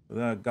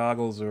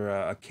goggles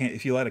or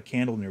if you light a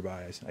candle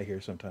nearby, I hear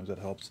sometimes that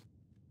helps.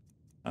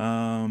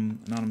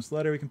 Anonymous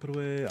letter we can put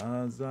away.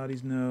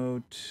 Zadi's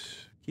note.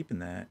 Keeping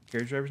that.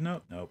 Carriage driver's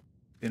note? Nope.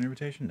 Dinner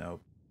invitation?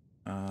 Nope.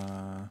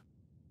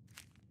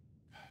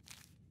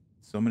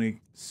 So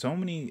many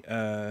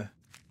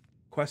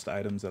quest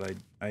items that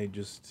I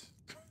just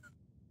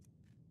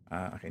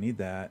okay, I need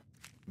that.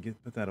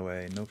 Put that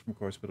away. Notes from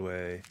course put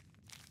away.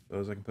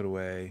 Those I can put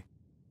away.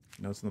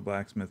 Notes in the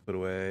blacksmith put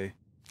away.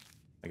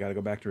 I gotta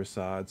go back to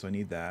Rasad, so I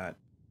need that.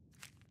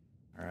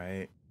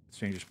 Alright.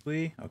 Stranger's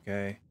plea,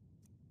 okay.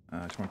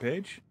 Torn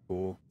page,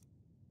 cool.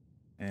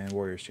 And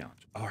Warrior's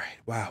Challenge. Alright,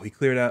 wow, we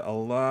cleared out a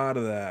lot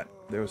of that.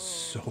 There was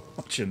so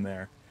much in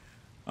there.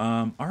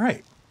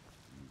 Alright.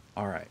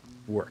 Alright,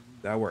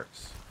 that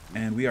works.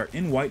 And we are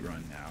in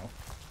Whiterun now,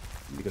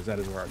 because that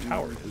is where our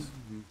tower is.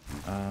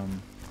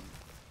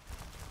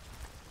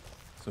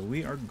 So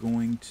we are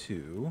going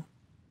to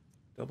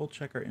double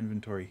check our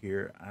inventory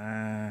here.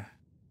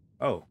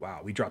 Oh,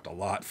 wow, we dropped a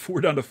lot.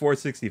 We're down to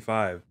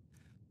 465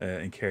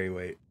 in carry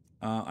weight.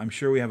 I'm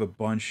sure we have a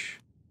bunch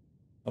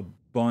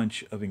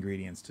of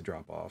ingredients to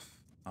drop off,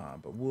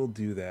 but we'll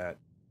do that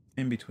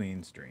in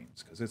between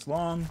streams because it's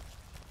long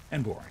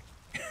and boring.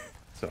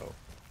 So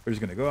we're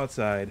just gonna go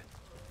outside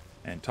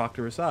and talk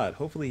to Rasad.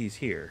 Hopefully he's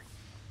here.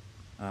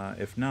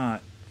 If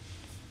not,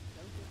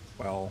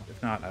 I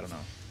don't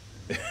know.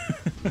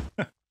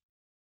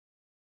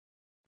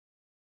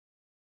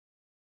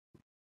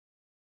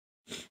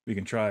 We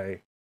can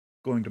try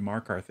going to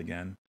Markarth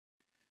again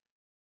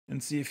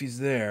and see if he's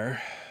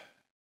there.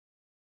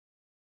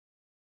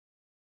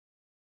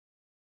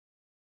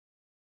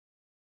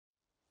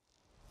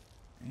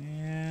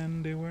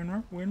 And we're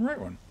in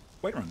Whiterun.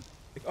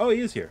 Oh, he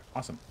is here.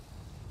 Awesome.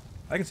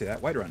 I can say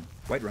that. Whiterun.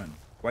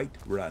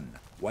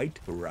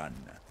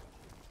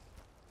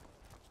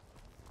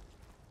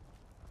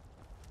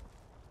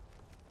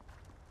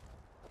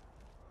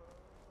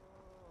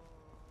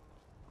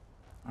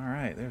 All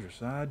right, there's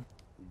Rasad.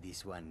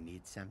 This one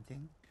needs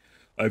something?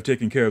 I've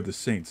taken care of the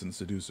Saints and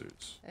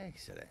Seducers.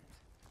 Excellent.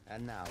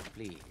 And now,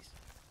 please,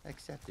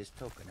 accept this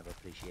token of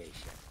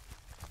appreciation.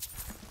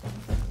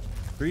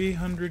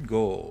 300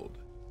 gold.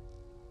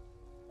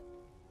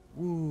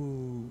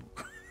 Woo.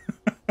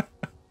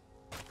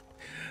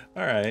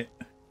 All right.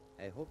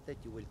 I hope that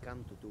you will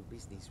come to do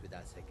business with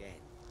us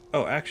again.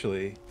 Oh,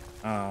 actually,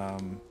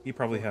 he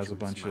probably has a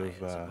bunch of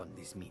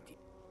this meeting.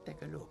 Take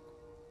a look.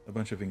 A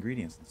bunch of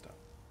ingredients and stuff.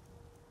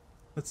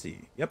 Let's see.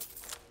 Yep.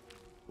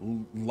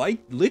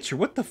 Light Licher.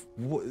 What the?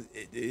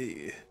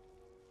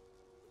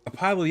 A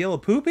pile of yellow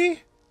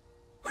poopy?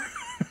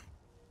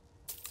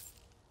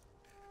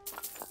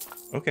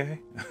 Okay,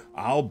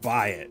 I'll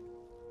buy it.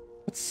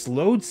 What's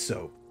slowed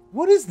soap?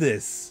 What is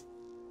this?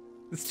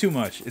 It's too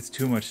much. It's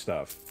too much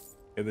stuff.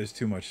 Yeah, there's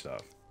too much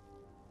stuff.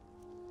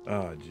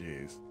 Oh,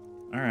 jeez.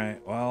 All right.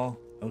 Well,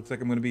 it looks like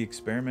I'm going to be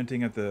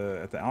experimenting at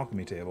the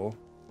alchemy table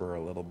for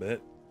a little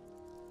bit.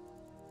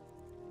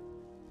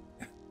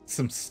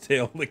 Some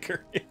stale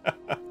liquor.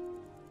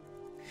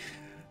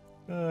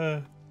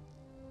 Here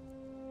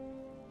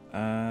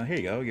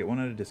you go. Get one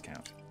at a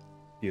discount.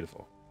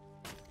 Beautiful.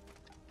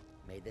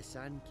 May the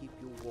sun keep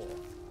you warm.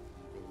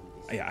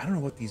 Yeah, I don't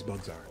know what these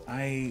bugs are.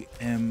 I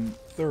am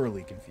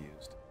thoroughly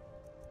confused.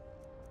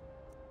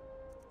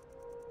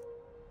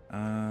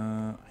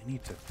 I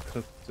need to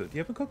cook. Do you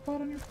have a cook pot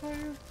on your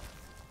fire?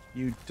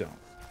 You don't.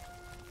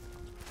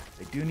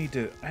 I do need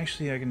to.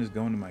 Actually, I can just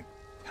go into my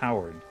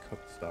tower and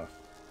cook stuff.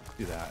 Let's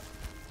do that.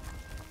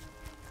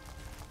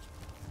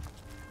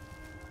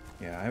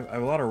 Yeah, I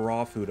have a lot of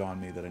raw food on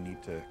me that I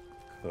need to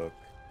cook.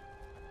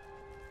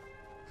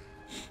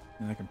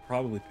 And I can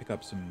probably pick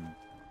up some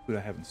food I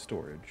have in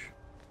storage.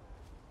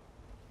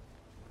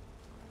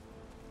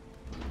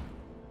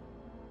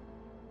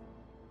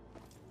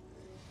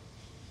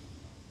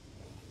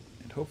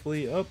 And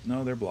hopefully... Oh,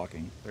 no, they're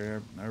blocking.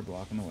 They're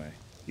blocking the way.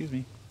 Excuse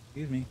me.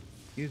 Excuse me.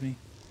 Excuse me.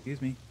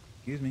 Excuse me.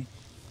 Excuse me.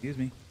 Excuse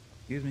me.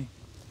 Excuse me.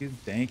 Excuse me.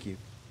 Thank you.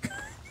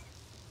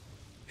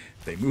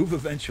 They move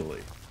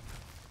eventually.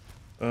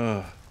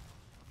 Ugh.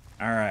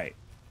 Alright.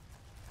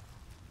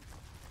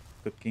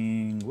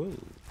 Cooking. Whoa.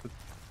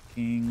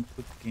 Cooking.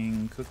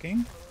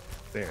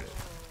 There it is.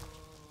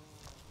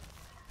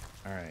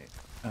 Alright.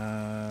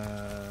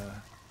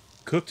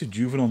 Cooked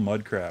juvenile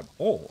mud crab.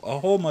 Oh, a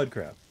whole mud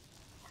crab.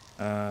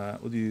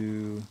 We'll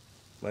do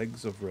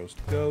legs of roast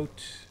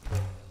goat.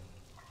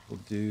 We'll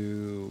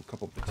do a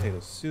couple potato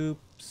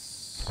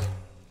soups.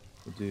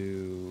 We'll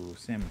do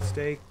salmon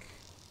steak.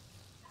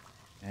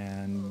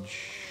 And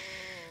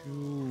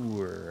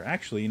sure.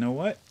 Actually, you know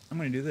what? I'm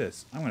going to do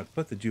this. I'm going to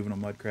put the juvenile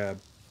mud crab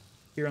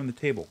here on the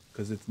table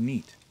because it's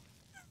neat.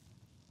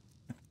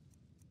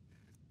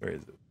 Where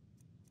is it?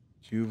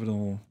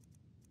 Juvenile.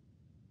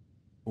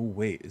 Oh,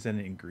 wait. Is that an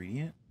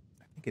ingredient?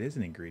 I think it is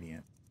an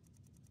ingredient.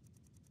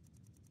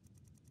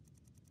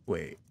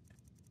 Wait.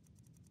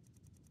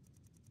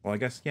 Well, I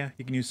guess, yeah,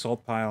 you can use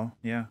salt pile.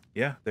 Yeah,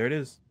 there it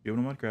is.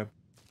 Juvenile mud crab.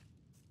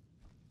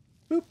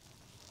 Boop.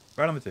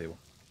 Right on the table.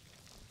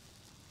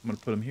 I'm going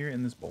to put them here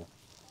in this bowl.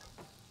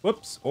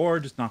 Whoops. Or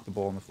just knock the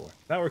bowl on the floor.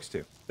 That works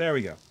too. There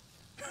we go.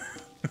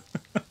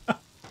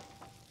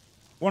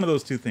 One of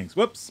those two things.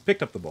 Whoops.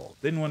 Picked up the bowl.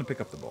 Didn't want to pick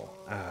up the bowl.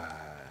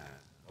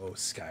 Oh,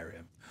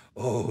 Skyrim.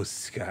 Oh,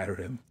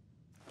 Skyrim.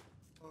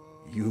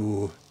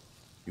 You've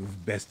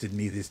bested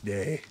me this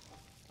day.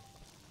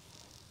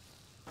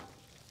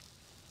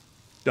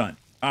 Done.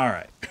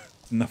 Alright.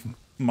 Enough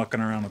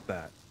mucking around with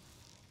that.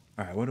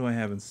 Alright, what do I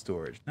have in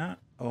storage? Not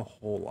a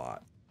whole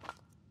lot.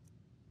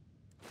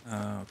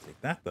 I'll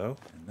take that, though.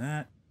 And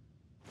that.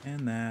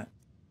 And that.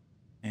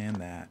 And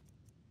that.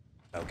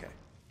 Okay.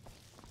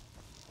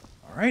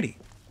 Alrighty.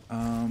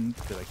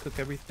 Did I cook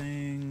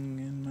everything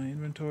in my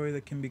inventory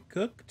that can be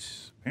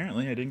cooked?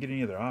 Apparently, I didn't get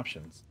any other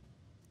options.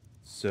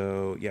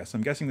 So, yes,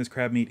 I'm guessing this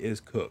crab meat is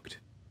cooked.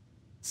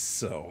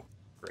 So,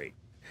 great.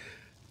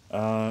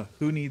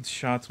 Who needs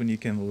shots when you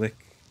can lick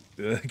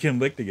to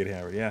get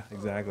hammered? Yeah,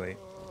 exactly.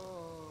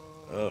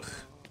 Ugh.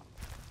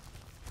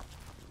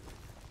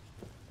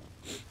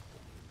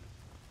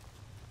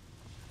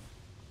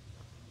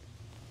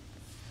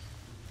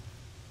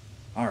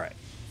 Alright,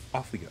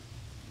 off we go.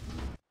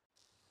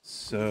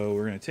 So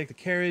we're going to take the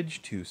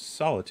carriage to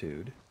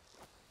Solitude.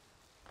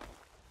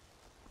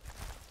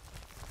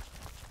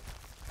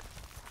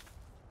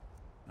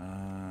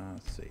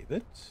 Save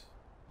it.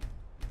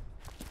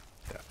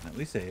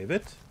 Definitely save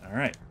it.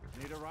 Alright.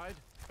 Need a ride?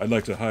 I'd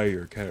like to hire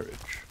your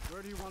carriage.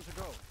 Where do you want to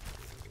go?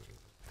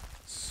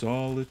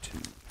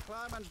 Solitude.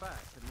 Climb and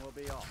back and we'll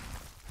be off.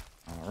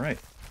 Alright.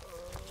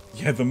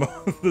 Yeah,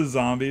 the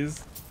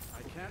zombies.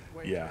 I can't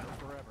wait Yeah.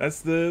 forever.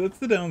 That's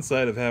the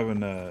downside of having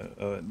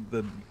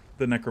the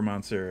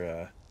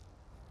necromancer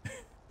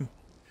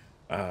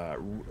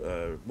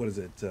what is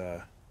it?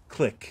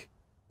 Click.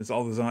 It's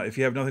all the if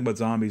you have nothing but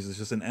zombies, it's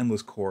just an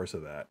endless chorus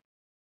of that.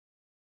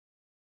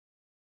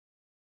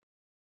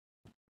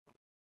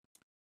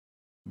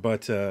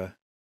 But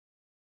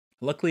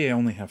luckily I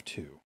only have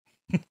two.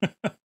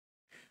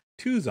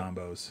 Two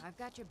zombos. I've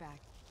got your back.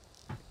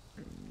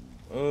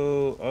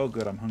 Oh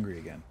good, I'm hungry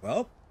again.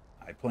 Well,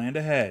 I planned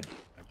ahead.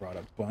 I brought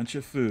a bunch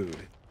of food.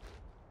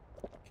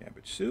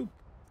 Cabbage soup.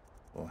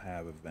 We'll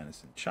have a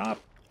venison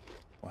chop.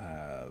 We'll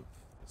have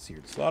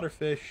seared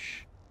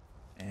slaughterfish.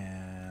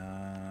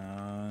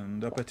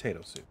 And a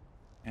potato soup.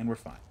 And we're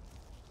fine.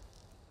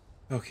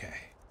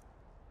 Okay.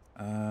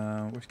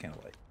 Where's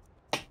candlelight?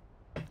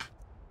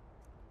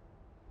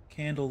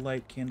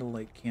 Candlelight.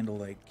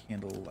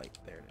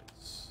 There it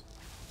is.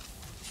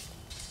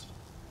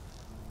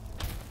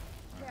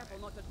 Careful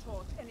not to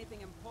toss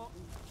anything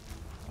important.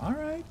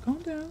 Alright,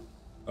 calm down.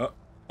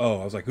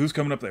 Oh, I was like, who's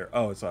coming up there?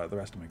 Oh, it's the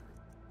rest of my group.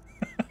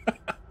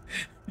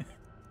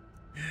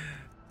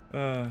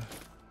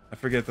 I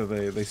forget that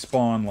they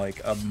spawn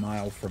like a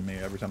mile from me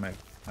every time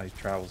I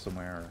travel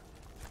somewhere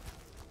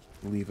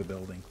or leave a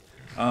building.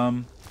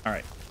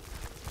 Alright.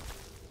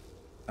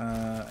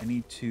 I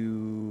need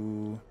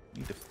to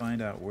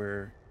find out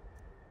where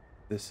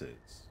this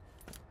is.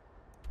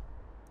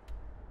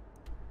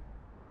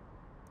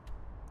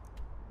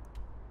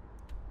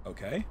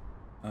 Okay.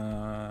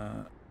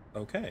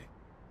 Okay.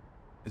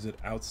 Is it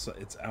outside?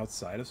 It's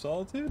outside of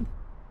Solitude?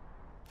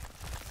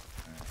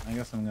 Alright, I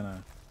guess I'm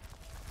gonna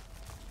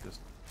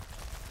just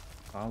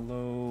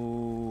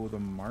follow the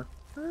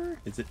marker?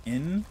 Is it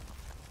in?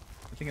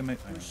 I think it might.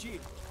 I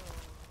Machine.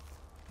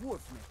 Dwarf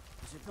myth,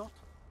 is it not?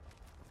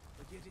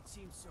 But yet it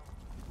seems so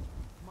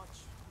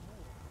much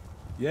more.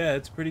 Yeah,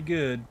 it's pretty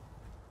good.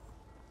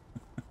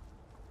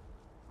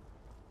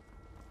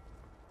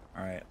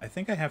 Alright, I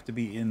think I have to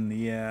be in the,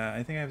 yeah,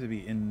 I think I have to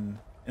be in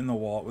the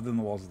wall, within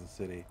the walls of the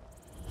city.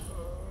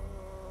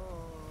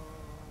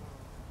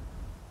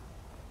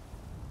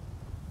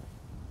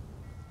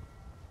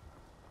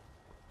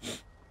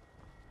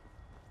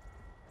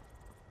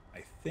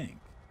 I think.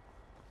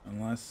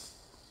 Unless...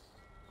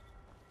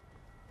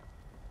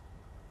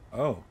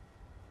 Oh.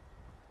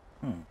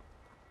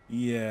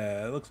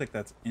 Yeah, it looks like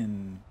that's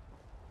in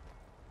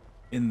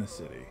the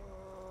city.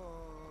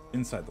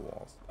 Inside the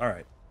walls.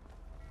 Alright.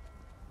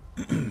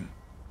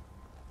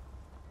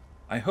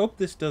 I hope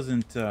this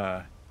doesn't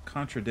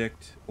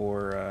contradict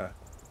or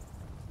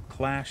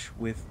clash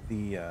with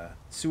the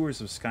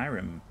Sewers of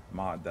Skyrim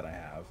mod that I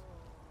have.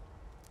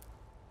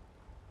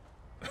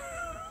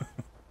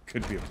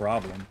 Could be a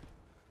problem.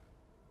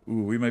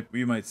 Ooh, we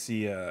might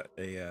see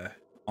a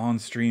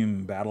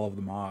on-stream battle of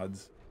the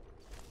mods.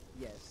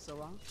 Yes,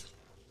 Sarah?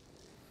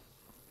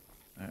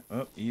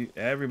 Oh,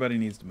 everybody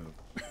needs to move.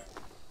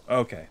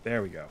 Okay,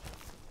 there we go.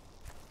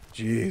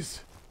 Jeez,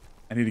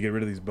 I need to get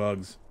rid of these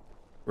bugs.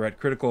 We're at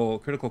critical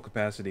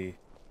capacity.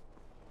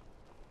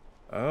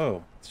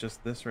 Oh, it's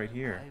just this right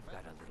here. I've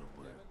got a little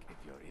work if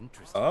you're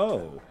interested.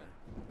 Oh,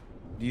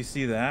 do you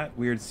see that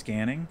weird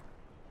scanning?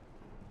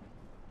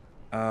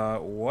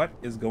 What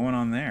is going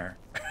on there?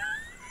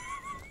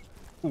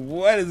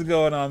 What is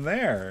going on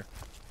there?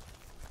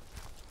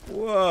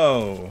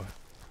 Whoa.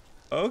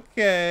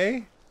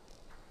 Okay.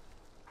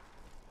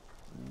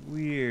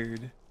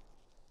 Weird.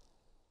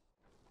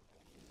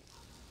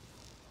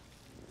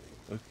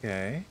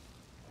 Okay.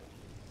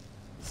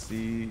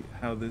 See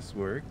how this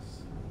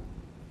works.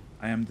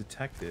 I am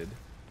detected.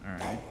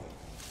 Alright.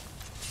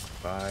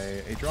 By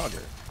a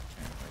drogger.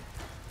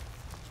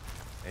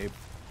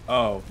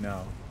 Oh,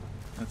 no.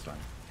 That's fine.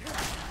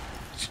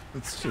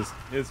 It's just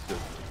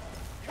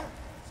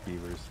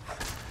skeevers.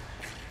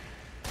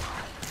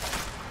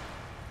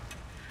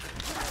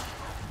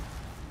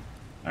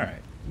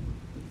 Alright.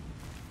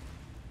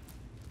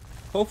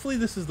 Hopefully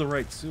this is the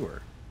right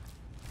sewer.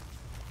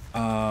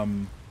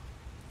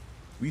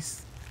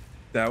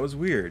 That was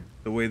weird.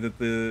 The way that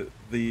the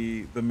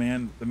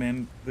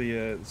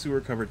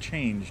sewer cover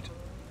changed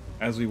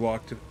as we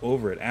walked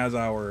over it. As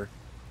our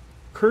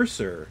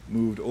cursor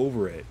moved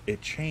over it,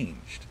 it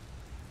changed.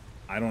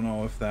 I don't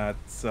know if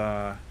that's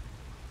a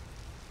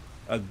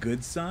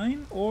good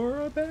sign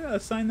or a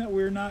sign that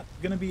we're not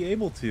going to be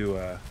able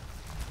to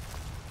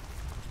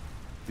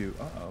do.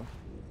 Uh-oh.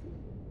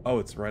 Oh,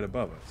 it's right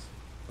above us.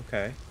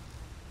 Okay.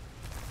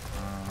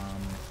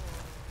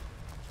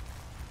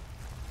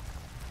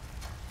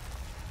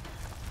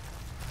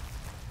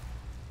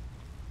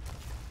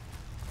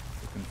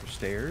 Looking for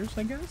stairs,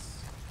 I guess?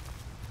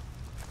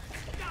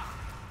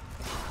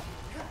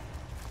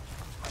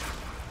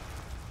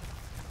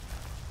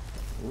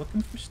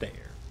 Looking for stairs.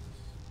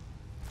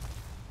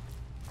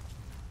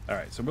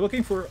 Alright, so we're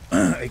looking for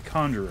a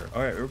conjurer.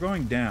 Alright, we're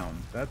going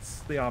down.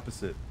 That's the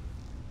opposite.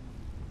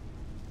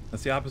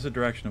 That's the opposite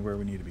direction of where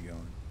we need to be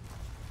going.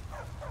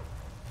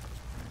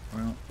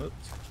 Well,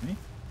 oops, me.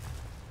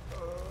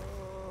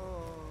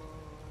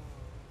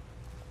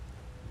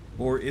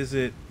 Or is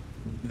it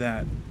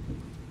that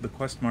the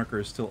quest marker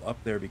is still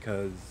up there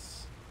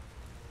because...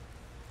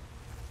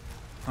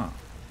 Huh.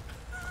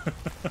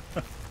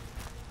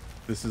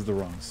 This is the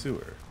wrong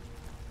sewer.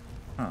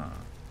 Huh.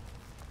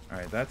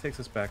 Alright, that takes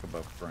us back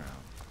above ground.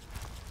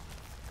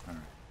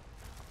 Alright.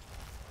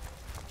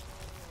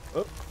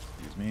 Oh,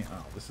 excuse me.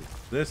 Oh, this is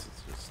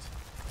just...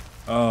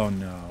 Oh,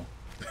 no.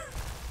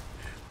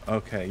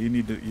 Okay, you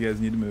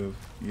guys need to move.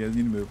 You guys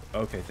need to move.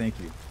 Okay, thank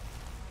you.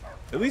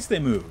 At least they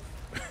move.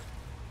 At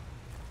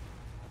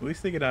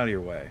least they get out of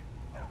your way.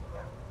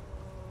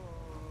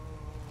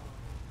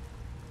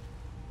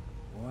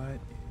 What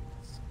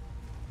is...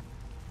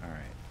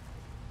 Alright.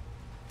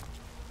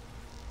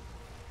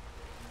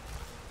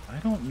 I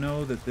don't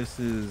know that this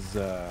is,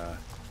 I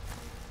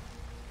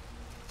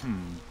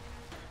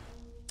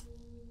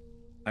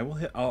will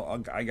hit...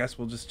 I guess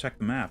we'll just check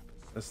the map.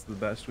 That's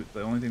the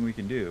only thing we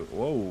can do.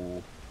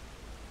 Whoa.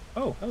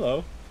 Oh,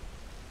 hello.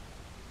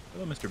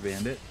 Hello, Mr.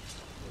 Bandit.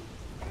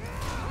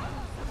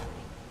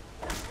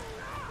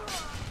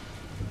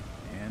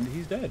 And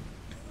he's dead.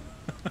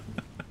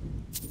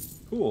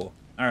 Cool.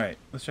 Alright,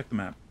 let's check the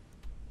map.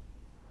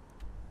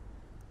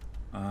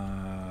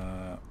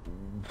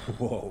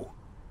 Whoa.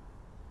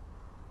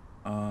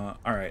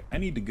 Alright, I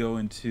need to go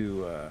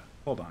into,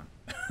 hold on.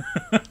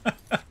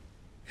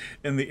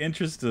 In the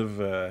interest of,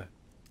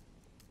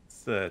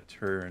 let's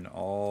turn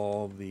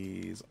all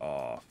these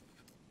off.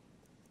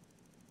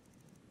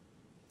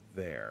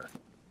 There.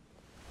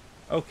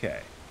 Okay.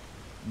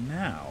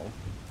 Now,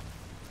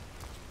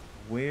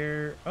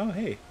 where... Oh,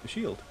 hey, the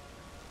shield.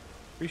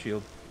 Free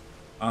shield.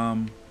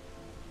 Alright.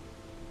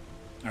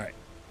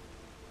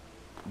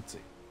 Let's see.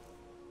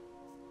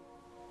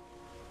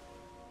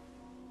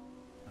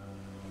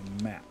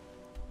 Map.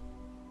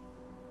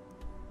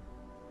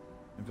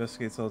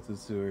 Investigate salted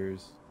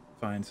sewers.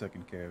 Find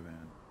second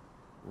caravan.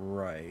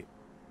 Right.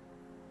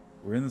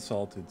 We're in the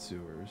salted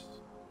sewers.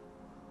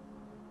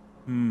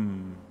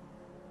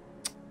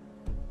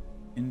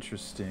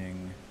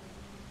 Interesting.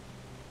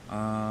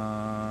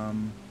 Huh.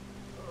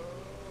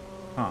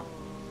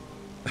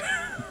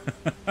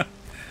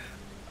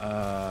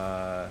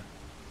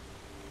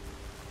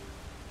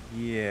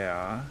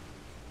 Yeah.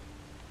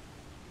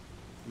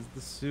 This is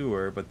the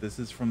sewer, but this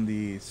is from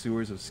the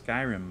Sewers of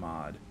Skyrim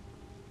mod.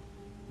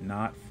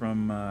 Not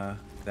from,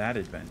 that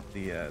event,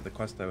 the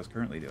quest I was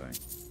currently doing.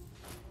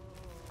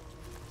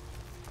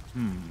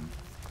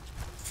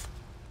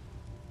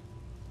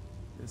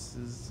 This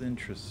is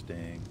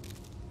interesting.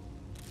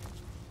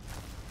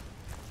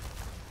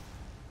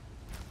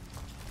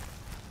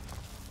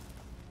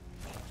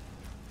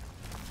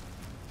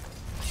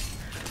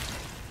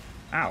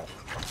 Ow.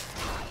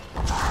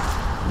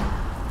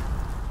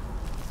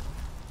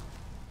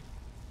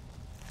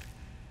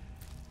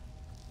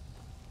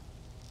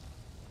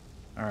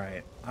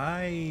 Alright,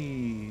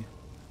 I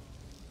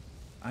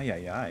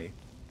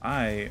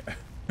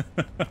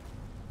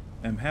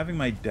am having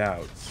my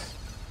doubts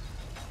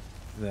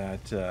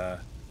that,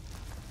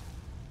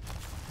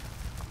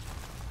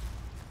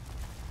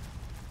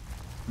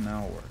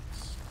 now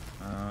works.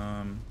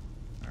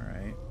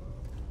 Alright.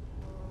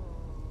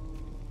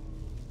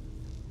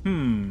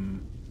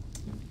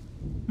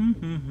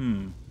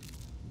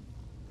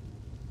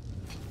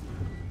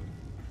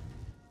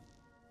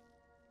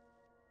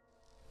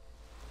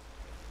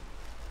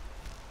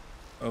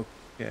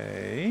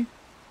 Okay.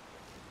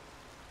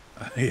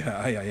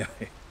 Yeah.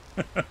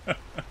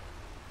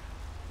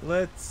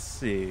 Let's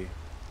see.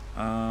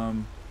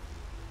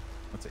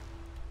 Let's see.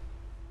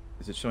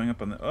 Is it showing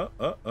up on the...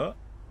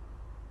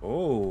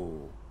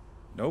 Oh.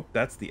 Nope,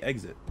 that's the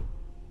exit.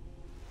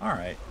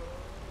 Alright.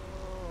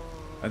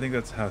 I think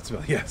that's how it's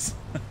spelled. Yes.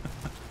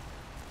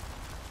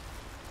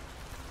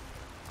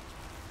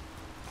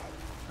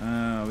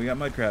 We got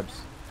mud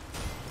crabs.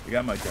 We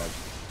got mud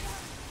crabs.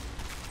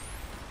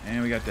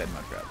 And we got dead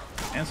mud crabs.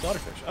 And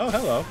slaughterfish. Oh,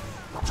 hello.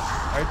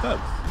 Alright,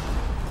 thugs.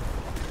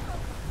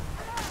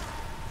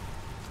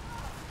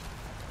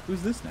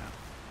 Who's this now?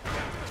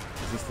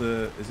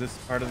 Is this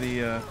part of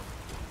the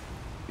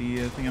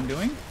thing I'm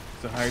doing?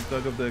 It's a hired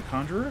thug of the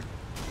conjurer?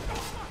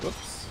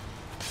 Whoops.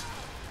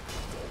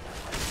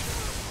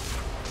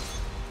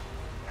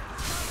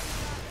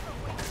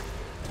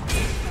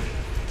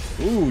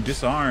 Ooh,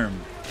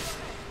 disarmed.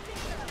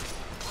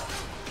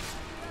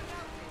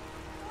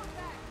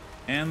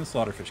 And the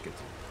slaughterfish gets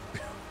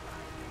it.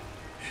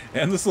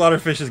 And the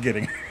slaughterfish is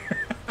getting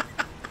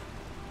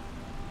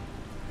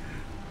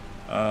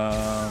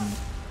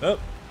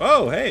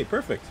Oh, hey,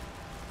 perfect.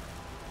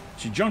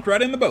 She jumped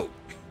right in the boat.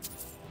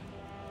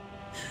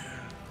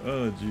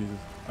 Oh, Jesus.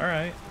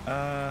 Alright.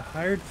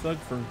 Hired thug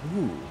for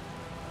who?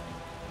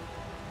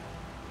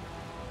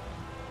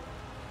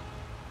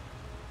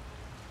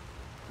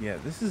 Yeah,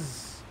 this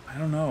is... I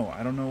don't know.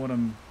 I don't know what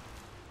I'm...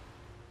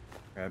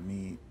 Crab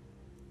meat.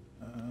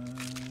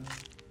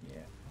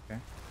 Yeah, okay.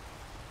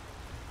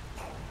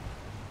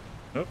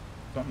 Nope,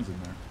 something's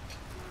in there.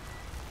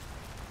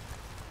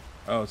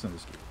 Oh, it's in the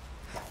street.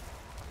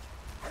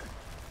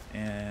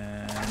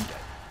 And...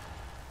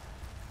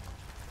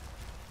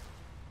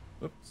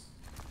 Whoops.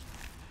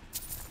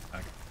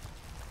 Okay.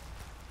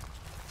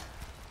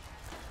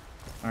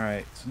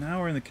 Alright, so now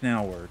we're in the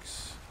canal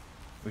works,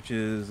 which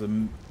is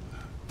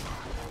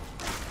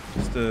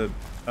just a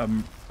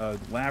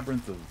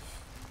labyrinth of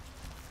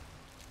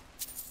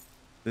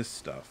this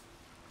stuff.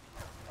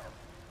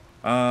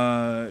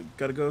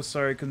 Gotta go.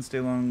 Sorry, couldn't stay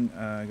long.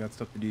 Got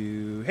stuff to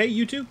do. Hey,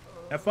 you two,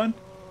 have fun.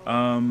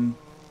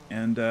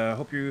 And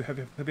hope you have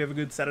a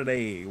good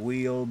Saturday.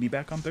 We'll be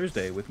back on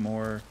Thursday with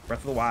more Breath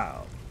of the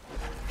Wild.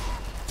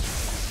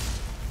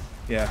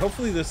 Yeah,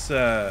 hopefully this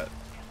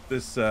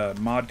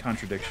mod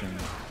contradiction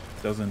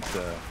doesn't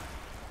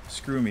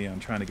screw me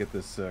on trying to get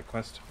this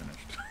quest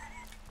finished.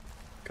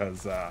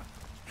 Because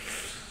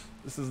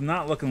this is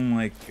not looking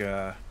like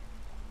the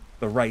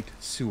right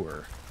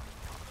sewer.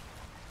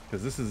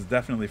 Because this is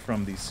definitely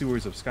from the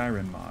Sewers of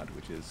Skyrim mod,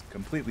 which is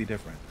completely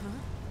different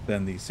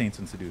than the Saints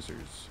and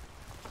Seducers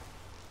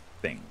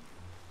thing.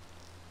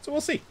 So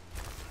we'll see.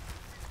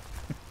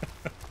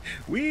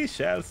 We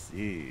shall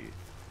see.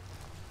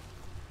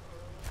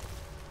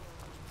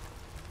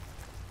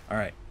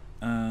 Alright.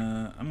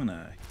 I'm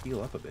gonna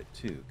heal up a bit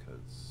too,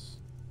 because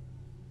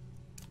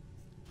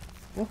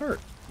we'll hurt.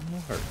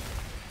 We'll hurt.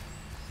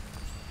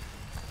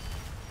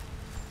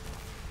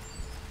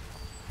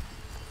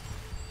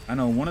 I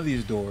know one of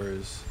these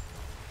doors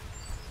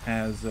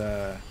has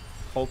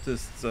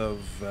cultists of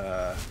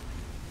I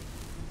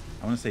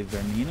want to say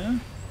Vermina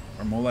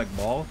or more like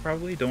Ball,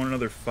 probably. Don't want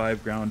another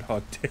 5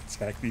 groundhog to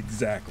attack me.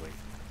 Exactly.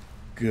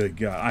 Good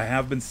God, I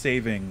have been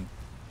saving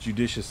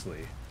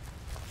judiciously.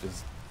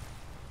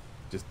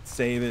 Just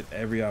save it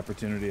every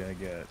opportunity I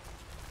get.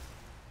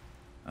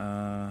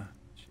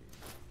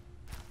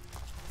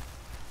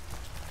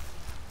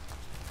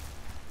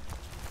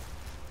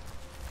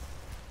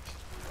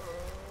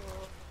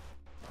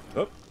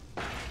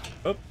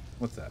 Oh,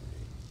 what's that?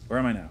 Where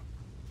am I now?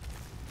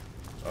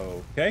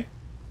 Okay.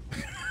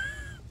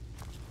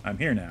 I'm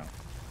here now.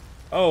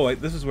 Oh,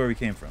 this is where we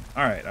came from.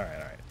 All right.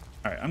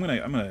 I'm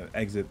gonna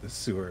exit the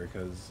sewer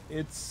because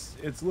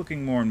it's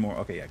looking more and more.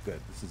 Okay, yeah,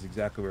 good. This is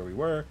exactly where we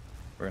were.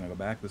 We're gonna go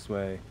back this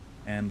way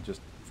and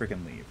just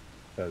freaking leave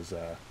because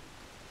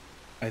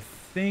I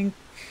think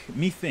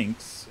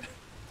methinks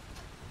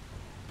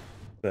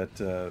that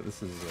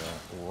this is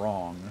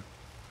wrong.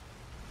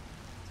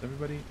 Is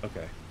everybody?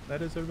 Okay,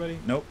 that is everybody.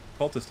 Nope,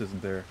 cultist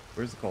isn't there.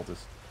 Where's the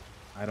cultist?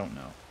 I don't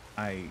know.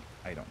 I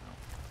don't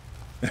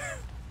know.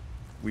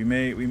 we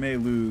may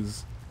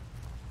lose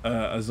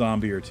a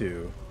zombie or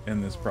two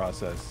in this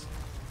process.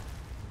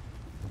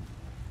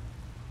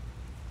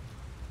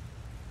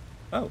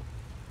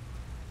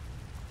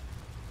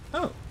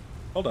 Oh,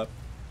 hold up.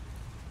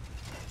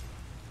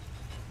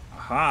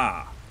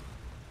 Aha!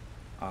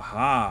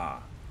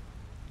 Aha!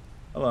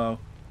 Hello,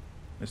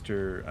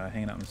 Mr.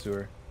 Hanging out in the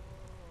sewer.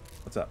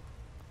 What's up?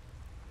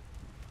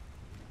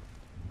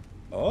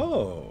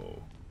 Oh.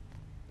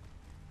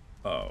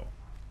 Oh.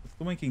 It's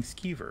the winking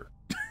skeever.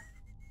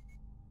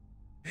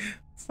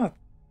 It's not...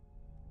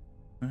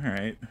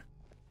 Alright.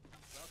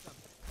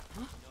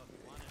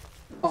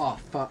 Oh,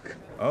 fuck.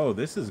 Oh,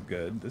 this is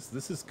good.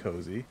 This is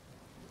cozy.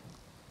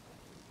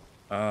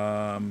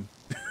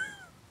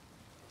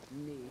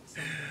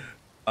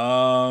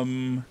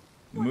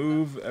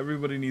 Move.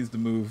 Everybody needs to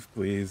move,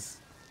 please.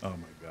 Oh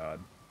my god.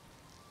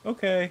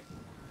 Okay.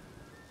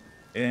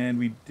 And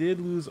we did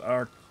lose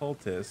our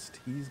cultist.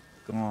 He's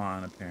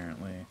gone,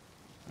 apparently.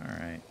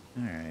 Alright.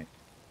 Alright.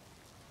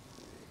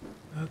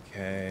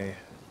 Okay.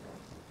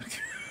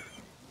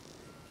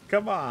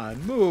 Come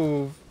on,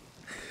 move.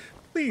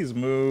 Please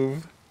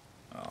move.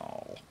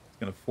 Oh, it's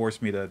gonna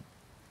force me to...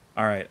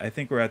 Alright, I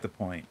think we're at the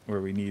point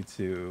where we need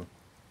to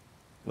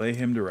lay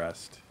him to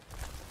rest.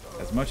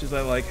 As much as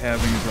I like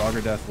having a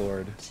Draugr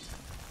Deathlord,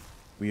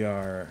 we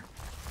are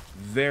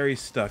very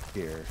stuck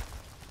here.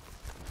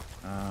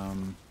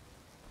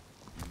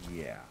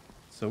 Yeah.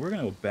 So we're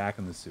gonna go back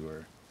in the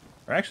sewer.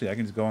 Or actually, I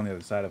can just go on the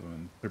other side of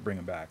him and bring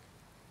him back.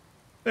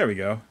 There we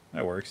go.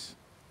 That works.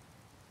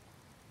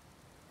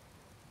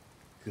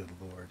 Good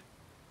lord.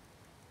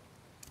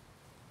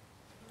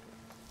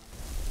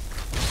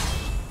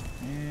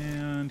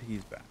 And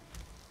he's back.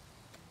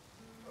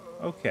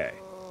 Okay.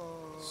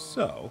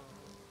 So...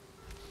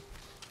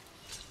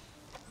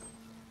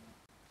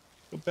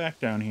 go back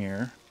down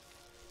here.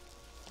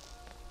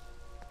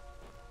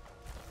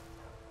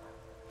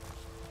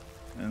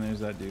 And there's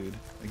that dude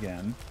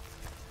again.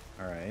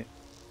 Alright.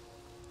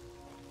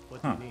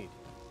 What do you need?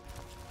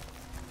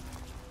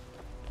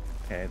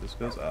 Okay, this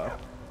goes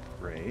up.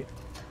 Great.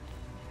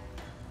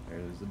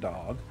 There's the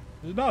dog.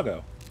 There's a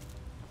doggo.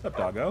 What's up,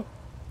 doggo?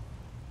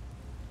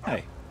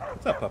 Hey.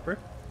 What's up, pupper?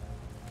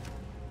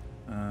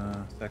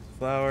 Stacks of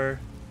flour.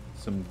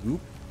 Some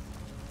goop.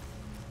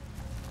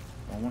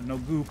 Don't want no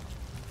goop.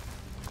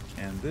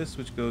 And this,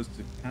 which goes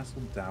to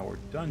Castle Dower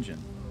Dungeon.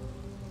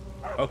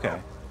 Okay.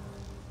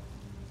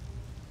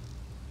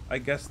 I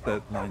guess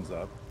that lines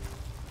up.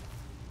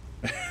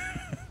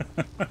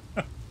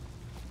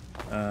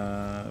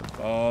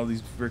 All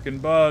these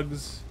freaking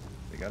bugs.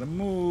 They gotta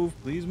move.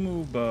 Please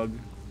move, bug.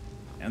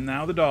 And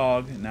now the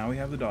dog. And now we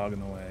have the dog in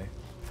the way.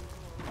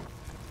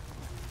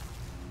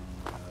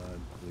 Oh, God,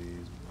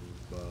 please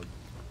move, bug.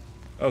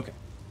 Okay.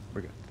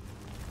 We're good.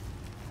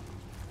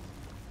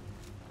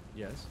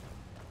 Yes.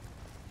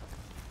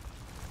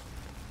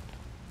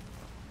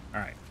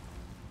 Alright.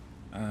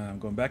 I'm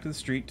going back to the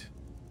street.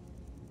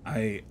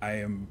 I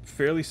am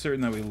fairly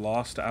certain that we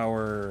lost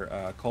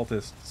our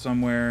cultist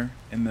somewhere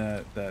in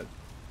that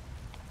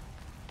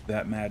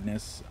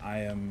madness. I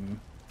am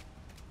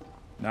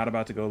not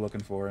about to go looking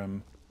for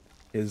him.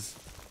 His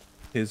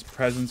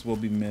presence will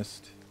be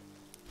missed.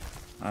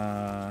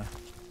 Yeah,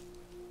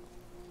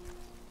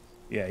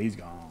 he's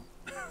gone.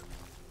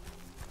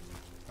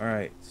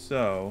 Alright,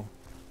 so...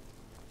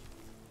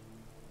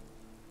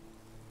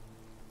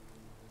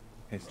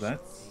 okay, so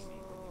that's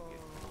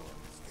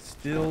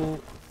still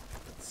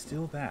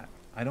that.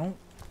 I don't...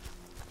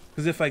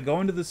 because if I go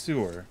into the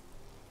sewer,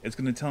 it's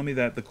going to tell me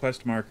that the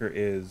quest marker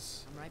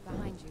is... I'm right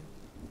behind you.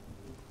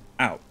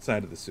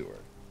 outside of the sewer.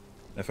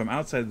 If I'm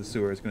outside the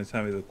sewer, it's going to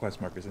tell me the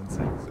quest marker is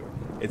inside the sewer.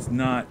 It's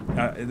not...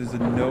 it is a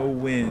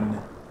no-win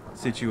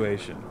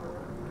situation.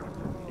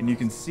 And you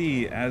can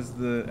see, as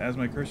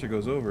my cursor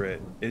goes over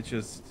it, it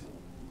just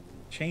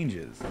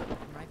changes. I'm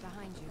right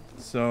behind you.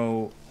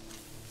 So...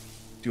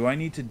 do I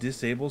need to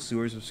disable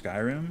Sewers of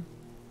Skyrim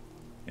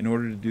in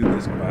order to do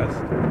this quest?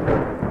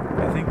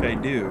 I think I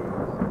do.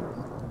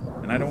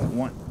 And I don't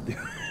want to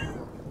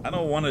I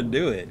don't want to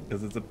do it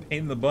because it's a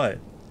pain in the butt.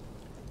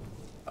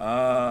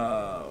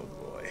 Oh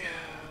boy.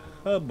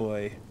 Oh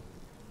boy.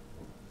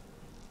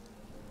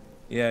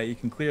 Yeah, you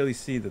can clearly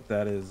see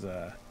that is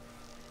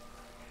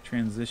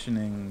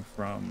transitioning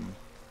from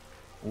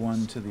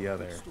one to the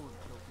other.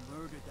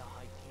 Murdered the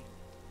High King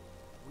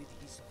with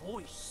his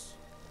voice.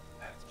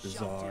 That's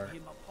bizarre. Shouted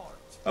him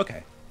apart.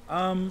 Okay.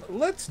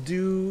 Let's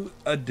do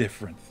a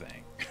different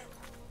thing.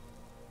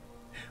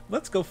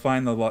 Let's go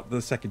find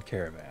the second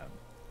caravan.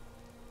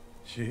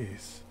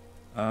 Jeez.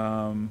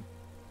 And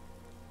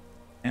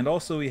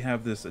also we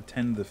have this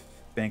attend the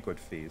banquet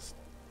feast.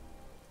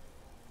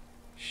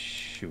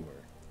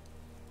 Sure.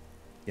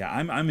 Yeah,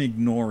 I'm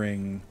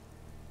ignoring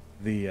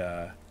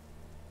the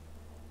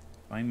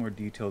find more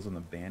details on the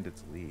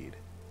bandits lead.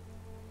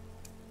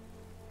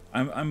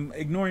 I'm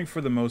ignoring for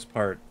the most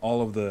part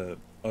all of the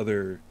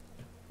other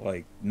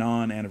like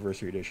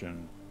non-Anniversary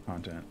Edition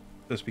content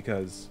just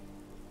because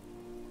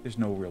there's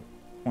no real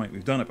point.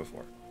 We've done it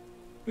before.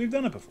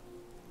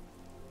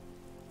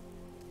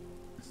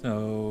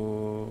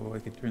 So I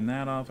can turn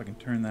that off. I can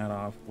turn that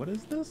off. What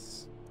is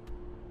this?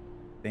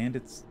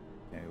 Bandits.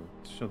 Okay,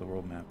 let's show the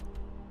world map.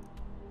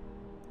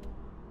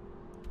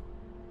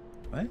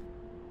 What?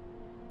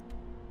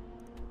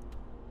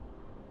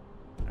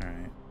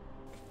 Alright.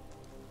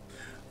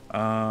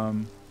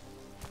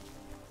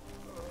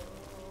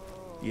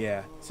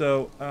 Yeah,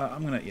 so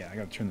I'm gonna, I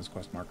gotta turn this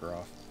quest marker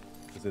off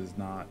because it is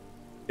not,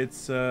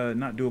 it's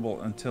not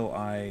doable until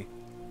I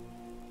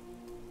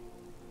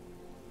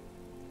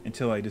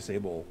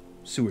disable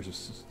Sewers of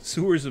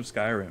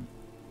Skyrim.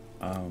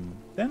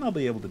 Then I'll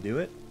be able to do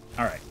it.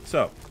 All right,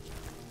 so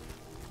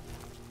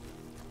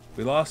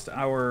we lost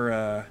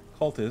our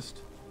cultist,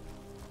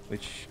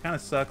 which kind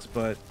of sucks,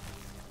 but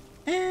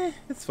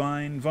it's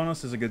fine.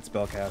 Vonos is a good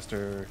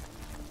spellcaster,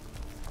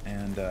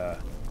 and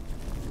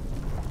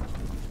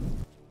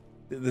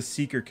the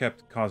Seeker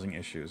kept causing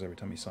issues every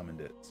time he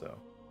summoned it, so.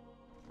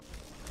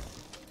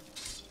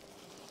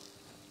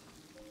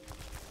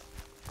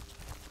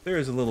 There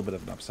is a little bit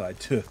of an upside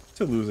to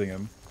losing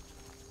him.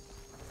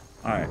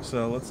 Alright,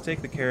 so let's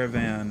take the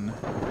caravan.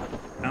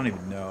 I don't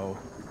even know.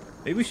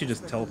 Maybe we should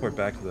just teleport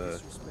back to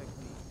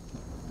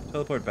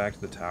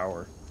the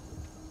tower.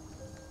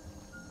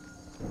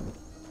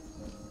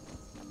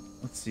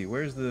 Let's see,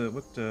 where's the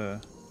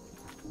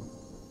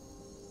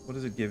what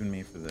is it giving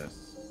me for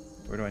this?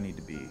 Where do I need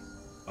to be?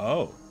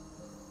 Oh.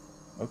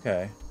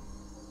 Okay.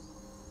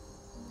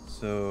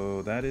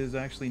 So that is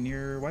actually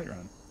near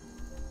Whiterun.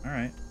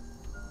 Alright.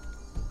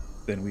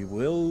 Then we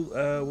will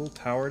we'll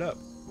tower it up.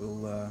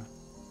 We'll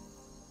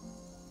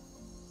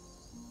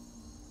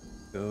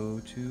go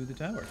to the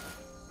tower.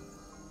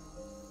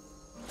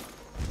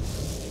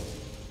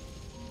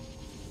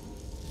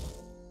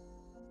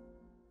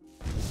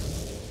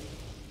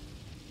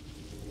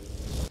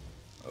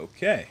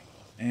 Okay.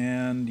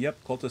 And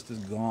yep, cultist is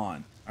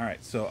gone.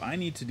 Alright, so I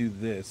need to do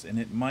this, and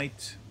it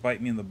might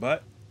bite me in the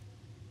butt.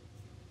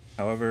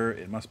 However,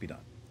 it must be done.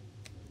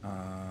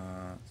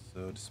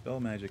 So dispel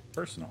magic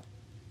personal.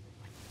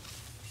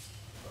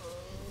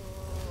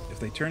 If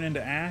they turn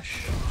into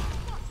ash,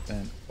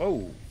 then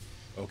oh,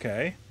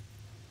 okay.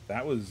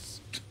 That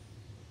was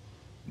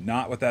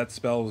not what that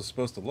spell was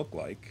supposed to look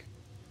like.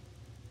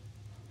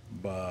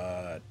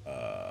 But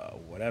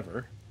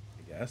whatever,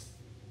 I guess.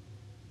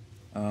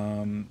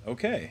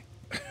 Okay.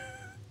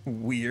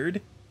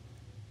 Weird.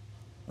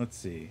 Let's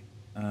see.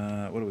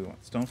 What do we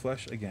want?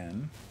 Stoneflesh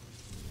again.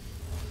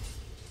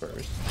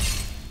 First.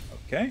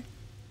 Okay.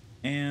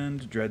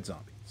 And dread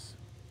zombies.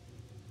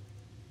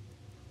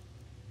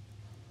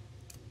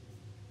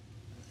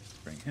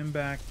 Bring him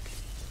back.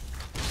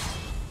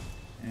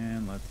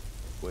 And let's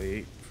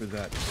wait for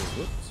that to,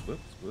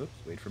 whoops.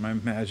 Wait for my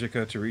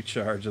magicka to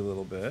recharge a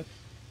little bit.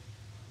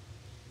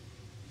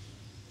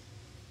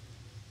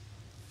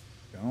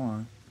 Go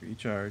on.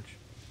 Recharge.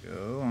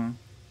 Go on.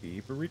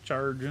 Keep her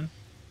recharging.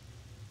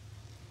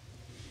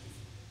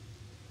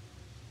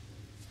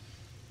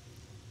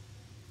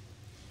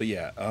 But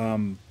yeah,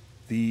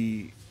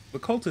 the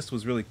cultist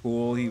was really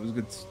cool. He was a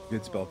good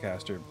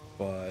spellcaster,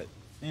 but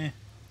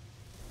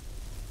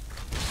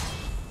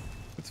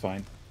it's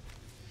fine.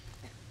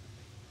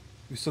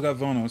 We still got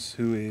Vonos,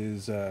 who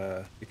is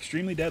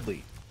extremely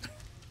deadly,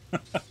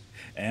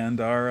 and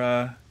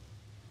our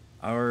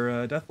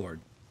Deathlord.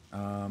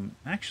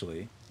 Actually,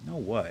 you know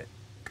what?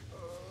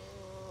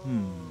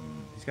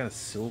 He's got a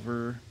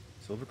silver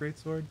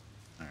greatsword.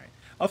 All right,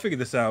 I'll figure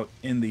this out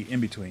in the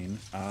in-between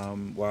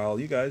while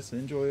you guys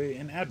enjoy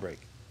an ad break.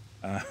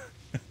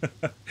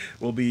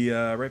 We'll be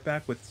right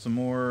back with some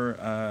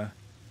more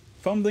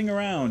fumbling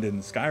around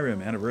in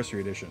Skyrim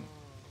Anniversary Edition.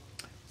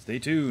 Stay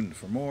tuned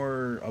for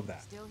more of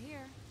that. Still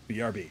here.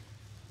 BRB.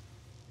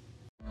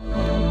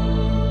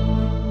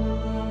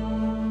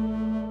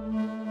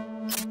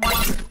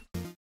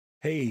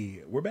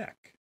 Hey, we're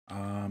back.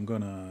 I'm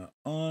gonna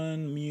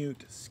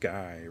unmute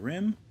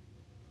Skyrim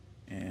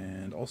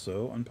and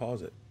also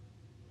unpause it.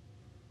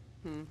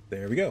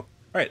 There we go. All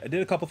right, I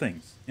did a couple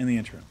things in the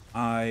interim.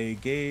 I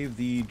gave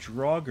the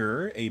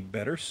Draugr a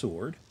better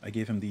sword. I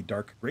gave him the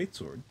Dark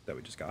Greatsword that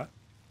we just got.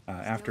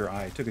 After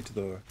I took it to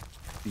the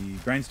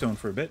grindstone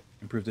for a bit,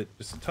 improved it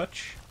just a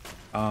touch.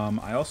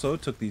 I also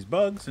took these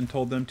bugs and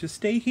told them to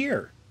stay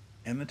here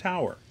in the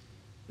tower.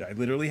 I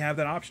literally have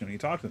that option when you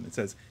talk to them. It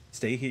says,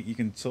 stay here. You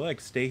can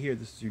select, stay here.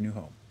 This is your new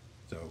home.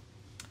 So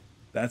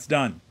that's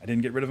done. I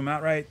didn't get rid of them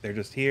outright. They're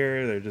just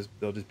here.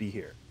 They'll just be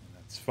here. And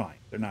that's fine.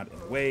 They're not in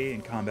the way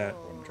in combat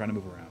when I'm trying to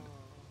move around.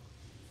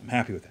 I'm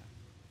happy with that.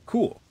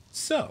 Cool.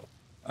 So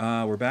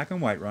we're back on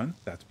Whiterun.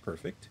 That's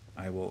perfect.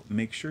 I will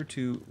make sure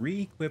to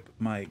re-equip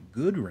my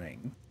good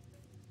ring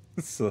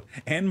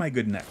and my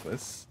good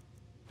necklace.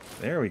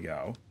 There we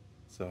go.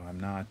 So I'm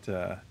not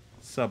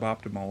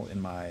suboptimal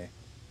in my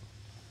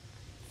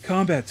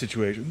combat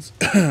situations.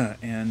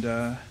 And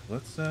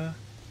let's go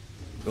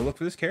look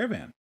for this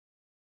caravan.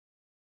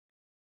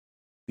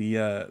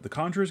 The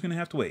Conjurer is going to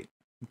have to wait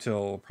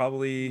until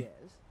probably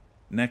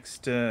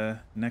next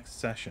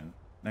session,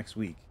 next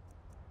week,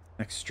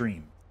 next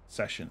stream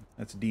session.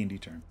 That's a D&D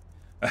term.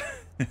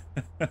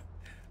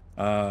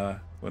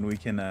 When we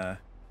can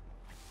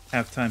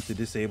have time to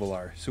disable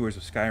our Sewers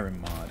of Skyrim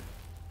mod,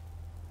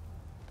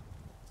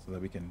 so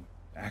that we can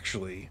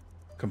actually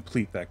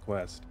complete that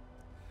quest.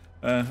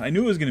 I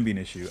knew it was going to be an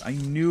issue.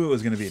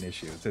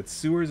 It said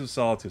Sewers of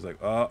Solitude.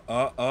 It's like,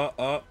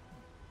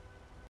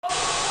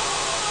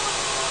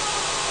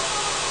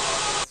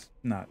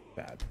 not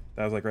bad.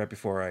 That was like right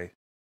before I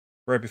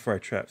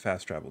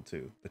fast traveled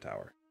to the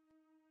tower.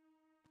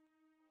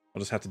 I'll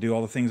just have to do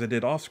all the things I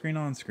did off screen,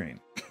 on screen.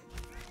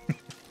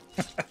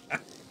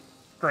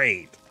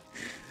 Great.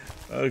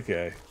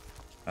 Okay.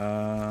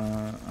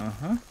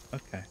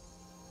 Okay.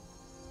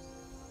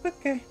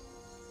 Okay.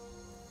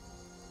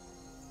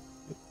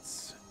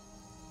 Let's.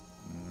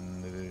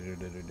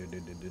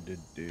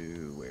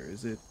 Where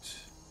is it?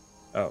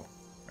 Oh,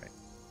 right.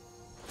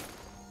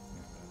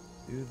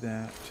 Do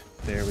that.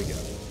 There we go.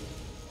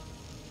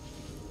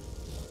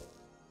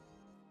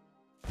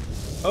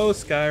 Oh,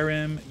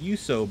 Skyrim, you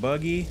so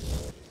buggy.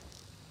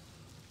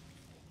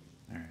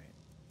 Alright.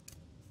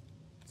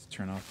 Let's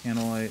turn off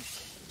candlelight.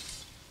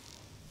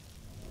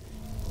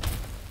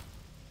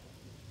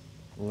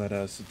 Let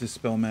us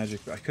dispel magic.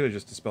 I could have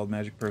just dispelled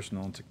magic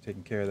personal and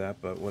taken care of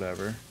that, but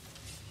whatever.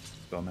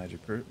 Dispel magic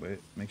wait,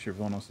 make sure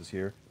Vonos is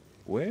here.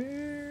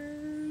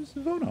 Where's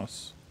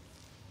Vonos?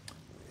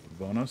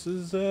 Vonos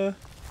is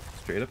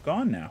straight up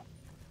gone now.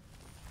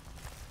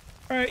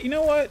 Alright, you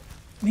know what?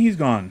 He's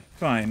gone.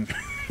 Fine.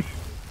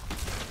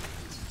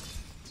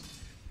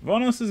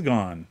 Vonos is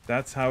gone.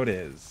 That's how it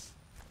is.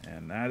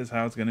 And that is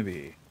how it's going to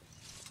be.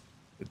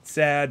 It's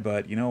sad,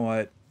 but you know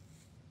what?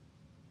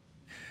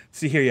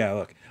 See here, yeah,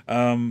 look.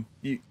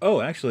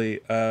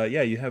 Actually,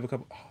 yeah, you have a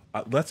couple...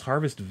 let's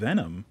harvest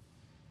venom.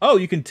 Oh,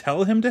 you can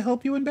tell him to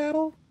help you in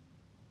battle?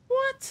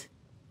 What?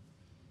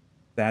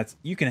 That's...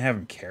 You can have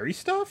him carry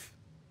stuff?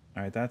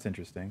 Alright, that's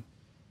interesting.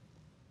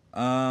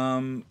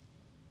 I'd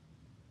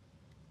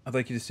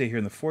like you to stay here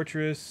in the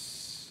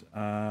fortress.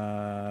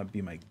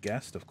 Be my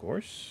guest, of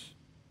course.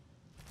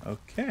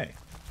 Okay.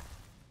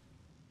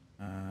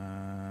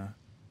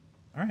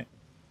 Alright.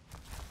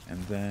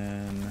 And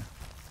then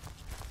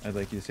I'd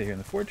like you to stay here in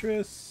the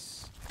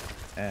fortress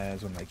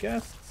as one of my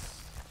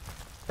guests.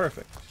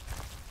 Perfect.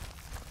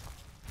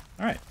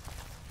 Alright.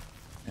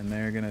 And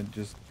they're gonna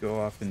just go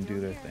off and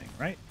do their thing,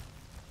 right?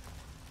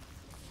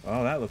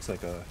 Oh, that looks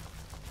like a...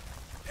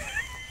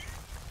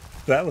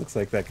 that looks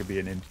like that could be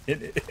an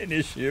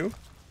issue.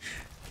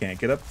 Can't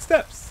get up the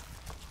steps.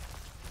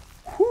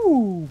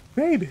 Whoo,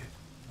 baby.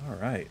 All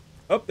right.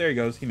 Oh, there he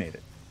goes. He made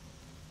it.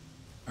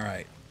 All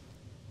right.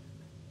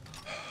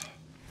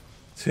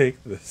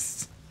 Take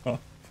this off.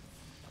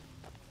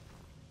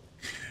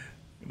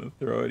 I'm going to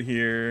throw it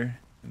here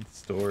in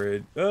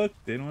storage. Oh,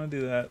 didn't want to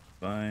do that.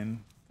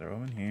 Fine. Throw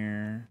them in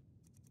here.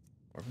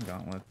 Orphan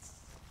gauntlets.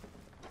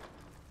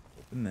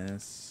 Open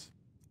this.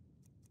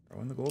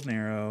 Throw in the golden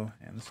arrow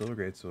and the silver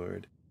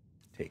greatsword.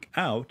 Take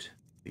out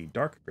the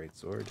dark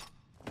greatsword.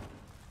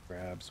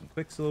 Grab some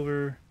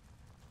quicksilver.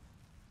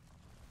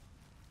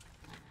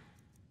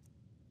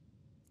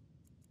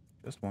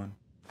 Just one.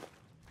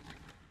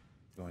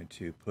 Going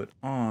to put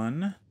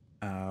on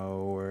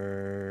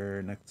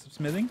our necklace of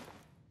smithing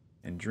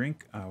and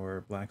drink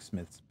our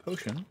blacksmith's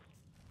potion.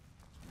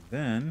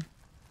 Then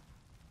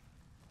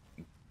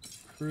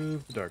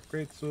improve the dark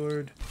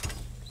greatsword.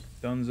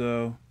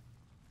 Dunzo.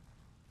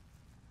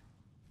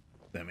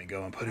 Then we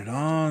go and put it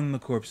on the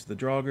corpse of the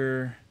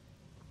Draugr.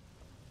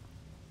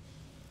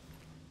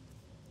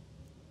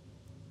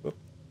 Whoop.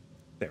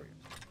 There we go.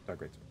 Dark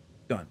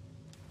greatsword. Done.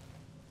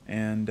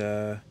 And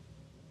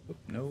whoop,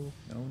 no.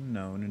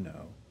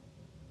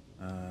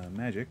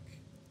 Magic.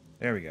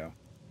 There we go.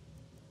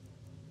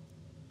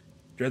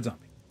 Dread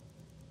zombie.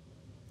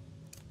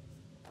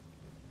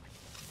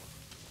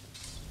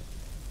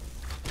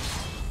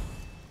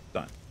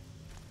 Done.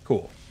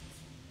 Cool.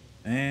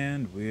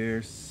 And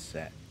we're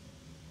set.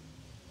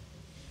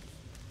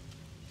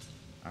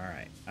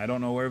 Alright. I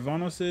don't know where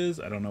Vonos is.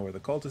 I don't know where the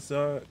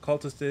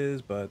cultist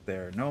is, but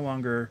they're no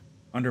longer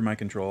under my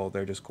control.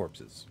 They're just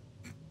corpses.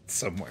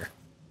 Somewhere.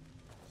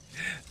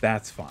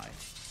 That's fine.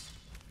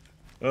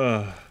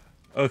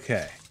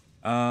 Okay.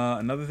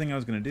 Another thing I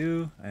was going to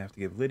do, I have to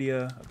give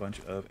Lydia a bunch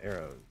of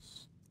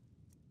arrows.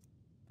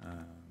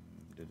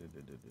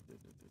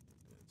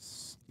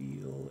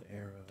 Steel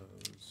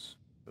arrows.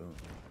 Boom.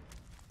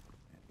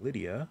 And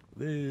Lydia.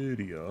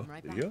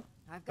 Right back.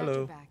 I've got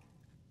your back.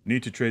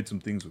 Need to trade some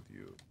things with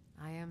you.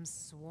 I am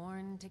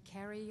sworn to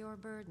carry your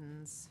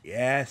burdens.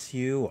 Yes,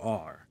 you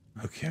are.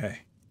 Okay.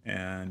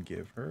 And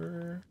give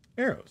her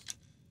arrows.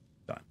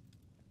 Done.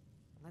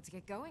 Let's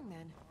get going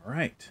then. All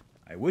right.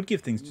 I would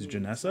give things to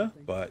Janessa,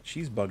 but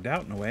she's bugged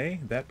out in a way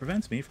that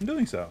prevents me from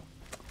doing so.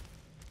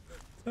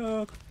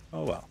 So,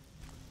 oh well.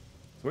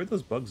 So where'd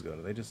those bugs go?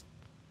 Do they just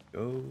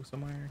go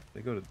somewhere?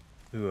 They go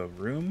to a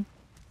room?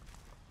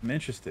 I'm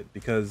interested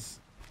because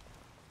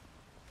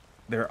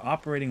they're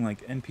operating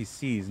like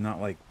NPCs, not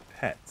like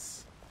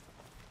pets.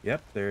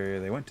 Yep,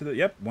 they went to the...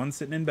 Yep, one's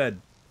sitting in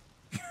bed.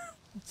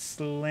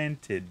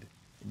 Slanted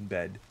in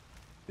bed.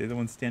 The other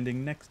one's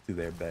standing next to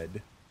their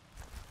bed.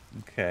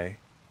 Okay.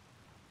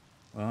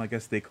 Well, I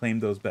guess they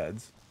claimed those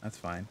beds. That's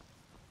fine.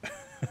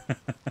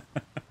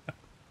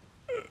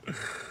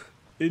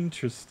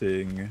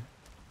 Interesting.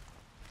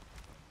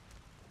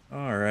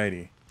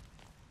 Alrighty.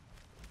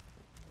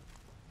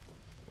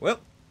 Well,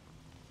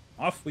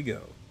 off we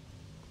go.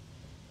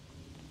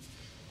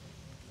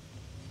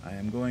 I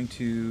am going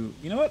to...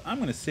 You know what? I'm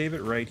going to save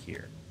it right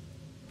here.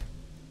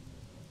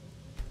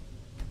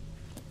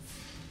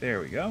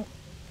 There we go.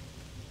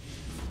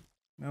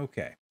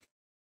 Okay.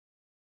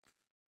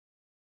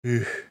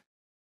 Ugh.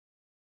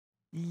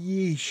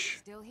 Yeesh.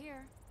 Still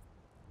here.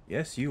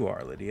 Yes, you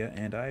are, Lydia,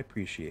 and I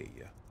appreciate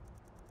you.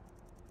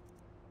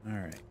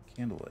 Alright,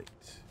 candlelight.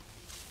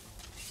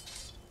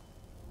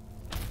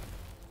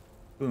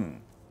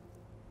 Boom.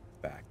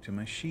 Back to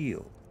my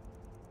shield.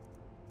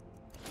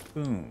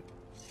 Boom.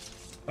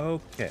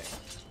 Okay.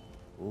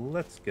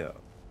 Let's go.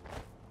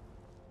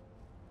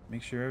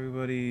 Make sure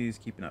everybody's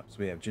keeping up. So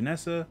we have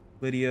Janessa,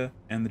 Lydia,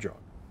 and the Draugr.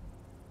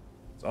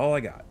 That's all I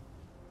got.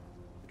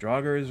 The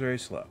Draugr is very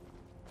slow,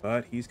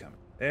 but he's coming.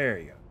 There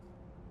you go.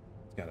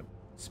 He's got a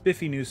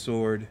spiffy new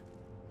sword.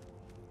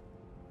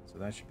 So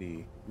that should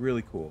be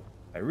really cool.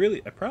 I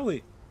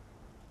probably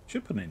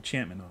should put an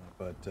enchantment on it,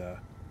 but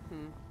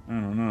I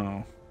don't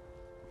know.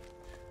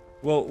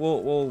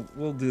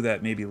 We'll do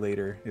that maybe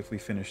later if we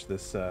finish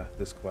this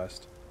this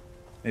quest.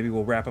 Maybe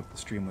we'll wrap up the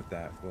stream with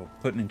that. We'll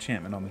put an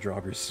enchantment on the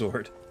Draugr's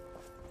sword.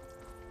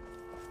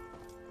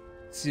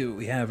 See what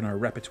we have in our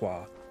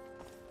repertoire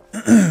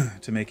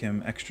to make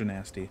him extra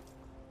nasty.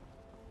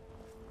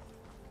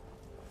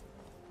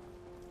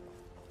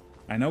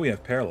 I know we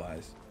have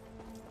Paralyze.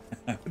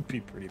 That would be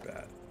pretty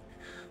bad.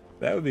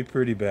 That would be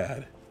pretty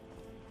bad.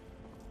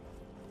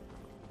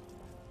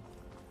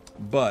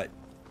 But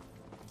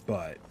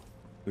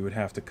we would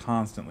have to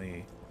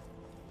constantly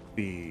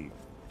be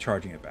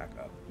charging it back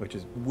up,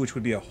 which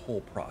would be a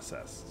whole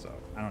process. So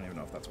I don't even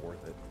know if that's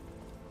worth it.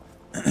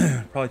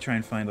 Probably try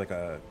and find like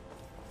the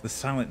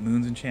Silent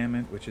Moons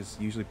enchantment, which is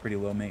usually pretty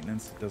low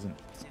maintenance. It doesn't.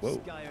 Whoa.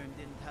 Skyrim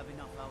didn't have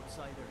enough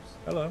outsiders.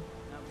 Hello.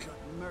 Now we got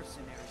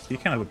mercenaries. He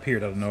kind of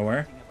appeared out of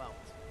nowhere.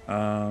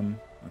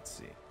 Let's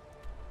see.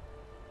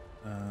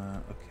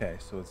 Okay,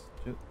 so it's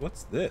just,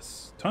 what's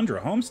this?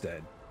 Tundra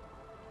Homestead.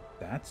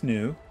 That's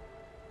new.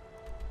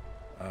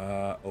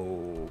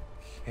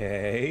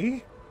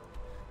 Okay.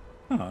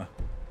 Huh.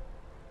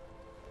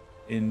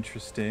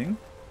 Interesting.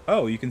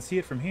 Oh, you can see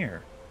it from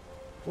here.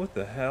 What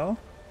the hell?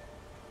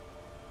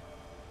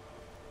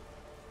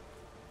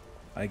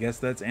 I guess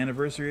that's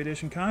Anniversary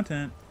Edition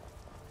content.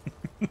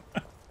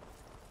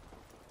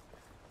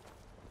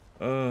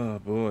 Oh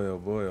boy, oh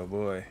boy, oh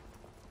boy.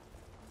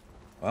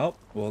 Well,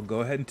 we'll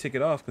go ahead and tick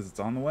it off because it's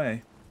on the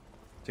way.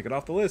 Tick it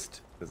off the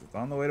list because it's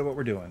on the way to what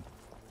we're doing.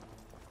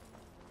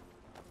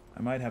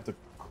 I might have to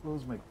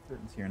close my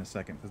curtains here in a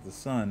second because the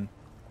sun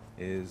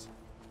is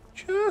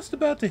just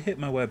about to hit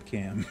my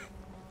webcam.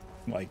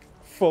 Like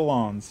full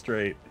on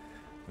straight,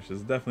 which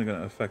is definitely going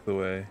to affect the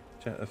way,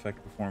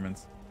 affect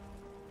performance.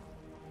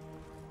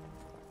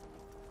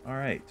 All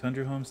right,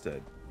 Tundra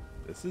Homestead.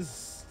 This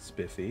is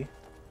spiffy.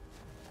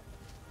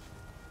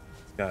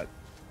 It's got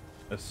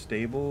a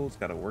stable, it's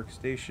got a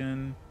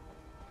workstation,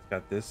 it's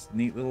got this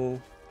neat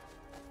little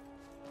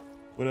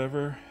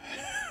whatever.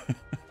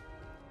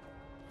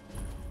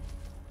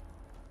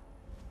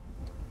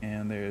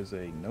 And there's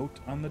a note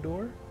on the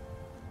door.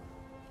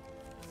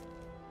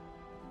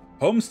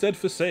 Homestead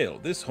for sale.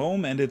 This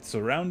home and its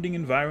surrounding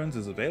environs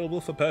is available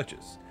for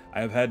purchase.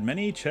 I have had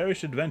many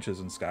cherished adventures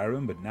in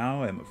Skyrim, but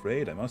now I am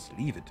afraid I must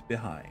leave it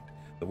behind.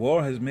 The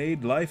war has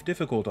made life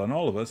difficult on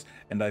all of us,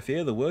 and I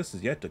fear the worst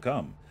is yet to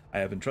come. I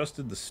have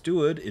entrusted the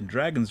steward in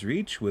Dragon's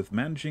Reach with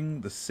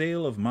managing the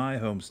sale of my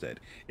homestead.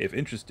 If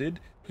interested,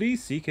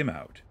 please seek him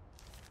out.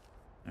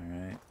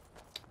 Alright.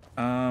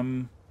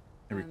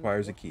 It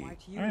requires a key.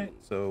 Alright,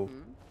 so...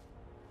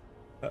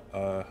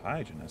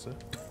 hi, Janessa.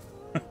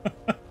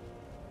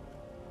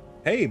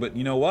 Hey, but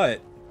you know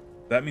what?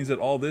 That means that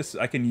all this...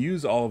 I can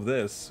use all of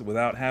this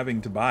without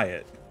having to buy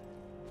it.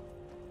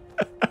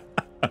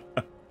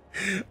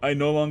 I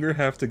no longer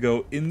have to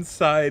go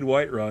inside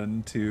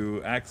Whiterun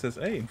to access...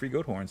 Hey, and free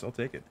goat horns, I'll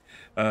take it.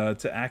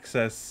 To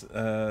access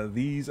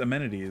these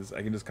amenities,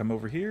 I can just come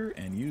over here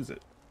and use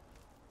it.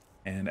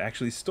 And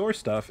actually store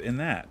stuff in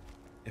that,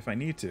 if I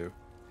need to.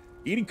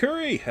 Eating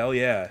curry! Hell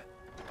yeah.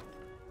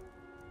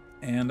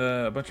 And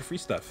a bunch of free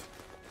stuff.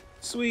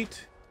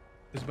 Sweet!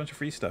 There's a bunch of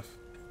free stuff.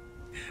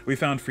 We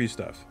found free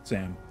stuff,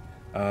 Sam.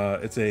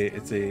 It's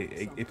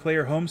a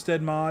player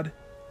homestead mod,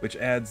 which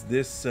adds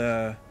this...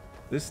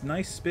 this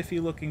nice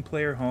spiffy-looking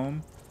player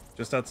home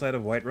just outside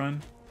of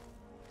Whiterun.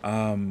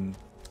 And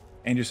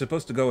you're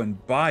supposed to go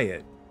and buy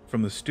it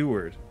from the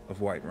steward of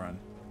Whiterun.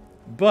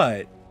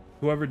 But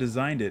whoever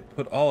designed it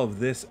put all of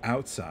this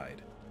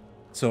outside.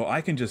 So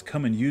I can just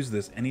come and use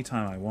this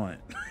anytime I want.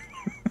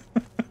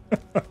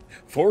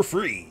 For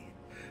free!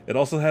 It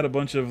also had a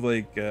bunch of,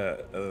 like,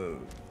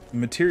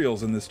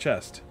 materials in this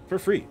chest. For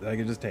free, that I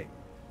could just take.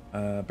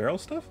 Barrel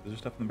stuff? Is there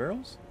stuff in the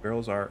barrels?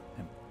 Barrels are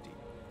empty.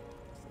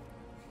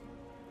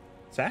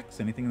 Sacks?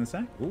 Anything in the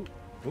sack? Ooh,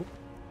 ooh.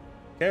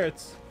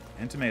 Carrots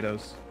and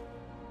tomatoes.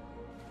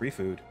 Free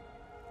food.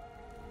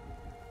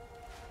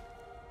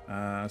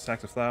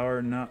 Sacks of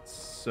flour, not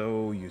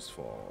so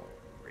useful.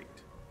 Great.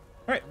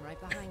 All right. I'm right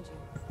behind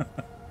you.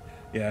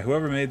 Yeah,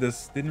 whoever made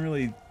this didn't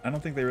really... I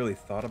don't think they really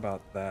thought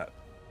about that.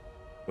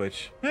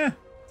 Which,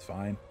 it's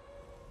fine.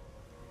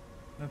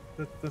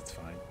 That's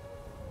fine.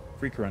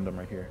 Free corundum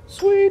right here.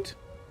 Sweet!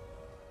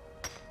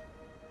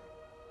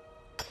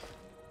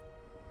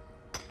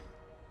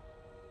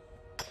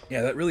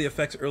 Yeah, that really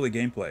affects early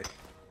gameplay.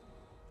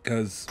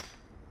 Because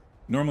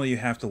normally you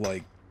have to,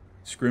 like,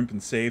 scrimp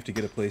and save to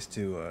get a place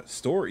to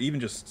store, even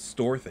just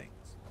store things.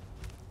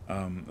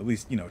 At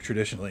least, you know,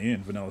 traditionally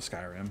in vanilla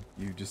Skyrim,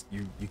 you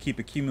keep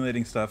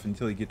accumulating stuff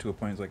until you get to a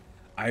point it's like,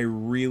 I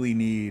really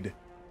need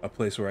a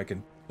place where I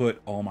can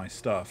put all my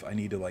stuff. I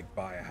need to, like,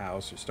 buy a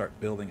house or start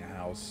building a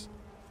house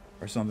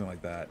or something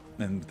like that.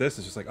 And this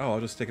is just like, oh, I'll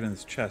just stick it in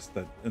this chest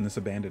in this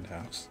abandoned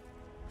house.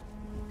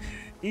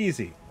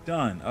 Easy.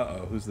 Done.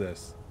 Uh-oh, who's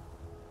this?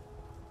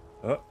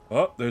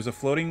 Oh, there's a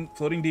floating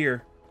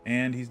deer.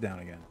 And he's down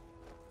again.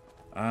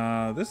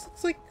 This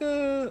looks like,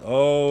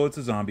 oh, it's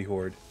a zombie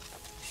horde.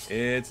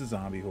 It's a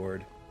zombie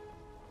horde.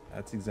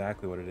 That's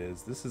exactly what it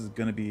is. This is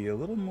going to be a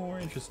little more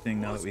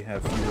interesting now that we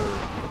have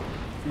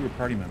fewer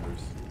party members.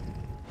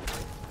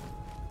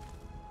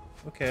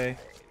 Okay.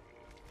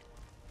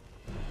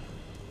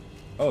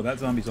 Oh, that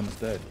zombie's almost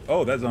dead.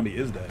 Oh, that zombie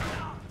is dead.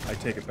 I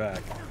take it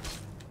back.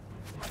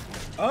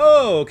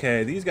 Oh,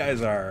 okay. These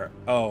guys are...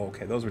 Oh,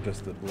 okay. Those were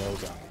just the blow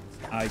zombies.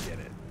 I get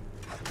it.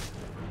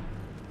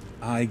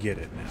 I get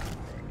it now.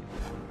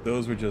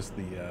 Those were just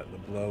the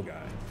blow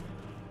guys.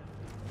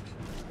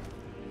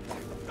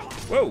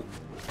 Whoa!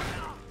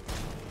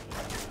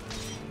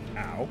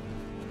 Ow.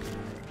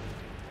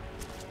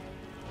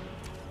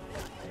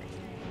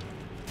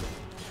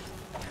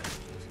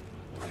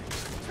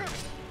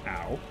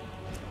 Ow.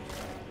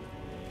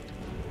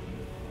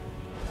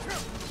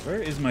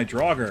 Where is my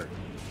Draugr?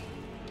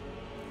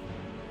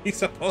 He's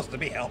supposed to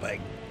be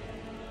helping.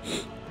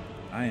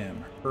 I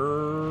am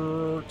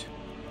hurt.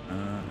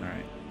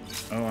 Alright.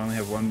 Oh, I only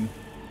have one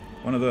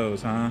of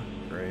those, huh?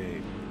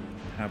 Great.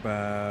 How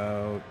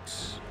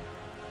about...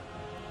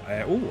 I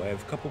have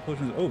a couple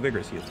potions. Oh,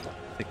 Vigorous heals.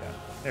 Take that.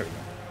 There we go.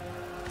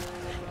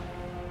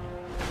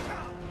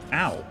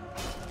 Ow.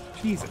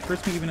 Jeez, it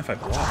hurts me even if I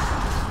block.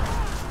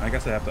 I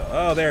guess I have to...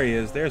 Oh, there he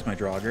is. There's my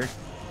Draugr.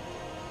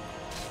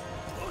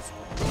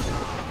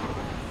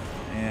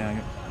 Yeah,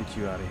 get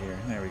you out of here.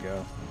 There we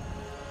go.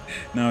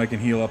 Now I can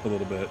heal up a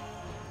little bit.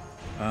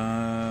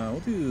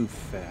 We'll do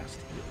fast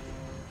heal.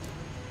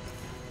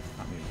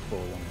 Not maybe pull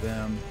one of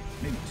them.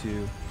 Maybe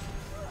two.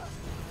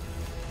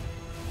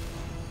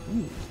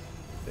 Ooh.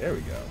 There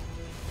we go.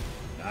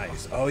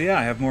 Nice. Oh yeah,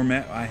 I have more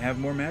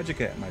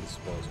magic at my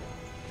disposal.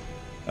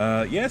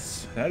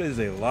 Yes, that is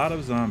a lot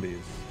of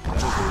zombies. That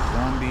is a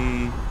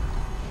zombie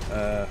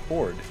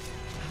horde.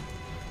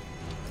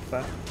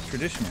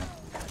 Traditional.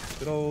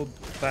 Good old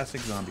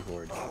classic zombie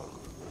horde.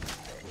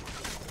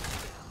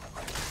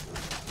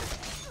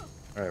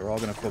 Alright, we're all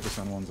gonna focus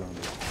on one zombie.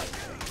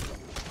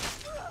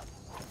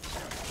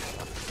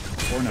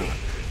 Or not.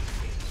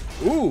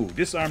 Ooh,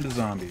 disarmed a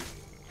zombie.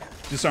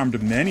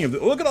 Disarmed many of the...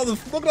 Look at all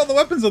the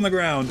weapons on the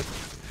ground.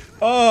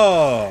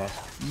 Oh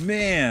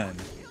man,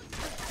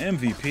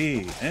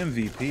 MVP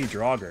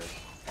Draugr.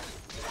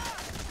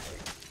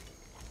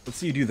 Let's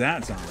see you do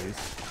that, zombies.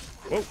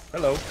 Whoa,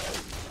 hello.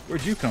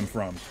 Where'd you come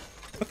from?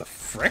 What the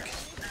frick?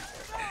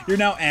 You're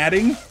now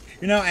adding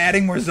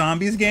more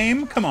zombies,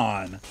 game? Come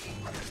on.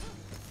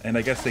 And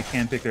I guess they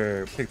can pick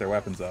their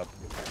weapons up.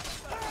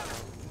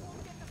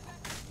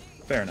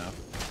 Fair enough.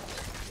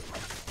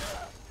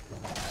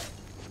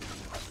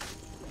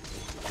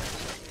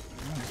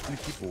 I'm gonna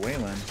keep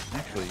wailing.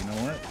 Actually, you know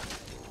what?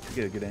 We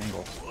get a good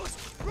angle.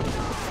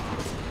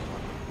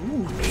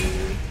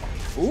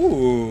 Ooh.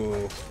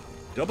 Ooh.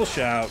 Double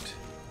shout.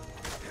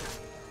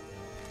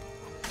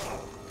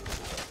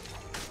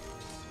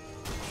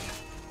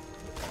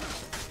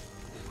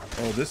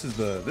 Oh, this is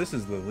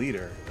the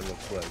leader, it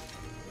looks like.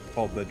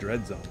 Called the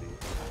Dread Zombie.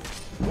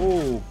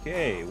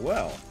 Okay,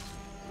 well.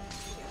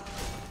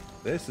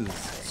 This is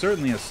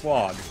certainly a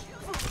slog.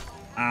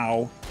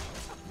 Ow.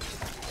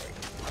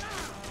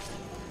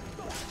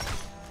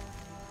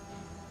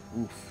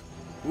 Oof.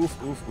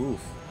 Oof, oof,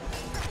 oof.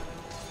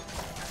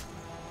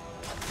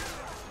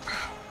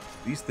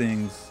 These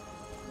things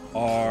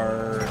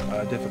are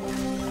difficult.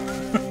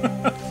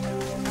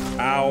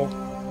 Ow.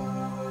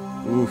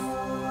 Oof.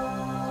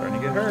 Starting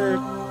to get hurt.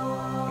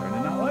 Starting to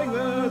not like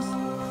this.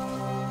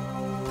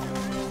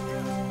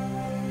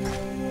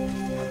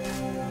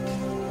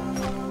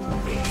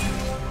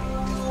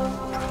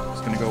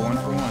 Just gonna go one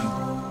for one.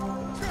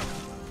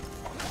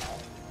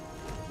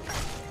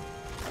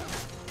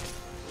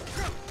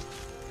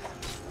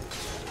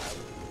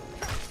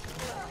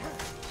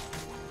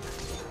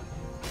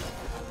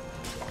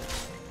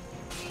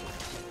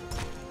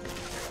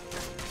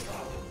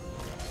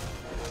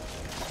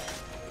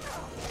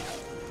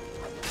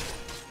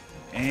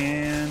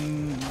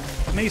 And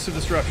Mace of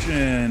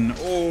Disruption.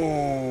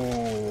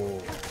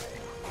 Oh,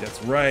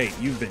 that's right.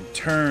 You've been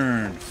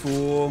turned,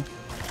 fool.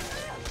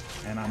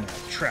 And I'm gonna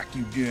track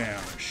you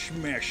down,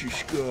 smash your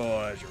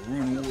skull as you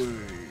run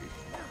away.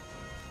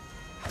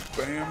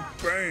 Bam,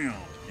 bam,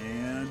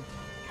 and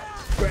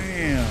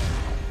bam.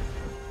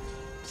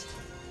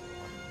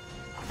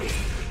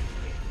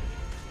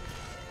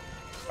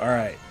 All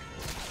right.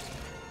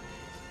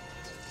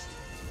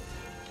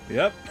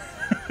 Yep.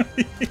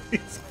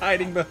 He's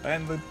hiding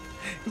behind the...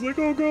 He's like,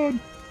 oh god.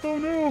 Oh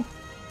no.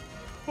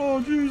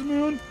 Oh jeez,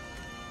 man.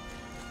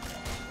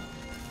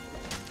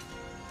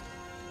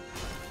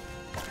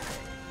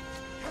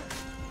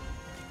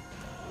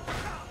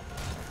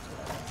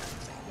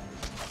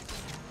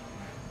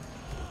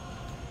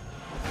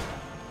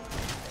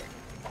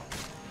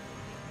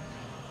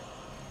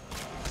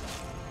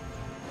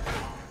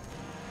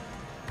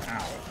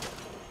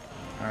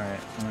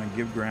 Alright, I'm gonna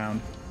give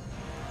ground.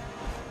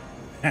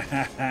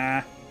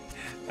 Okay.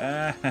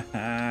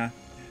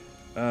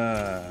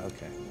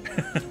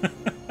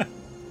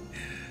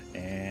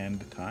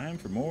 And time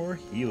for more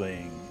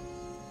healing.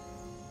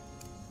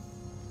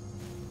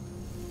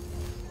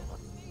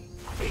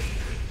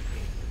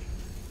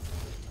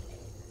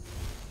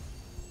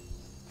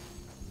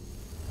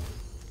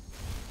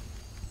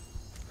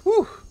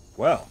 Whew.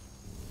 Well,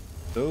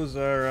 those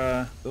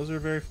are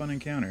very fun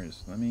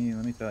encounters. Let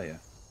me tell you.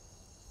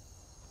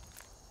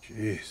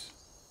 Jeez.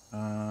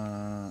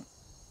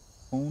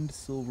 Honed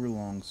silver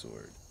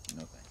longsword.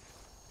 No thank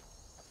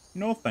you.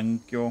 No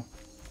thank you.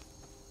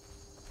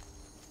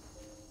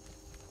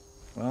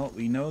 Well,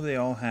 we know they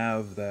all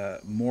have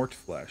that mort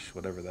flesh,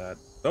 whatever that.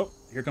 Oh,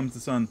 here comes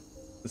the sun.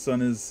 The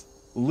sun is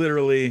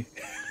literally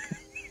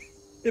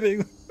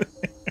hitting.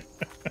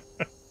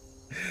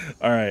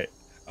 All right,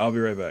 I'll be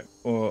right back.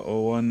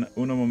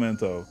 Uno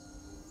momento.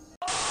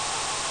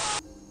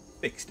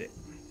 Fixed it.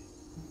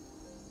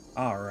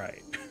 All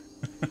right.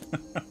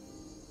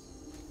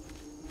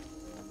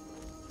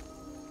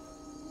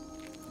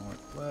 More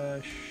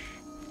flesh.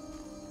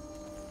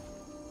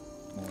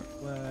 More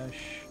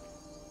flesh.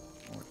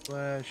 More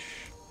flesh.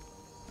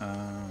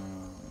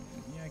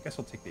 Yeah, I guess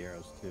I'll take the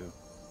arrows too.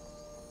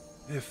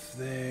 If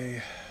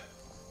they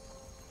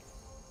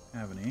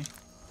have any.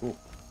 Cool.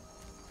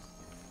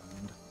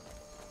 And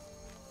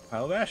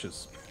pile of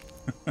ashes.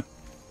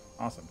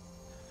 Awesome.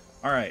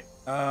 All right.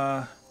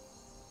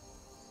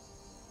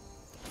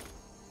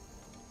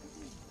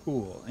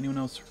 Cool. Anyone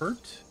else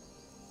hurt?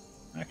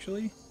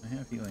 Actually, I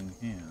have healing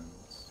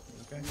hands.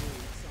 Okay.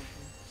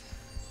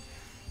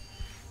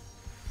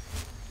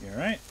 You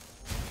alright?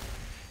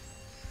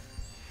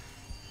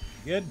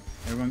 Good?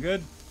 Everyone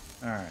good?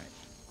 Alright.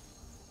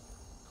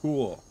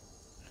 Cool.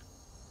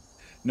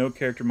 No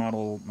character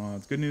model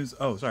mods. Good news.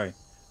 Oh, sorry.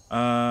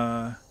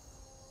 Got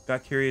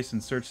curious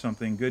and searched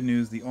something. Good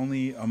news. The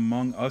only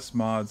Among Us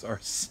mods are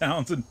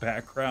sounds and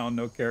background.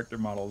 No character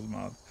models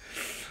mods.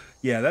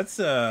 Yeah, that's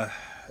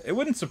it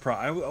wouldn't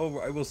surprise. I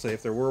will say,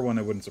 if there were one,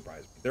 it wouldn't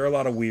surprise me. There are a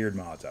lot of weird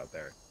mods out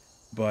there,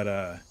 but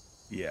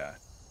yeah,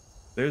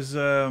 there's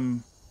a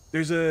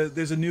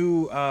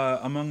new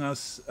Among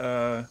Us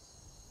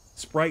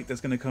sprite that's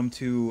gonna come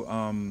to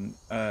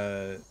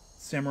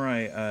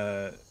Samurai.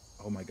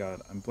 Oh my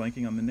god, I'm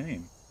blanking on the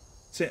name.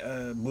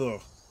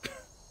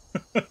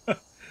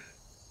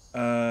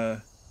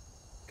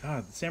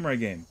 God, the Samurai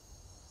game.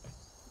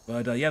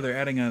 But yeah, they're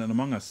adding an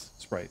Among Us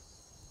sprite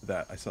to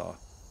that. I saw,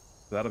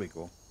 so that'll be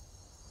cool.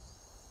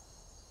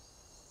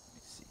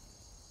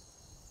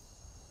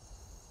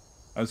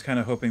 I was kind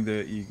of hoping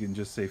that you can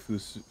just say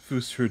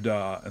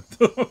Fusruda.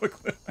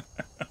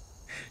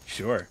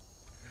 Sure.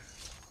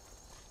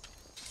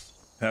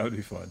 That would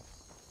be fun.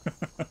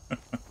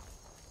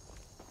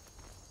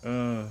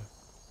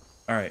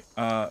 Alright,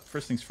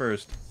 first things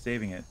first,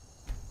 saving it.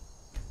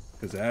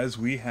 Because as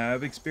we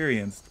have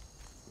experienced,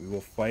 we will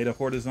fight a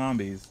horde of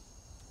zombies,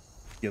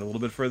 get a little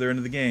bit further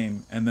into the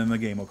game, and then the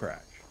game will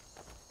crash.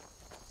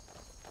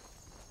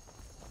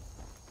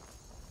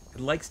 It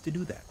likes to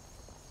do that.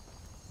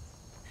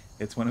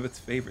 It's one of its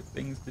favorite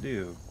things to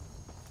do.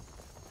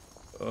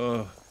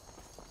 Ugh.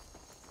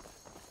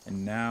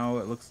 And now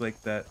it looks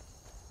like that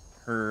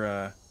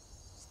her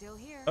Still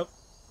here. Oh,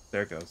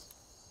 there it goes.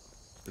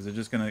 Is it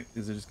just gonna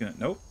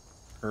nope.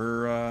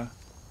 Her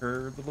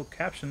little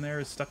caption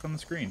there is stuck on the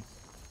screen.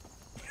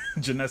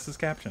 Janessa's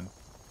caption.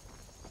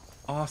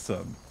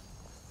 Awesome.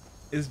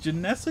 Is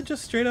Janessa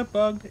just straight up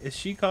bugged? Is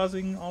she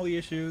causing all the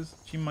issues?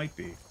 She might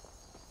be.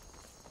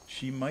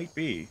 She might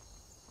be.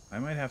 I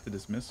might have to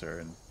dismiss her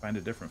and find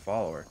a different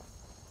follower.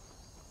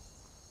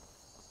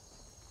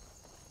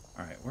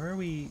 Alright, where are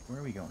we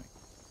going?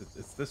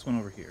 It's this one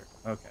over here.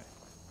 Okay.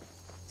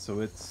 So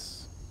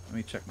it's... Let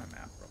me check my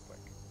map real quick.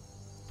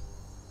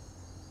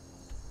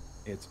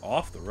 It's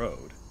off the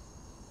road.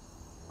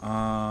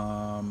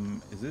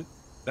 Is it?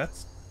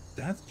 That's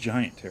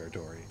giant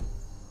territory.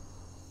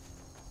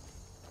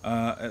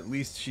 At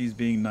least she's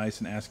being nice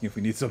and asking if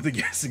we need something.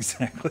 Yes,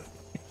 exactly.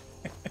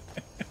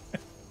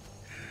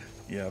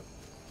 Yep.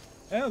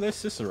 Oh, there's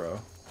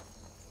Cicero.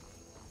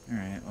 All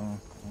right. Well,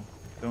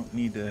 don't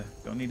need to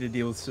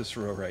deal with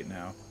Cicero right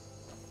now.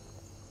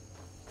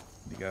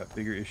 We got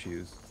bigger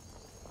issues.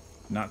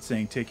 Not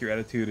saying take your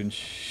attitude and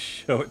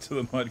show it to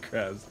the mud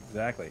crabs.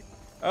 Exactly.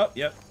 Oh,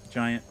 yep.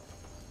 Giant.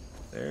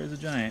 There's a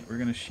giant. We're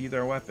gonna sheath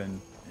our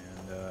weapon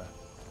and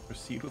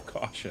proceed with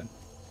caution.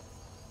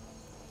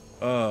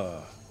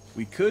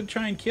 We could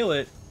try and kill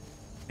it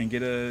and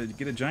get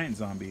a giant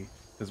zombie,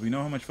 because we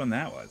know how much fun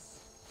that was.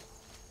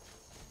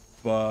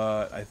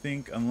 But I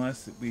think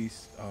unless we...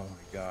 Oh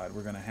my god,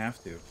 we're going to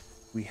have to.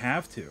 We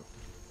have to.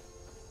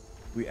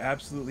 We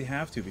absolutely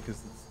have to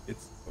because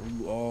it's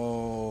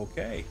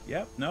okay.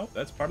 Yep, no,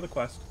 that's part of the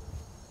quest.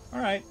 All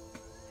right.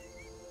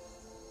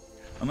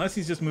 Unless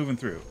he's just moving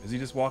through. Is he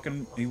just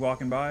walking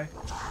by?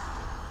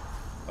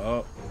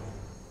 Oh.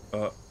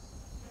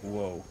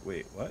 Whoa,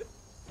 wait, what?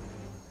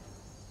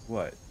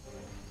 What?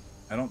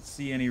 I don't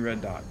see any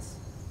red dots.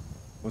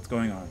 What's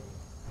going on?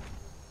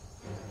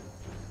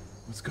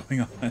 What's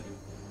going on?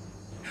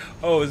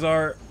 Oh,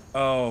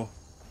 oh.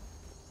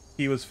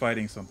 He was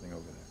fighting something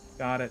over there.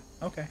 Got it.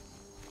 Okay.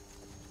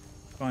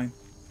 Fine.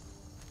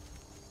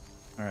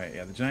 Alright,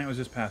 yeah, the giant was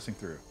just passing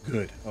through.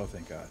 Good. Oh,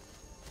 thank God.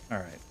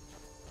 Alright.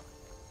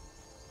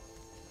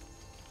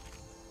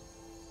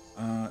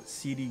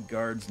 CD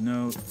guard's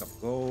note. Cup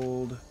of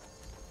gold.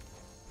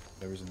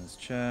 Whatever's in this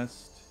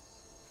chest.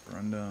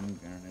 Corundum.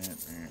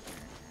 Garnet.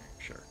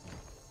 Sure.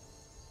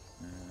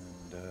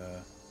 And,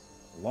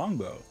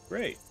 longbow.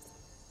 Great.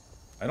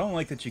 I don't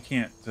like that you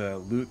can't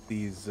loot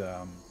these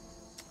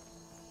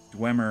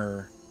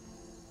Dwemer.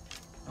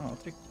 Oh, I'll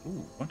take a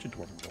bunch of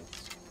dwarven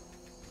bolts.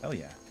 Hell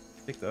yeah,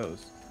 take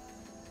those.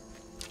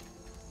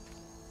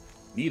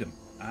 Need them.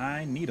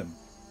 I need them.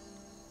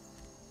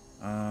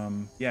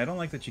 Yeah, I don't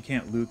like that you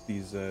can't loot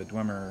these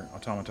Dwemer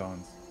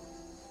automatons.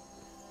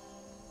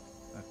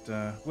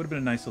 That would have been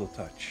a nice little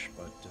touch,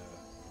 but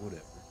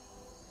whatever.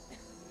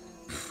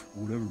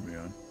 Whatever,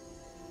 man.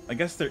 I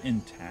guess they're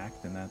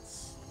intact, and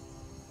that's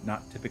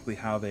not typically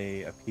how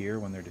they appear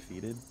when they're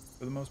defeated,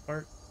 for the most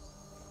part.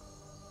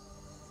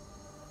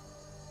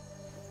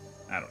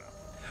 I don't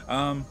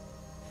know.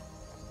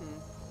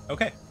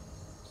 Okay.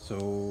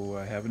 So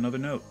I have another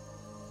note.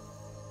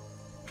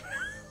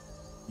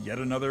 Yet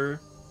another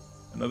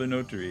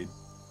note to read.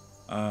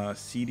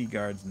 CD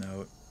guard's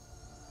note.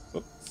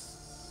 Oops.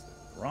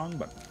 Wrong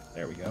button.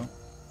 There we go.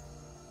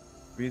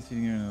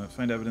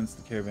 Find evidence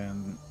of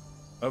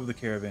the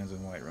caravans in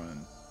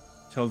Whiterun.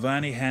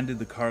 Telvanni handed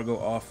the cargo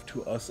off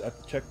to us at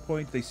the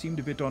checkpoint. They seemed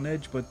a bit on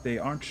edge, but they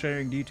aren't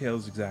sharing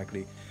details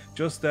exactly.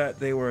 Just that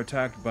they were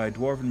attacked by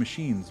dwarven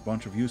machines, a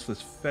bunch of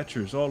useless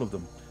fetchers, all of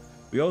them.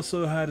 We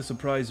also had a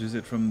surprise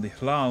visit from the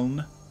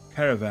Hlaln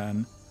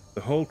caravan.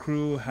 The whole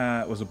crew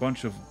was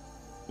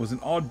an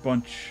odd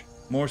bunch,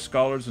 more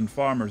scholars and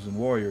farmers than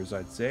warriors,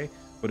 I'd say,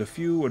 but a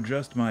few were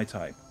just my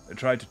type. I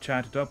tried to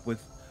chat it up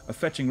with a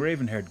fetching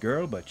raven-haired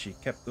girl, but she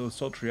kept those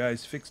sultry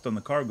eyes fixed on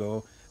the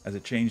cargo as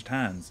it changed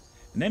hands.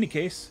 In any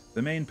case,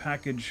 the main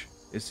package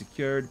is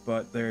secured,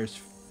 but there's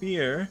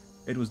fear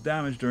it was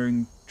damaged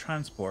during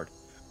transport.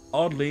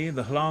 Oddly,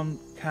 the Hlaln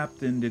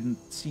captain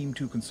didn't seem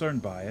too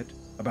concerned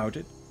about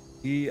it.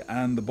 He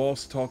and the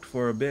boss talked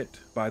for a bit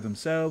by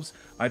themselves.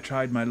 I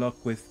tried my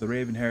luck with the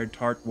raven-haired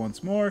tart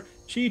once more.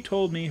 She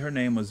told me her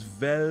name was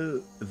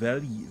Veline.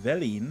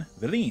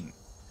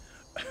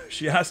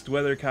 She asked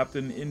whether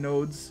Captain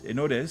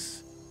Inodis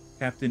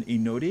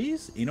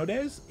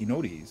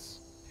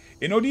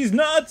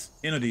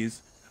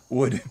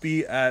would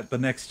be at the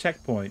next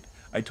checkpoint.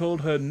 I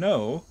told her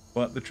no,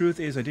 but the truth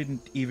is I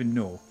didn't even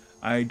know.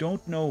 I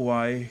don't know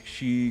why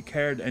she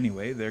cared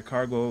anyway. Their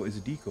cargo is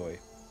a decoy.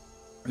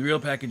 The real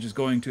package is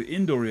going to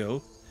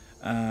Indoril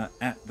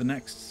at the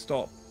next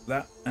stop.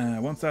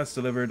 Once that's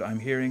delivered, I'm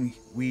hearing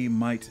we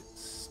might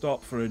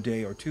stop for a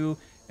day or two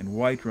in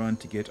Whiterun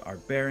to get our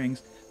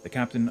bearings. The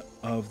captain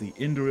of the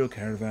Indoril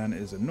caravan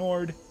is a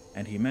Nord,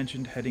 and he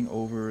mentioned heading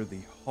over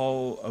the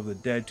Hall of the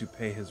Dead to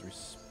pay his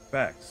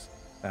respects.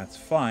 That's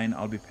fine,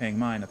 I'll be paying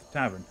mine at the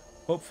tavern.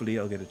 Hopefully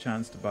I'll get a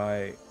chance to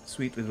buy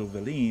sweet little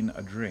Veline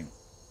a drink.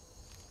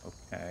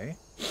 Okay.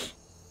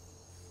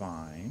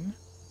 Fine.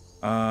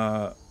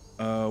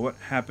 What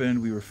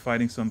happened? We were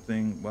fighting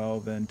something. Well,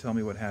 then tell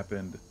me what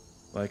happened.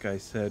 Like I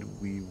said,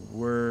 we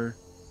were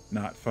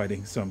not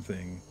fighting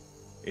something.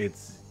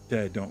 It's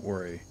dead, don't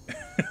worry.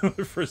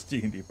 First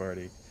D&D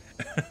party.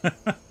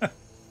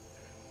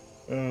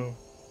 Oh.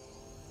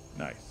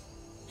 Nice.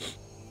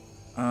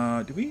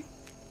 Did we?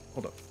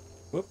 Hold up.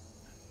 Whoop.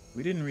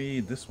 We didn't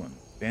read this one.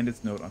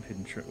 Bandit's note on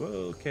hidden treasure.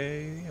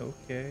 Okay.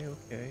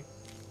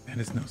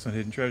 Bandit's notes on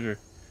hidden treasure.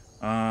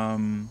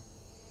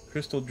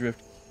 Crystal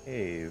Drift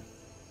Cave.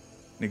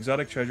 An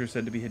exotic treasure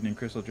said to be hidden in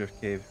Crystal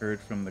Drift Cave. Heard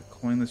from the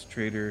coinless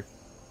trader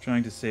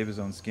trying to save his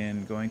own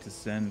skin. Going to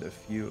send a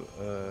few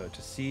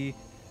to see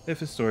if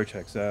his story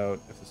checks out.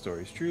 If the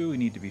story is true, we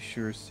need to be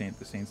sure the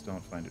saints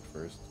don't find it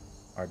first.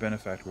 Our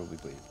benefactor will be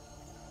pleased.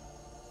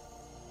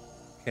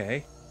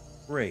 Okay,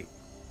 great.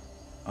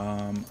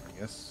 I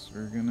guess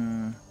we're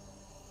gonna...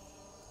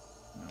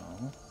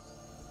 No.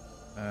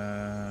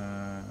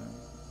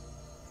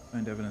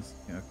 Find evidence.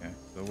 Okay,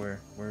 so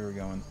where are we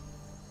going?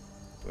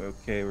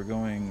 Okay, we're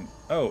going...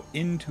 Oh,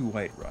 into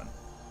Whiterun.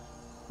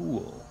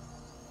 Cool.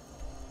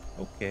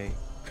 Okay.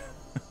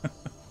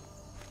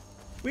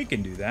 We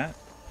can do that.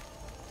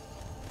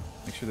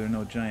 Make sure there are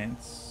no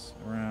giants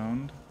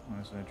around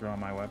as I draw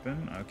my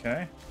weapon.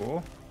 Okay,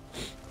 cool.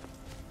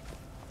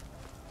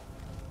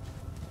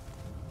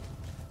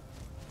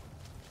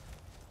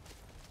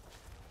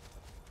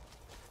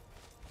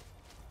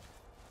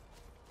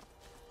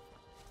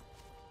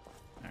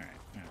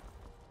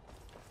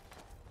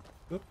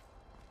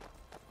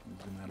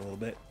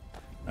 bit.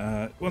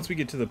 Once we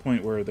get to the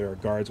point where there are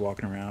guards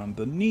walking around,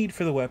 the need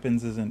for the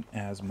weapons isn't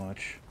as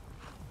much.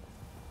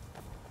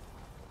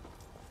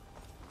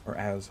 Or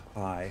as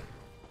high.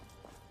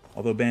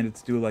 Although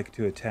bandits do like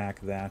to attack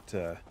that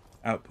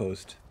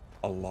outpost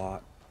a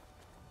lot.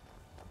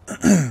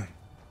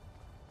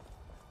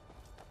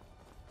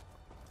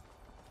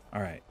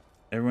 Alright.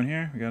 Everyone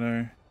here? We got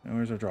our...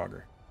 Where's our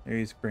Draugr? There,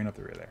 he's bringing up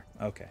the rear there.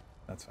 Okay,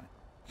 that's fine.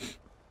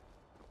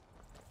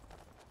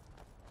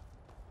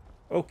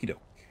 Okie doke.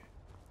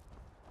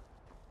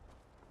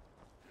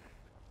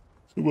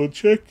 So we'll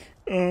check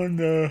on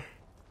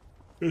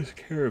this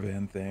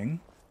caravan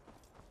thing.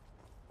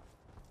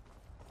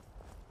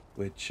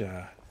 Which,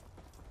 I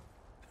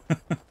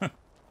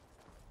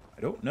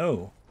don't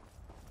know.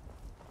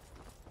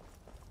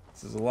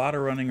 This is a lot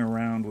of running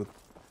around with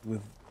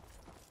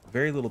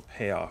very little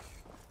payoff,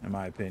 in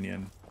my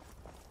opinion.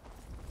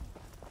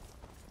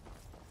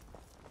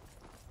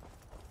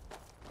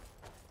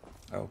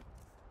 Oh.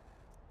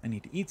 I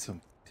need to eat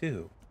some,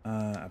 too.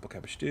 Apple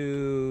cabbage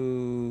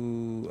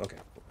stew. Okay,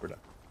 we're done.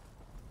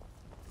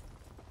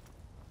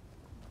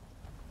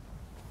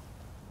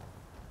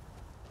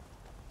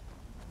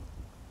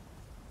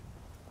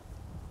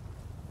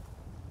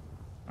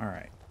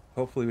 Alright.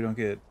 Hopefully we don't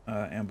get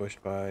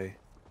ambushed by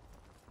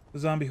the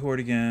zombie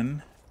horde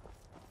again.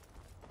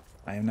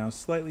 I am now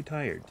slightly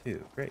tired,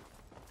 too. Great.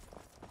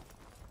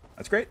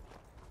 That's great.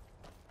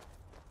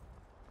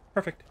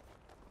 Perfect.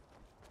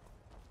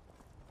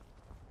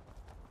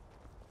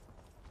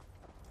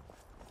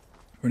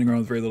 Running around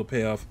with very little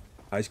payoff.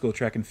 High school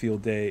track and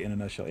field day in a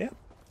nutshell. Yeah.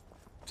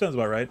 Sounds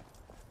about right.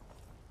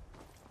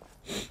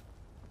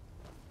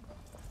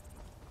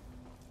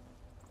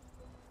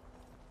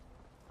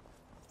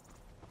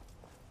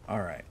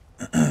 Alright.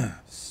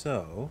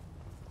 So,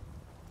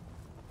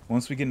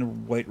 once we get into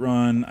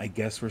Whiterun, I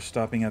guess we're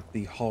stopping at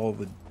the Hall of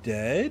the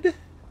Dead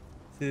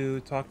to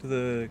talk to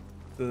the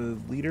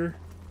leader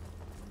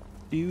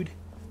dude.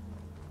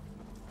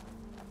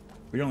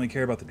 We don't really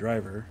care about the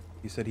driver.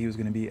 He said he was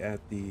going to be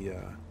at the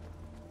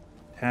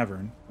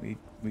tavern. We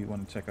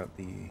want to check out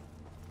the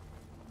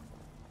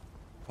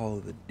Hall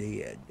of the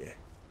Dead.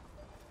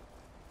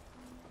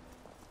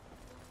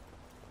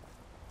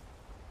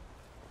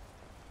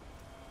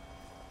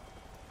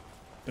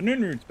 The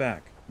Nirnroot's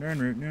back.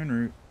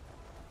 Nirnroot.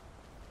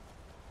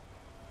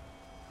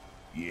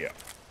 Yeah.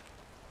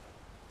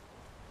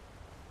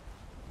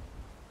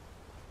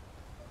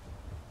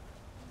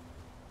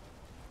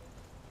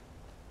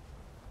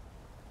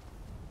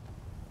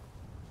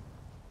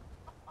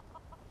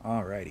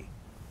 Alrighty.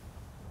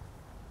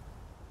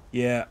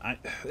 Yeah,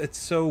 it's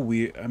so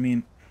weird. I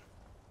mean,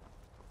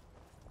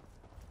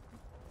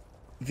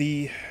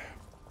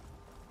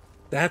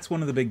 that's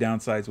one of the big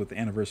downsides with the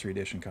Anniversary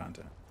Edition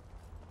content.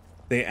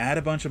 They add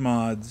a bunch of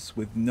mods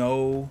with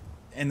no,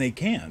 and they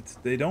can't.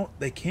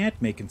 They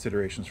can't make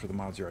considerations for the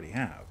mods you already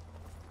have.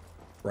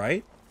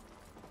 Right?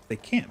 They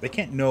can't. They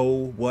can't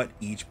know what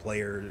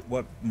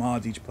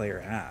mods each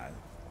player has.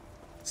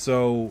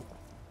 So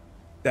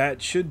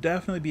that should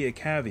definitely be a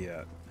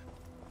caveat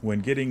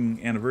when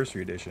getting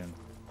Anniversary Edition,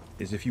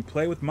 is if you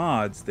play with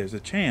mods, there's a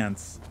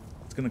chance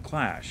it's going to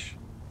clash.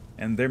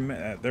 And there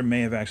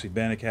may have actually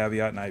been a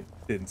caveat, and I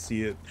didn't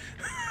see it.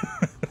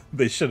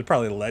 They should have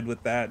probably led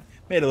with that,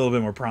 made it a little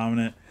bit more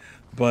prominent.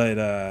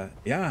 But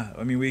yeah,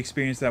 I mean, we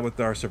experienced that with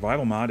our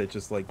survival mod. It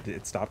just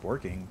it stopped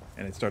working,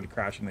 and it started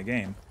crashing the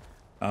game.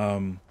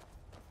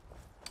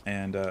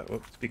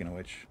 Speaking of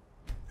which,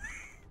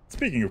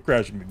 speaking of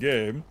crashing the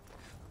game,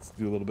 let's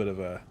do a little bit of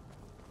a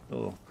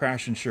little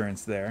crash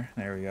insurance there.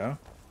 There we go.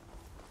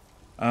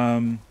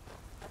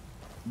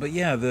 But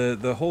yeah,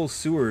 the whole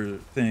sewer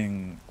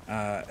thing,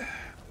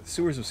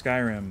 Sewers of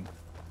Skyrim,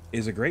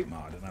 is a great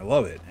mod, and I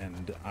love it,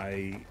 and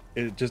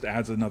it just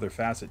adds another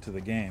facet to the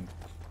game.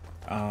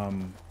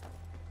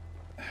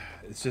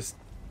 It's just,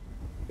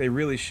 they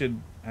really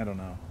should, I don't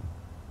know.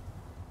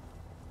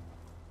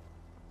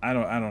 I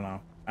don't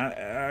know.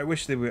 I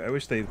wish they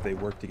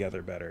worked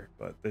together better,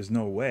 but there's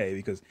no way,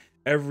 because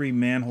every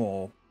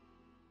manhole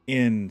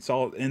in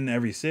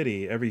every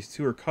city, every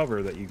sewer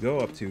cover that you go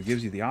up to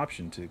gives you the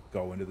option to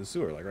go into the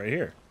sewer. Like right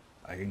here,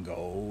 I can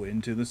go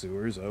into the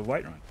sewers of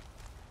Whiterun.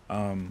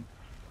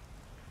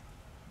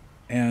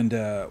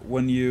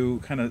 When you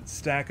kind of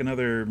stack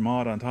another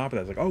mod on top of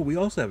that, it's like, oh, we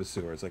also have a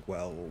sewer. It's like,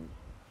 well,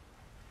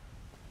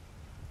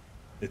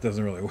 it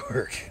doesn't really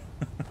work.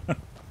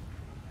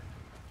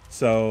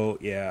 So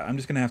yeah, I'm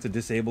just gonna have to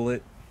disable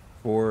it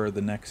for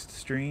the next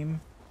stream,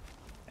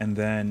 and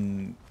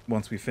then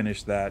once we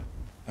finish that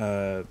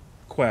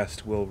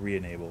quest, we'll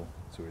re-enable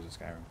Sewers of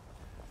Skyrim.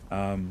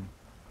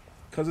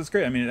 Because it's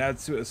great. I mean, it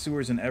adds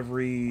sewers in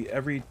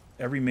every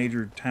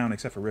major town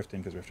except for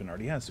Riften, because Riften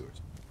already has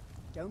sewers.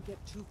 Don't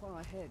get too far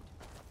ahead.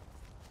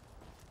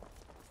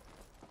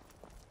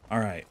 All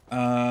right,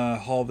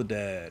 Hall of the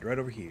Dead, right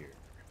over here.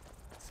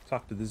 Let's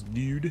talk to this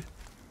dude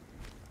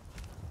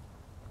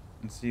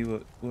and see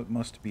what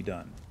must be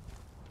done.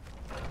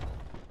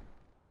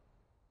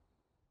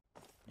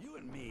 You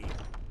and me,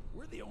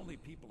 we're the only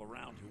people people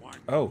around who aren't.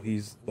 Oh,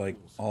 he's like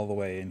all the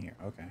way in here.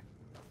 Okay.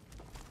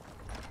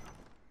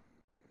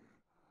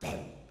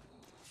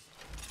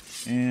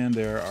 And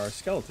there are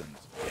skeletons.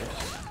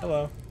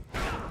 Hello.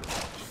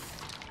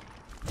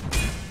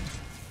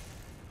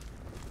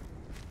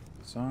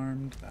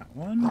 Disarmed that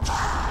one. This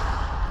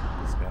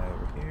guy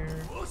over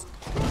here.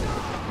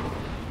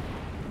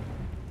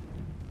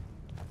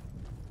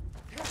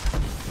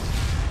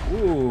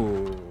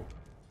 Ooh.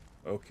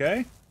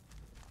 Okay.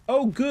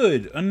 Oh,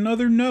 good.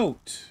 Another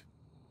note.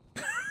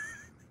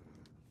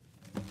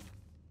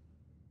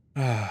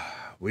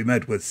 We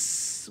met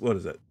with, what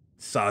is it?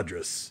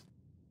 Sadras.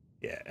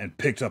 Yeah, and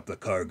picked up the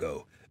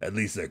cargo. At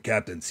least their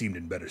captain seemed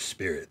in better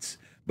spirits,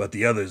 but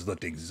the others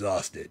looked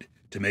exhausted.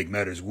 To make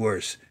matters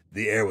worse,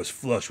 the air was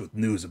flush with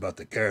news about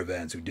the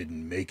caravans who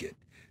didn't make it,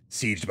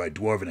 sieged by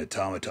dwarven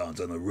automatons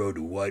on the road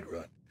to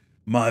Whiterun.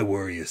 My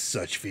worry is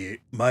such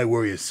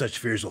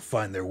fears will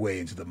find their way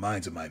into the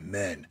minds of my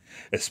men,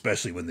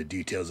 especially when the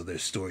details of their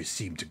stories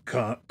seem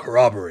to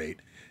corroborate.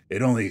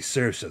 It only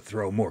serves to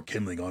throw more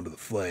kindling onto the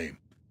flame.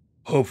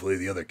 Hopefully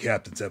the other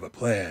captains have a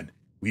plan.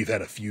 We've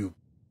had a few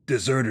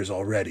deserters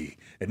already,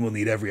 and we'll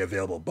need every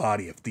available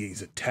body if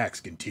these attacks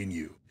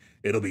continue.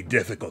 It'll be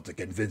difficult to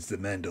convince the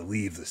men to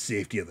leave the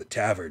safety of the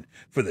tavern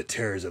for the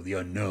terrors of the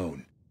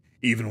unknown.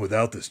 Even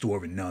without this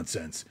dwarven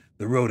nonsense,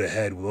 the road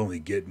ahead will only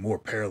get more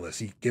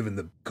perilous given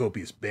the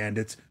copious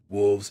bandits,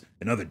 wolves,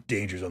 and other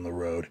dangers on the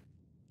road.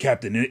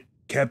 Captain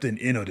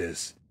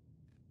Inodis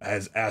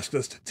has asked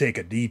us to take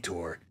a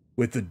detour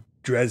with the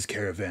Dres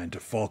caravan to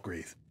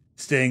Falkreath.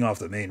 Staying off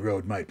the main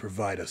road might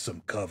provide us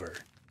some cover.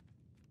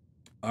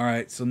 All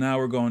right, so now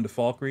we're going to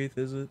Falkreath,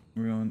 is it?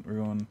 We're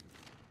going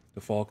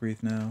to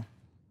Falkreath now.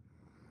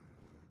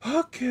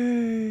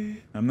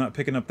 Okay. I'm not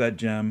picking up that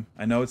gem.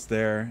 I know it's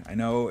there. I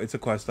know it's a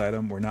quest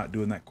item. We're not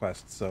doing that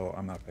quest, so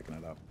I'm not picking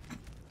it up.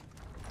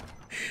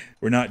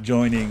 We're not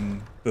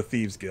joining the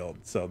Thieves Guild,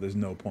 so there's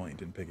no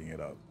point in picking it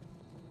up.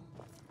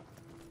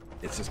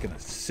 It's just gonna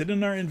sit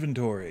in our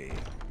inventory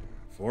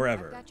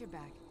forever. I've got your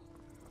back.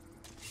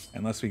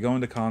 Unless we go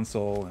into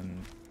console,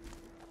 and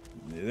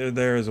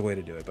there is a way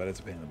to do it, but it's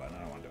a pain in the butt. I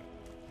don't want to do it.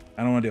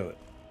 I don't want to deal with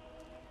it.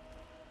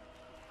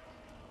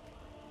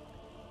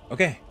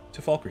 Okay,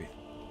 to Falkreath.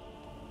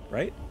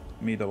 Right?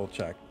 Let me double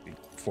check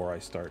before I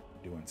start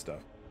doing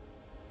stuff.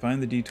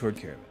 Find the detoured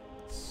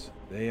caravans.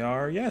 They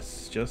are,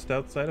 yes, just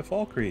outside of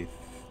Falkreath,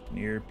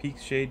 near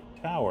Peakshade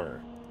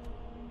Tower.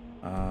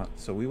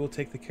 So we will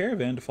take the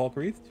caravan to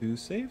Falkreath to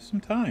save some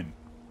time.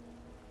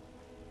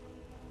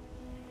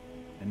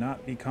 And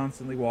not be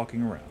constantly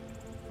walking around.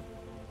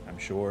 I'm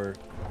sure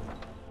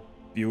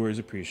viewers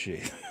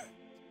appreciate it.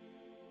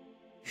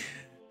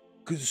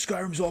 Because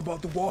Skyrim's all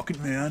about the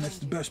walking, man. That's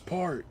the best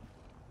part.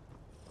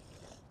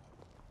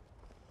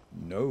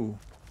 No.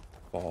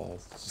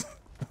 False.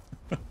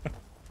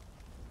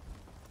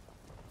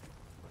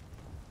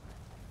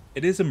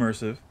 It is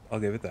immersive, I'll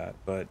give it that.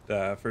 But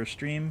for a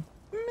stream,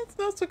 it's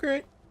not so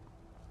great.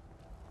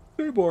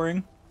 Very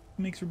boring.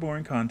 It makes for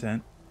boring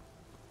content.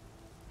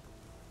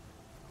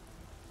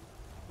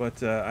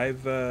 But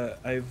I've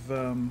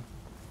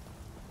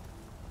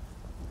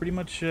pretty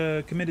much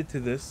committed to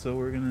this, so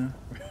we're gonna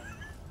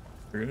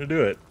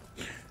do it.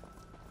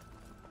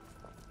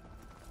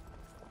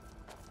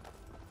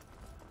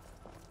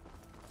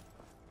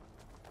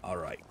 All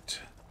right.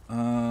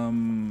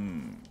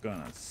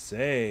 Gonna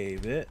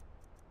save it.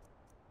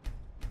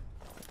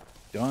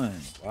 Done.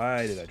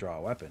 Why did I draw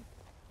a weapon?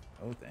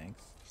 Oh,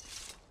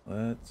 thanks.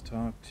 Let's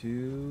talk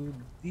to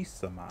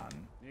Lisa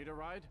Man. Need a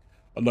ride?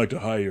 I'd like to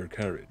hire your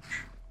carriage.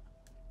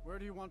 Where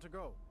do you want to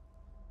go?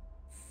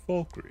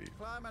 Falkreath.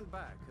 Climb and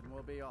back and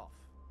we'll be off.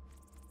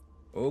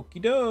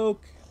 Okie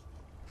doke.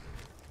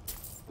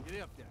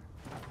 Get up there.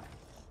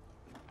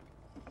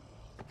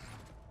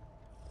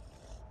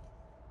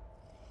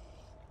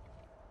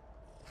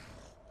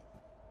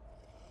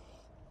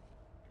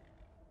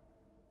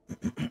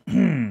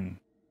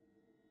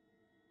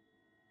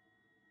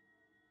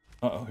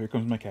 Uh-oh, here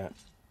comes my cat.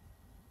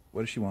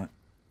 What does she want?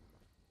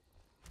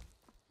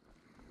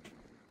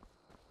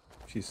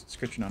 She's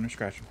scratching on her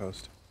scratching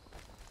post.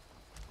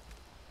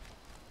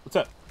 What's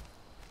up?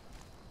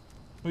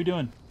 What are you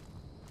doing?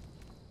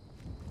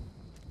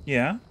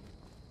 Yeah?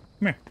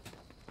 Come here.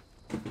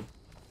 Come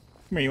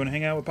here, you want to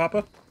hang out with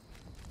Papa?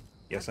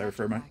 Yes, I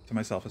refer to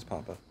myself as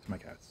Papa, to my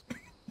cats.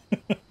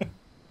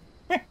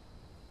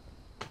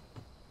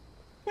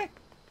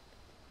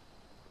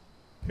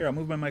 Here, I'll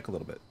move my mic a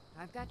little bit.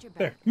 I've got your back.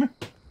 There, come here.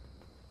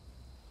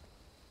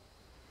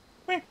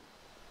 Come here.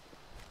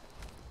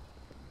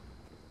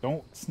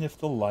 Don't sniff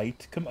the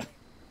light. Come on.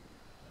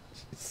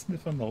 She's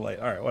sniffing the light.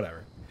 All right,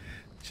 whatever.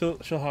 She'll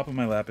hop in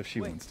my lap if she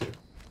wants to.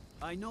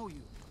 I know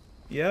you.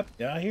 Yep,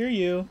 I hear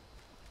you.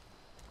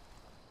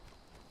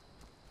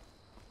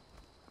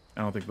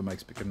 I don't think the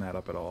mic's picking that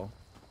up at all.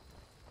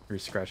 You're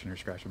scratching her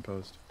scratching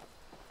post.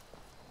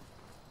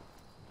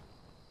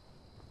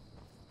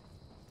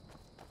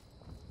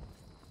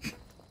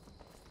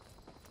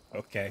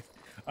 Okay.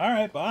 All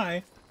right,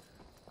 bye.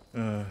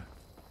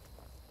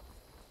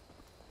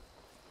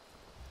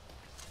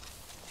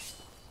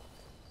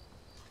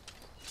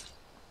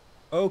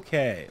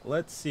 Okay,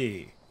 let's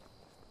see.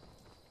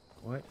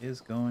 What is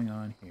going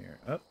on here?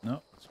 Oh,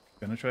 no.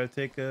 Gonna try to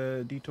take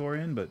a detour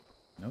in, but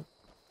nope.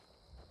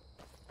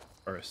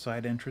 Or a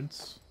side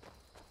entrance.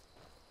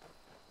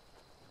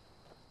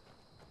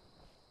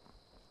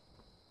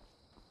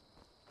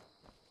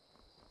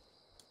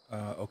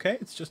 Okay,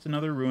 it's just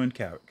another ruined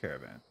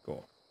caravan.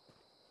 Cool.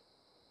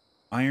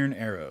 Iron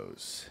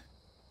arrows.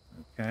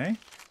 Okay.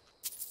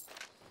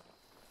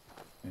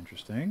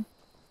 Interesting.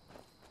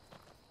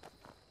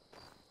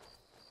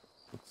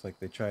 Looks like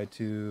they tried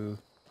to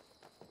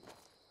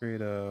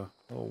create a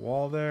little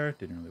wall there.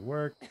 Didn't really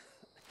work.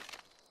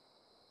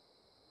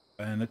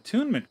 An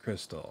attunement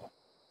crystal.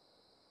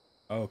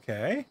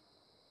 Okay.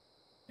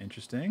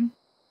 Interesting.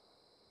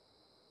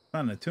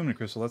 Not an attunement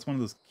crystal. That's one of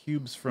those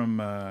cubes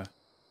from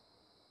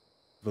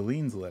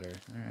Valine's letter.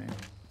 Alright.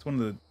 It's one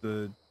of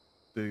the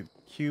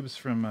cubes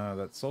from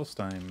that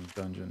Solstheim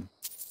dungeon.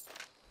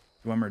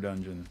 Dwemer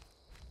dungeon.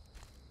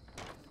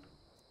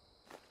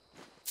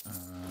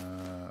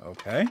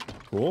 Okay.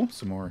 Cool.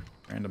 Some more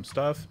random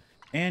stuff.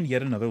 And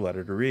yet another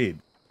letter to read.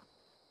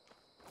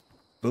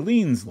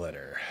 Valine's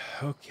letter.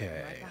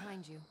 Okay. Right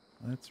behind you.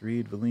 Let's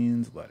read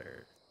Valine's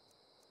letter.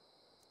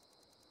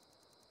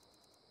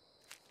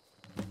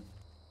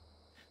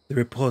 The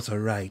reports are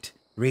right.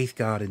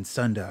 Wraithguard and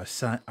Sunder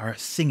are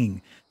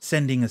singing,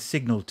 sending a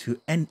signal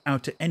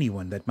out to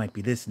anyone that might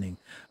be listening.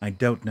 I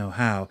don't know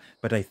how,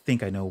 but I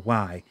think I know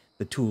why.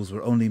 The tools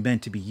were only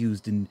meant to be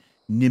used in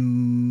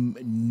Numidium.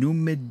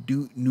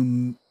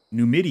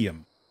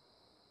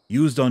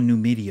 Used on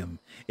Numidium,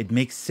 it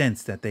makes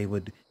sense that they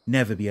would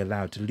never be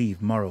allowed to leave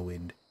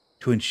Morrowind.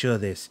 To ensure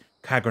this,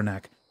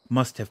 Kagranak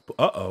must have...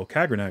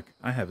 Kagranak.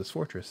 I have his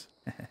fortress.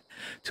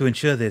 To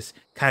ensure this,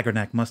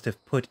 Kagranak must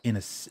have put in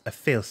a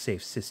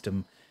fail-safe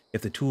system.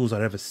 If the tools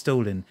are ever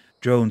stolen,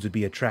 drones would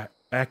be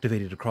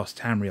activated across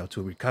Tamriel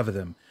to recover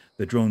them.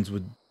 The drones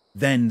would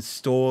then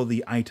store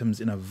the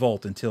items in a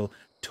vault until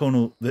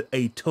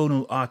a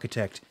tonal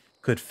architect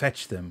could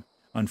fetch them.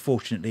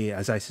 Unfortunately,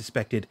 as I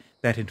suspected,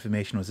 that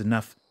information was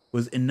enough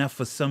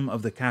for some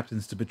of the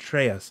captains to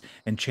betray us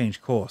and change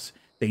course.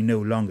 They no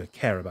longer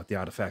care about the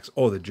artifacts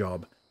or the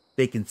job.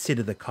 They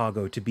consider the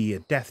cargo to be a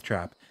death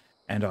trap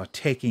and are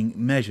taking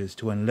measures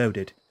to unload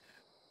it.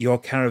 Your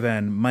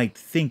caravan might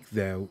think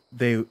they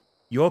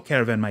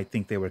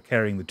were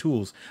carrying the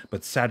tools,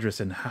 but Sadris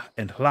and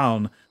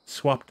Hlaun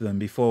swapped them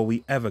before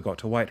we ever got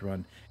to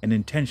Whiterun and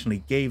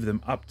intentionally gave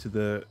them up to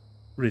the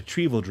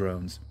retrieval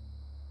drones.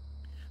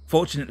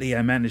 Fortunately,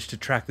 I managed to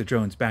track the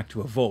drones back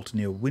to a vault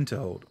near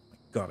Winterhold.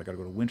 God, I gotta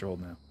go to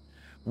Winterhold now.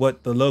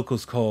 What the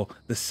locals call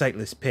the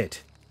Sightless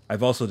Pit.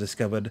 I've also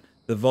discovered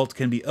the vault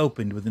can be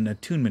opened with an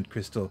attunement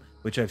crystal,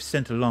 which I've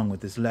sent along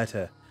with this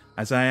letter.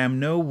 As I am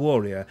no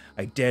warrior,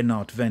 I dare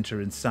not venture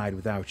inside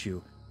without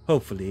you.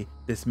 Hopefully,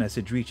 this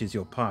message reaches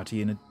your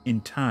party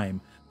in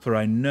time, for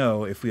I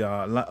know if we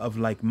are of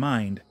like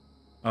mind.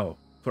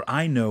 For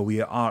I know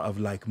we are of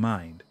like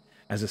mind.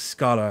 As a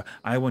scholar,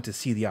 I want to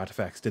see the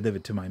artifacts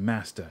delivered to my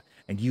master,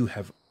 and you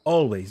have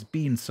always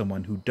been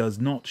someone who does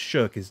not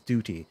shirk his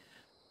duty.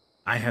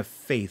 I have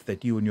faith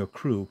that you and your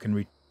crew can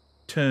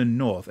return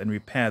north and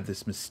repair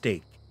this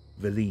mistake.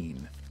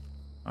 Valine.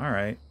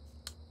 Alright.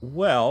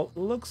 Well,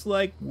 looks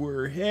like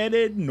we're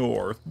headed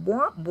north.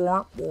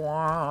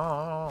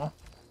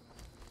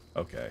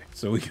 Okay,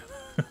 so we...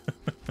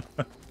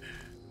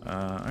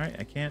 Alright,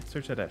 I can't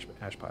search that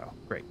ash pile.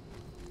 Great.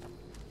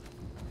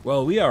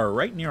 Well, we are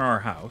right near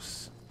our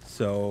house,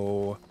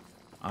 so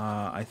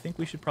I think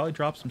we should probably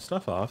drop some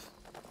stuff off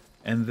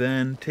and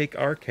then take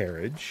our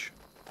carriage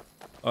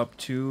up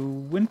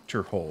to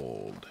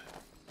Winterhold.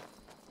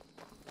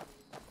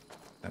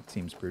 That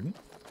seems prudent.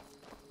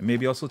 And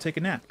maybe also take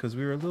a nap, because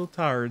we were a little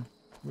tired.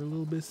 We're a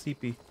little bit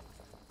sleepy.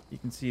 You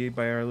can see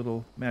by our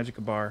little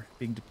Magicka bar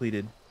being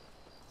depleted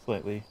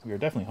slightly. We are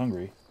definitely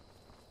hungry.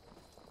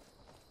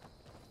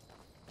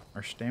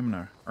 Our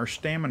stamina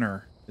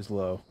is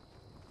low.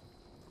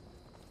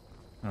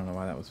 I don't know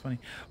why that was funny.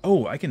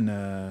 Oh, I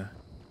can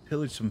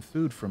pillage some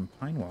food from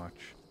Pine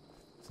Watch,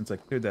 since I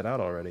cleared that out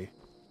already.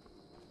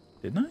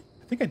 Didn't I?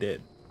 I think I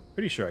did.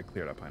 Pretty sure I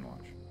cleared out Pine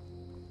Watch.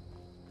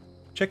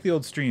 Check the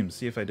old streams,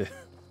 see if I did.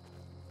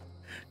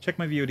 Check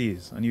my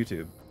VODs on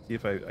YouTube, see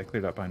if I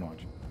cleared out Pine Watch.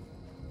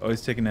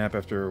 Always take a nap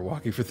after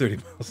walking for 30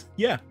 miles.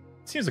 Yeah,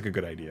 seems like a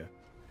good idea.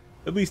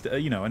 At least,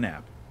 you know, a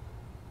nap.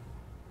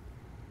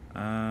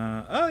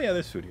 Oh yeah,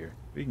 there's food here.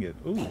 We can get...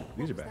 Ooh,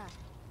 these are back.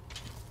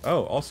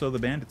 Oh, also the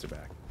bandits are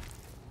back.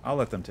 I'll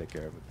let them take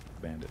care of it,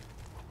 the bandit.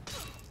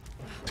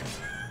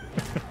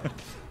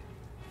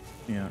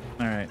 Yeah,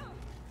 alright.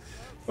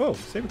 Oh,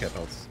 saber cap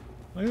pelts.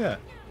 Look at that.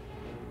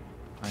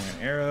 Iron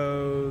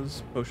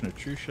arrows, potion of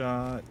true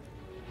shot.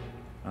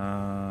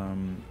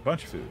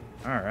 Bunch of food.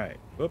 Alright.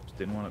 Whoops,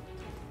 didn't want to...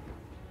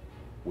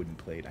 Wooden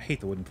plate. I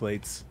hate the wooden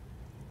plates.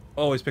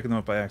 Always picking them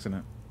up by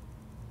accident.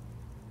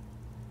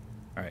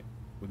 Alright.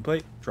 Wooden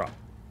plate, drop.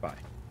 Bye.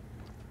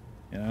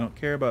 And I don't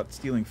care about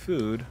stealing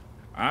food.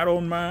 I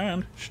don't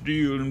mind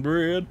stealing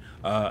bread.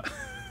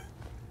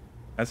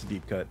 That's a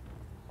deep cut.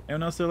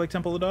 Anyone else there like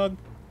Temple of the Dog?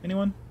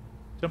 Anyone?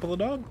 Temple of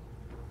the Dog?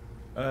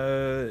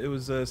 It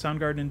was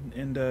Soundgarden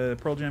and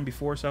Pearl Jam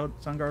before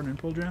Soundgarden and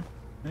Pearl Jam.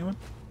 Anyone?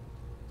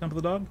 Temple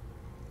of the Dog?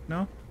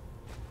 No?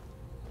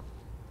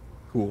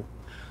 Cool.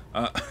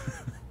 I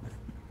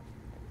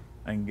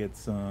can get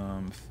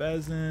some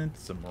pheasant,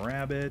 some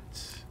rabbit.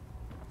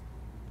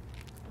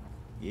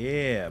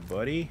 Yeah,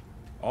 buddy.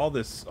 All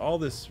this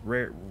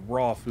rare,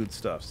 raw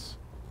foodstuffs.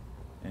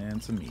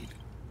 And some meat.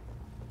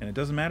 And it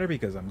doesn't matter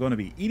because I'm going to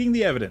be eating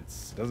the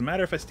evidence. It doesn't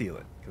matter if I steal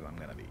it because I'm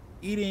going to be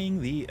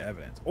eating the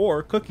evidence.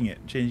 Or cooking it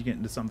and changing it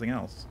into something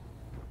else.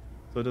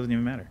 So it doesn't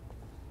even matter.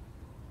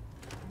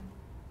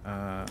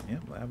 Yeah,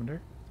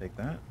 lavender. Take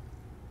that.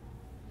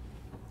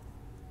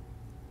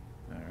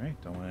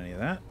 Alright, don't want any of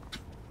that.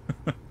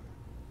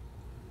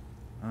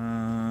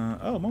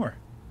 Oh, more.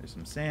 There's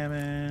some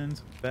salmon,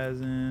 some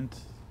pheasant.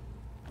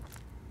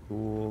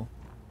 Cool.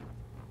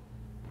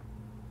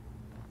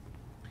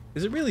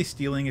 Is it really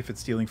stealing if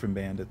it's stealing from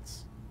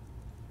bandits?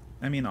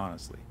 I mean,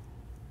 honestly.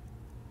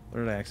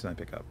 What did I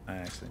accidentally pick up? I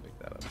accidentally picked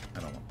that up.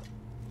 I don't want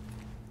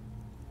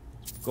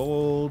that.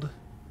 Gold.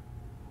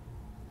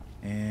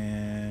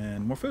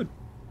 And more food.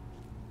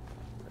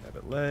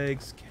 Rabbit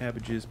legs,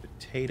 cabbages,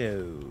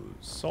 potatoes,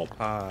 salt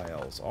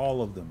piles.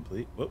 All of them,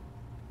 please. Whoop.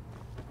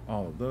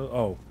 All of those.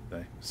 Oh,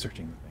 I'm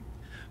searching the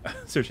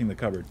thing. Searching the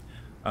cupboard.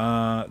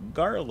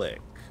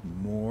 Garlic.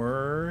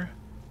 More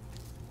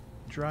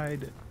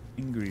dried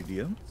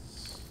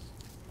ingredients.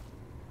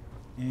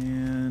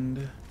 And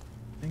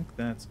I think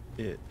that's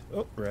it.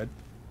 Oh, bread.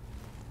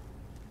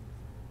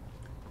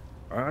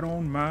 I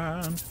don't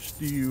mind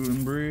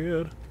stealing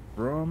bread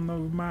from the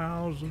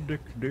mouths of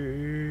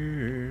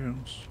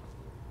decadence,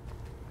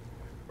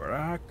 but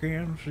I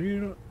can't see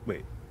the...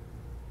 Wait,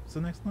 what's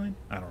the next line?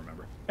 I don't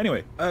remember.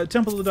 Anyway,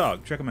 Temple of the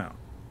Dog. Check them out.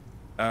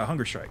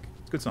 Hunger Strike.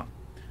 It's a good song.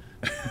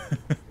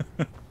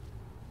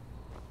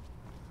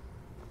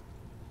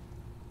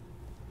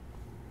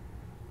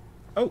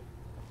 Oh,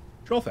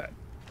 troll fat.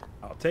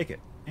 I'll take it.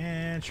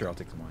 And sure, I'll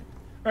take some wine.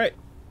 All right.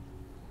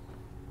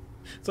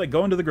 It's like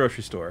going to the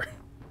grocery store.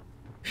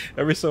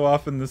 Every so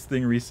often, this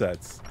thing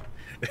resets.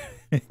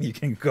 You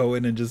can go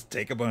in and just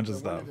take a bunch of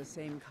stuff. One of the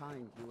same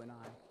kind, you and I.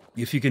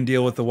 If you can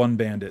deal with the one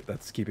bandit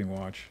that's keeping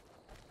watch.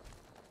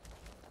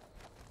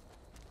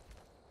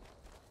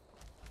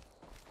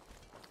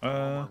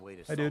 One way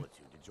to I did.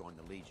 solitude to join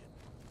the Legion.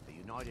 The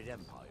United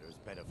Empire is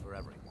better for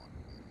everyone.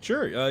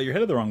 Sure, you're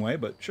headed the wrong way,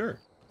 but sure.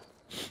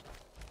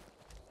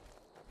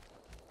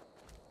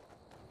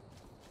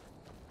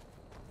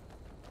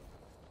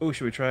 Oh,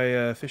 should we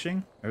try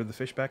fishing? Are the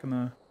fish back in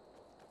the...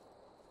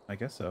 I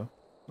guess so.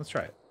 Let's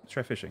try it. Let's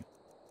try fishing.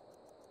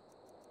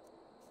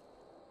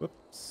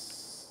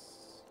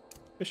 Whoops.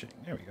 Fishing.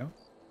 There we go.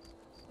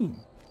 Ooh.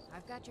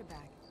 I've got your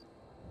back.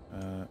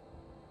 Did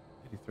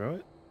he throw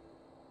it?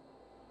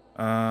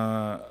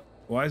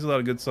 Why is a lot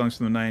of good songs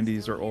from the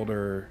 90s or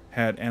older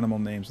had animal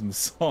names in the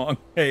song?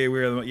 Hey,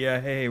 we're the...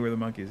 Yeah, hey, we're the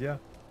monkeys. Yeah.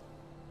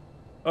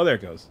 Oh, there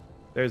it goes.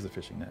 There's the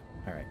fishing net.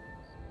 All right.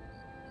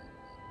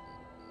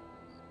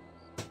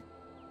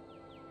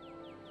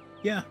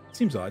 Yeah,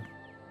 seems odd.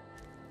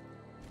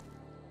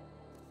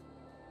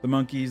 The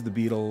monkeys, the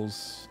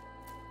beetles,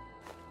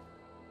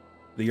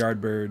 the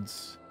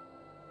yardbirds.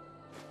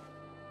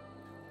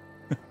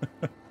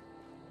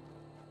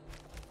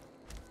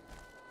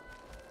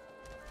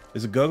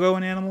 Is a go-go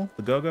an animal?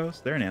 The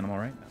go-go's? They're an animal,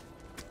 right?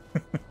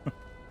 No.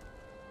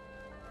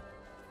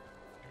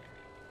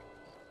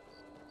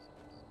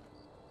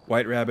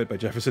 White Rabbit by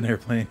Jefferson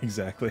Airplane,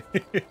 exactly.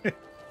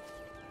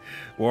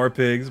 War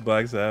Pigs,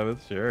 Black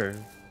Sabbath, sure.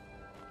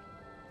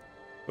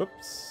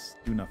 Whoops,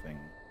 do nothing.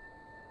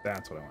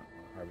 That's what I want.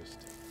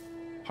 Harvest.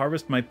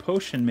 Harvest my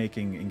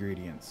potion-making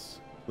ingredients,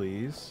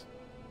 please.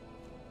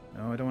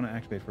 No, I don't want to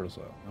activate fertile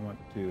soil. I want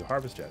to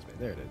harvest jazzbait.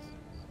 There it is.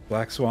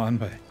 Black Swan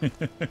by...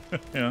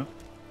 yeah.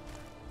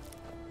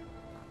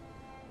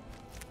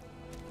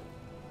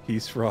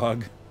 Peace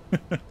Frog.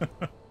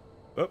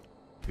 Oh,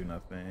 do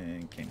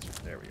nothing. King's...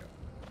 There we go.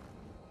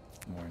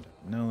 More into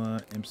vanilla.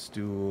 Imp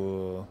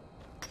Stool.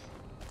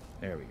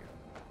 There we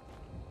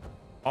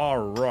go.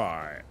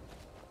 Alright.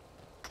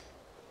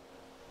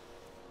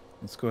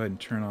 Let's go ahead and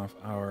turn off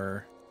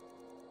our...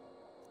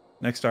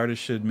 Next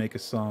artist should make a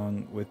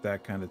song with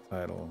that kind of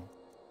title.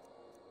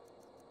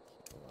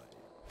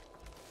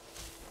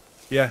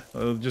 Yeah,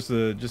 just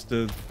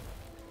a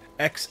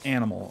X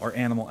animal or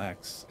animal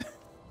X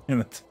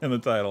in the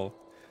title.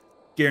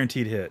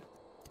 Guaranteed hit.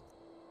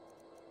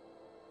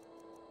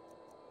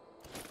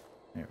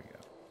 There we go.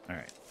 All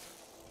right.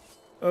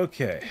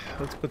 Okay,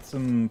 let's put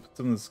some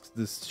of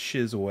this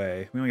shiz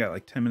away. We only got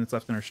like 10 minutes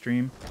left in our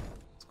stream.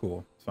 It's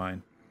cool. It's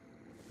fine.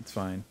 It's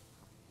fine.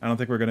 I don't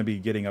think we're gonna be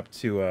getting up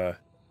to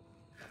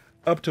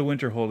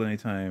Winterhold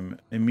anytime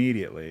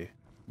immediately,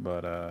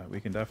 but we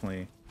can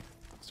definitely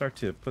start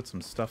to put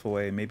some stuff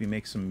away. Maybe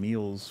make some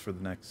meals for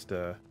the next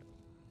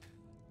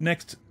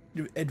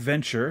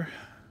adventure.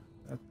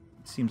 That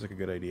seems like a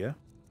good idea.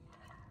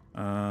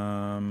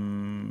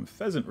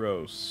 Pheasant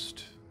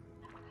roast,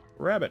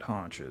 rabbit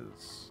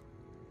haunches.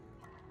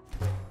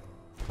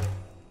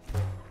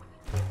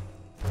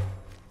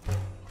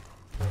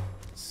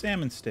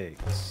 salmon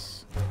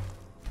steaks.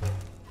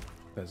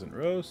 Pheasant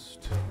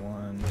roast.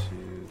 1,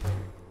 2, 3,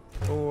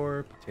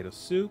 4. Potato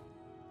soup.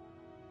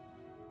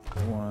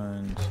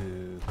 1,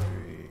 2, 3,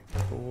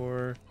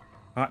 4.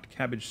 Hot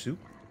cabbage soup.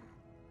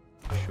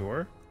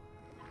 Sure.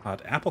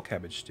 Hot apple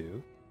cabbage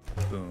stew.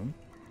 Boom.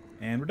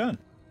 And we're done.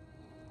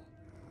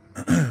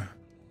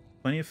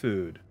 Plenty of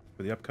food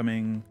for the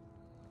upcoming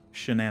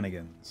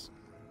shenanigans.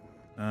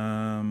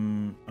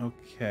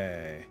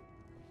 Okay.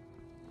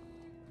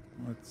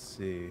 Let's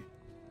see.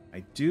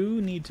 I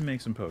do need to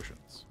make some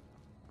potions.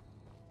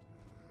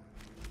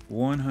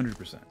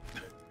 100%.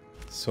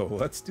 So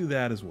let's do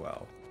that as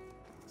well.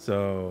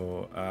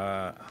 So,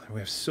 we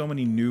have so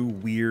many new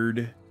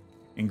weird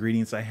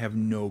ingredients. I have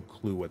no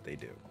clue what they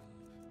do.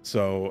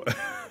 So,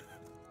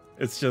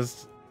 it's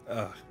just...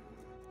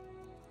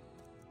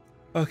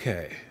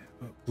 Okay.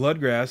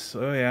 Bloodgrass.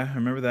 Oh yeah, I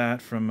remember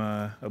that from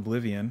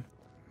Oblivion.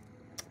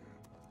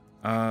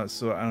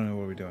 So I don't know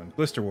what we're doing.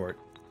 Blisterwort.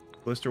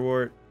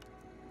 Blisterwort,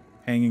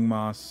 hanging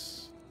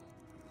moss,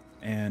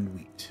 and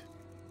wheat.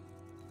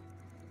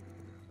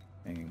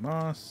 Hanging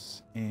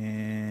moss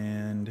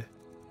and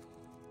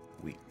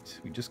wheat.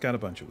 We just got a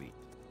bunch of wheat.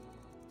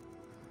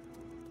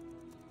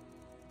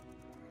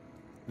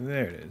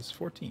 There it is.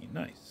 14.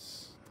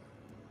 Nice.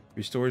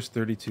 Restores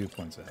 32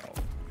 points of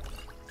health.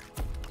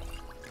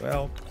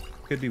 Well,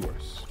 could be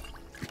worse.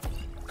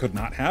 Could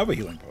not have a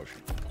healing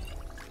potion.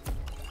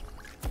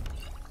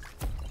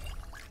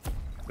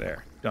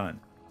 There. Done.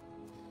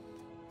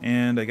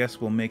 And I guess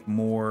we'll make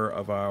more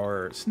of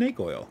our snake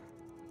oil.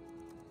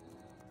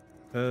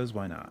 Because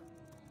why not?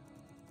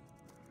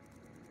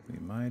 We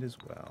might as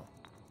well.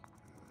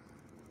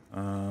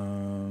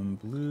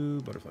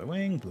 Blue butterfly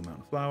wing, blue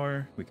mountain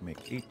flower. We can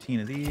make 18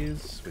 of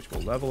these, which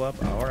will level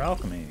up our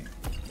alchemy.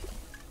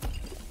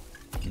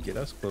 And get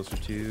us closer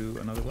to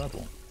another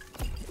level.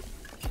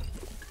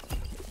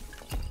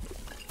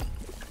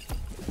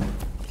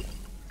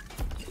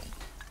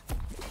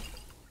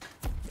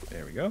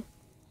 There we go.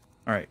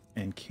 All right,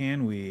 and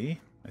can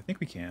we? I think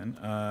we can.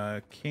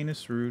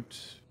 Canis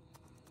root.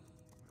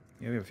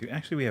 Yeah, we have a few.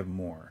 Actually, we have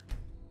more.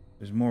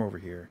 There's more over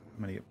here.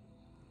 I'm gonna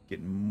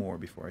get more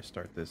before I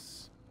start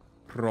this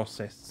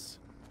process.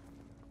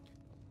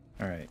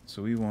 All right,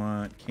 so we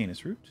want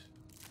Canis root.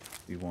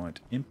 We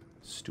want imp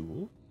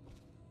stool.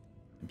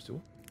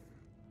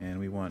 And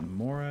we want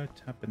Mora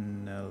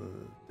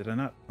Tapenel. Did I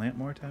not plant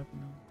Mora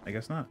Tapenel? I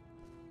guess not.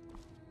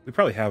 We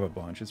probably have a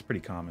bunch. It's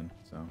pretty common,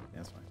 so yeah,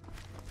 that's fine.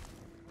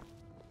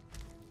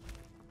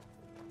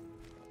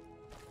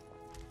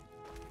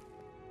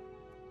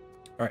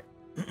 All right,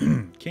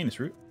 Canis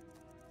root.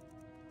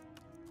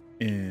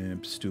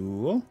 Imp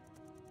stool.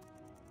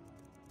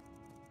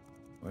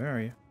 Where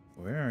are you?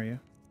 Where are you?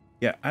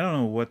 Yeah, I don't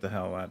know what the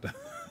hell that.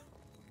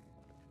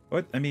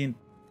 What? I mean,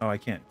 oh, I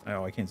can't.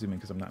 Oh, I can't zoom in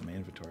because I'm not in my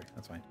inventory.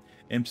 That's fine.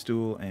 Imp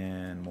stool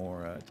and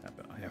more tap.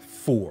 I have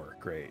 4.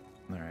 Great.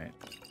 All right.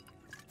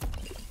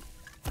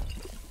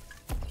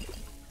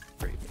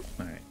 Great.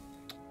 All right.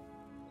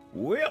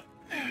 Well.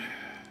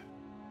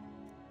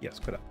 Yes,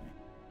 quit up.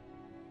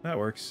 That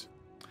works.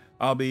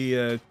 I'll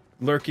be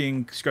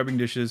lurking, scrubbing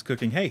dishes,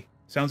 cooking. Hey,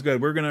 sounds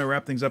good. We're gonna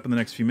wrap things up in the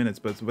next few minutes,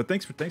 but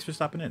thanks for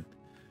stopping in.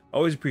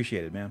 Always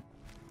appreciate it, man.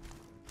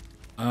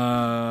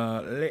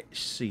 Let's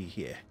see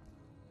here.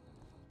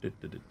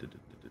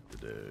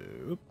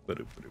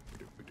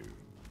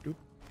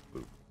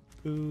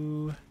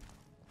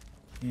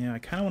 Yeah, I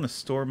kind of want to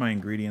store my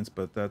ingredients,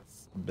 but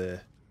that's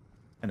bleh.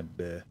 Kind of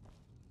bleh.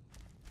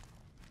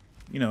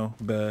 You know,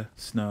 bleh,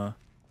 snuh.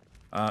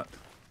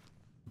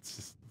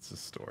 Let's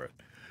just store it.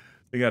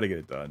 We got to get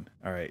it done.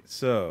 All right,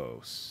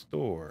 so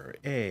store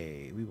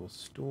A. We will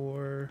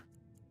store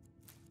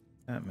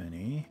that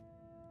many.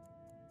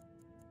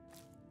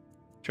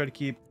 Try to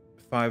keep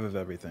 5 of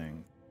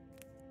everything.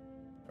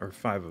 Or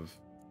 5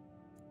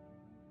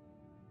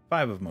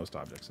 of most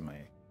objects in my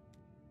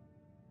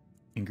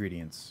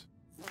ingredients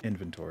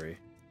inventory.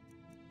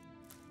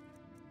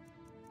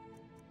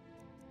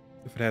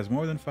 If it has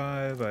more than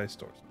 5, I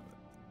store some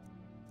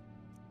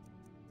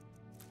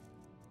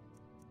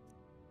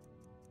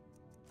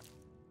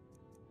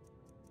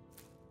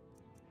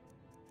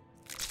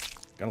of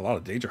it. Got a lot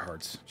of danger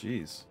hearts.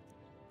 Jeez.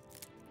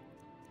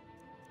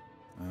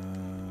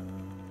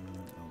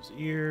 Elf's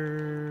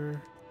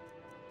ear.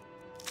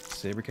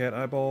 Sabercat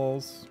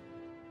eyeballs.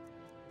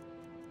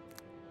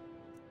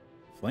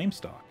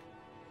 Flamestock.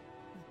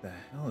 What the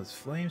hell is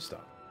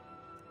Flamestock?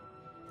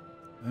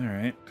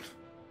 Alright.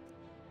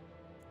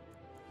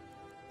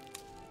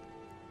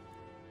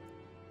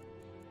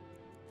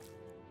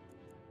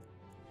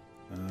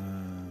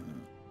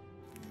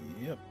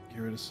 Yep. Get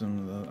rid of some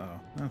of the... Oh,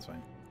 that's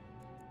fine.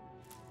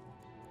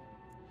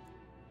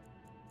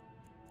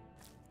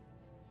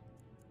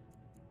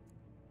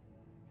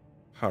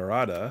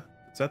 Harada.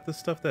 Is that the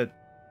stuff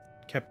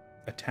that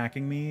kept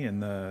attacking me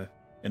in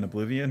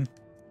Oblivion?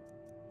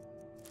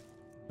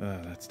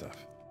 That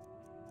stuff.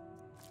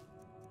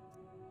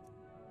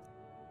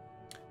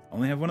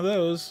 Only have one of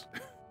those.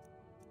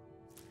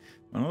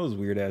 One of those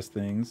weird ass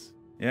things.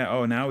 Yeah.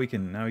 Oh, now we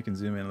can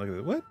zoom in and look at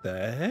it. What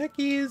the heck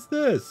is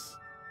this?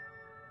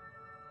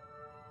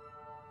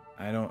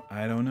 I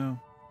don't know.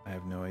 I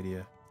have no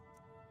idea.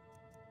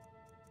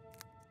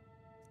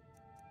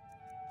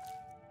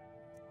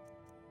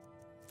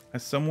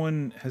 Has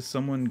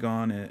someone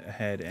gone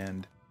ahead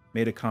and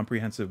made a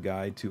comprehensive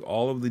guide to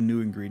all of the new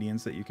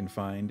ingredients that you can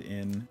find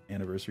in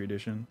Anniversary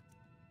Edition?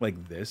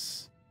 Like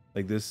this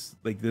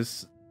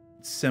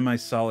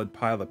semi-solid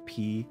pile of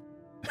pee.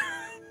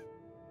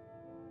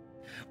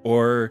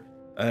 Or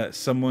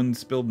someone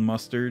spilled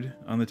mustard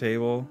on the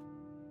table.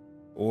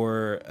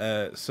 Or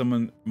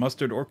someone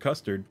mustard or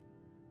custard.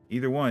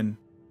 Either one.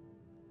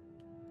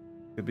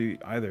 Could be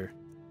either.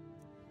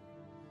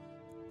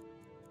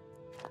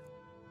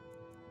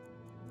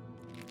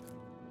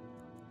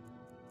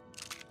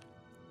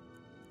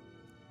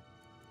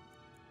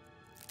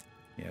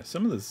 Yeah,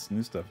 some of this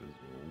new stuff is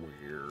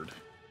weird.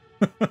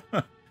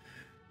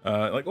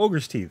 Like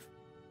ogre's teeth.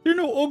 There are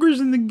no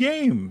ogres in the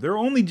game. There are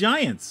only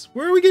giants.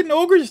 Where are we getting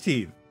ogre's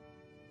teeth?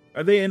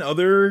 Are they in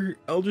other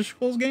Elder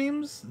Scrolls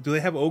games? Do they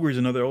have ogres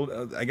in other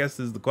old? I guess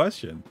is the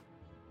question.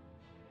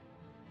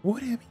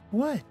 What?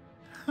 What?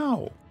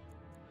 How?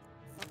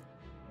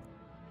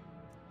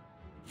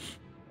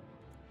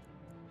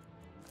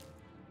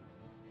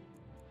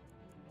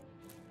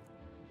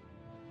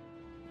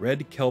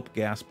 Red kelp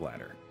gas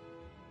bladder.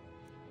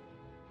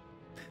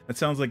 That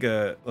sounds like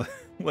a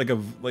like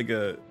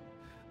a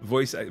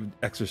voice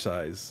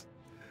exercise.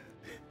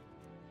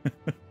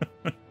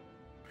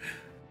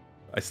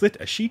 I slit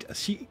a sheet,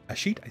 I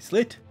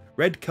slit.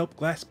 Red kelp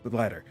gas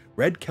bladder.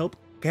 Red kelp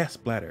gas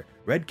bladder.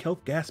 Red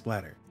kelp gas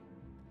bladder.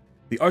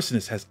 The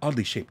arsonist has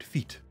oddly shaped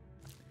feet.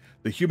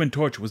 The Human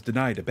Torch was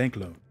denied a bank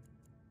loan.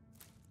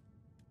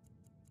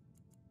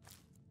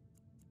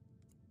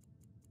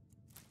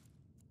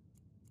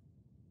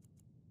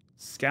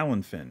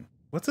 Scallon fin.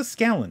 What's a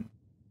scallon?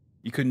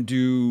 You can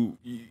do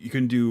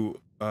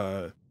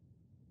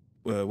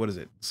what is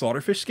it?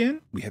 Slaughterfish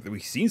skin?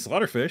 We've seen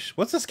slaughterfish.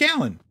 What's a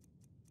scallon?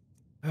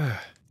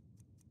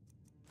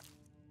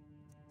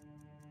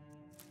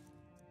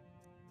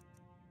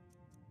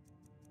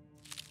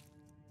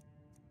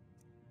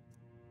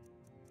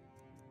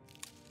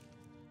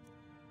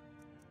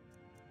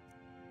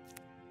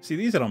 See,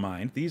 these I don't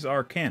mind. These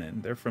are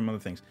canon. They're from other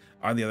things.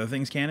 Are the other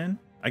things canon?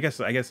 I guess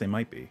they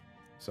might be.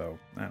 So,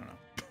 I don't know.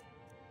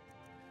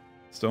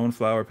 Stone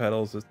flower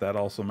petals, that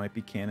also might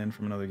be canon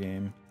from another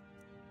game.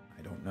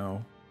 I don't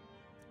know.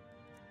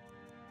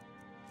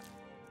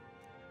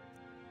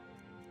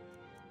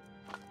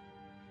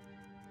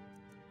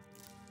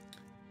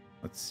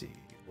 Let's see.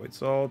 White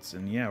salts,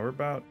 and yeah, we're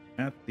about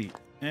at the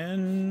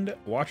end.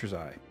 Watcher's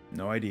eye.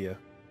 No idea.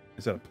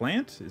 Is that a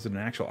plant? Is it an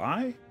actual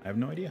eye? I have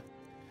no idea.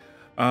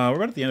 We're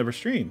about at the end of our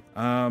stream.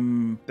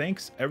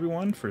 Thanks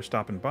everyone for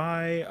stopping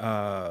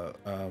by.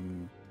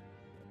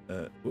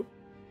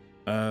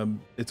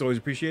 It's always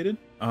appreciated.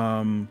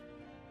 We'll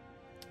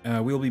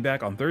be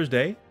back on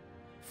Thursday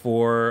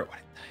for what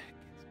the heck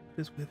is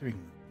this withering?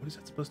 What is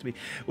that supposed to be?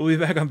 We'll be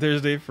back on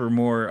Thursday for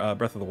more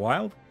Breath of the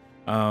Wild.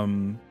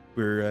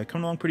 We're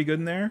coming along pretty good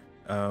in there.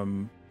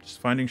 Just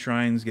finding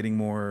shrines, getting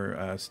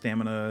more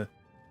stamina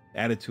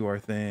added to our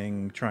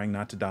thing, trying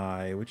not to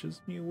die, which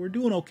is, you know, we're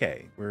doing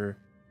okay. We're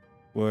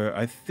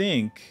I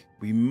think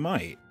we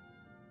might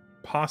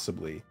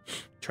possibly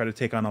try to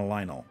take on a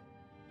Lionel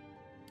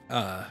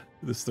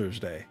this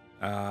Thursday.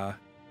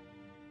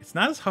 It's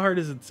not as hard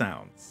as it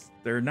sounds.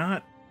 They're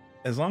not,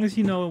 as long as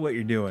you know what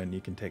you're doing,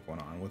 you can take one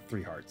on with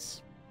 3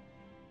 hearts.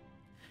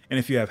 And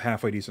if you have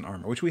halfway decent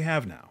armor, which we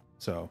have now.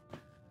 So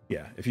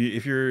yeah, if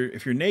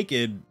you're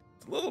naked,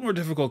 it's a little more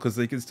difficult because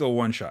they can still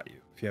one-shot you.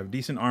 If you have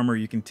decent armor,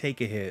 you can take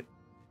a hit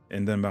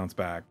and then bounce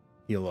back,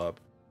 heal up,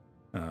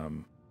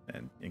 and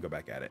go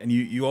back at it. And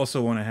you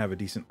also want to have a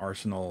decent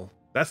arsenal.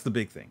 That's the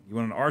big thing. You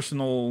want an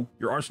arsenal,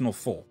 your arsenal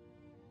full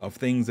of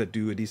things that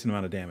do a decent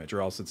amount of damage, or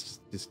else it's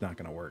just not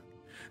going to work.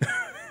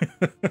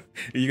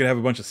 You could have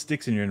a bunch of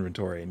sticks in your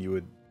inventory, and you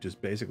would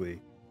just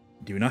basically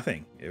do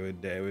nothing. It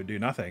would do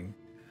nothing.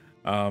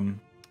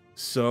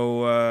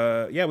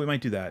 So yeah, we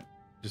might do that.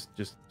 Just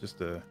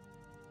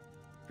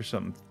for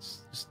something,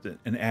 just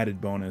an added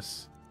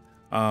bonus.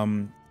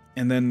 And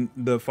then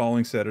the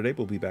following Saturday,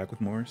 we'll be back with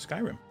more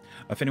Skyrim.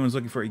 If anyone's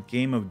looking for a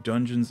game of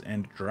Dungeons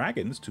and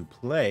Dragons to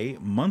play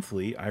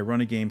monthly, I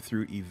run a game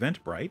through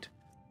Eventbrite.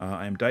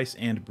 I am Dice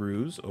and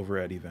Brews over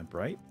at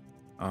Eventbrite.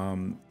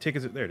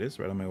 Tickets, there it is,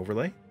 right on my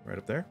overlay, right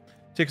up there.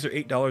 Tickets are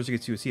 $8 to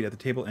get you a seat at the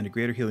table and a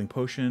greater healing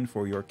potion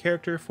for your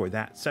character for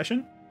that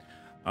session.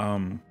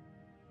 And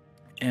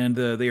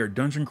they are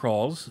dungeon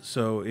crawls,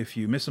 so if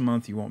you miss a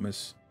month, you won't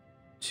miss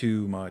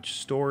too much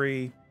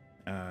story.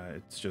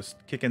 It's just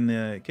kick in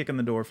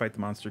the door, fight the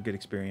monster, get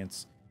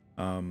experience,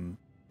 and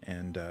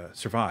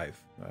survive.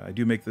 I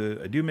do make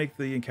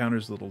the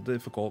encounters a little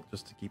difficult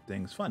just to keep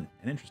things fun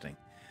and interesting.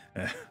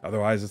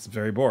 Otherwise, it's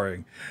very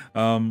boring.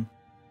 So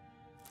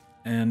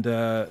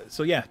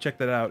yeah, check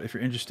that out. If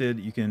you're interested,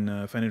 you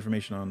can find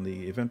information on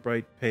the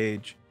Eventbrite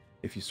page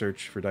if you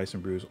search for Dice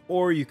and Brews,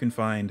 or you can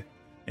find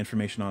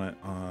information on it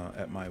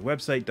at my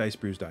website,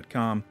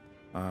 dicebrews.com,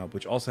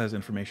 which also has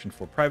information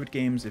for private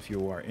games. If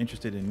you are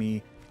interested in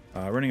me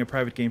running a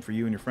private game for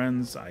you and your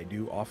friends, I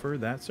do offer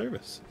that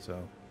service.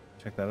 So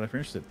check that out if you're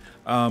interested.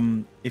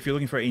 If you're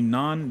looking for a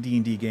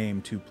non-D&D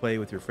game to play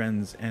with your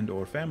friends and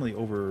or family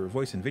over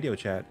voice and video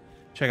chat,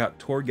 check out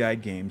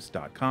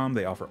tourguidegames.com.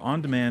 They offer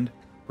on-demand,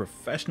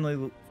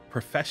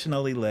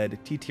 professionally led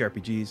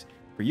TTRPGs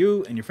for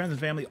you and your friends and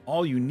family.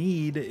 All you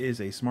need is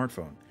a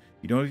smartphone.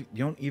 You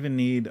don't even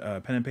need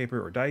pen and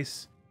paper or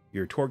dice.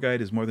 Your tour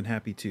guide is more than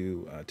happy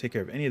to take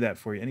care of any of that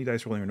for you, any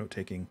dice rolling or note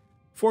taking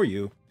for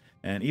you.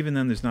 And even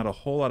then, there's not a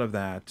whole lot of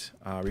that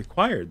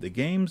required. The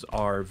games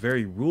are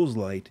very rules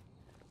light,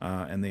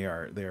 and they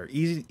are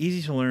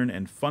easy to learn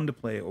and fun to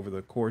play over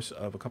the course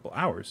of a couple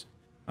hours.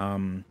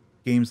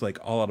 Games like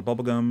All Out of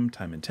Bubblegum,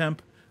 Time and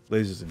Temp,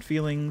 Lasers and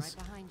Feelings,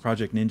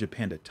 Project Ninja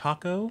Panda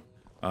Taco,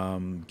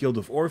 Guild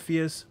of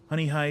Orpheus,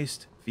 Honey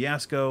Heist,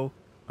 Fiasco,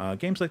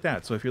 games like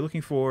that. So if you're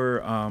looking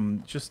for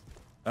just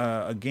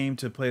a game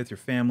to play with your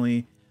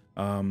family,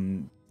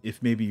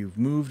 if maybe you've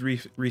moved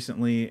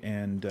recently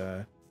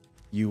and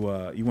you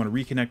want to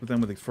reconnect with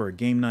them for a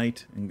game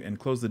night and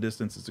close the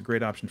distance, it's a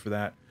great option for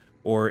that.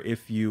 Or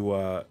if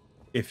you're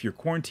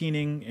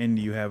quarantining and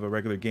you have a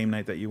regular game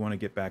night that you want to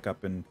get back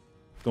up and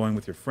going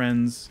with your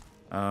friends,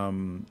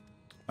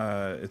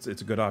 it's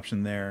a good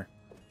option there.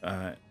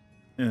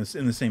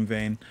 In the same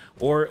vein.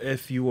 Or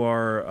if you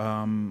are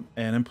an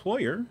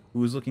employer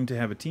who is looking to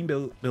have a team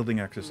building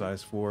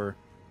exercise for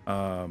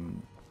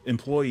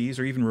employees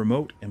or even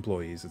remote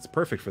employees, it's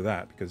perfect for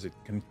that because it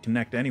can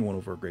connect anyone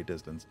over a great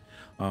distance.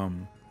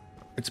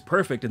 It's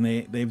perfect, and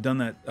they've done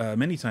that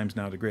many times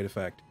now to great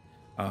effect.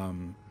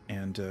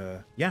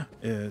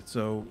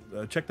 So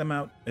check them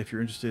out if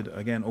you're interested,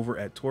 again, over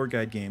at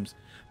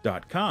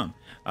tourguidegames.com.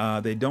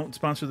 They don't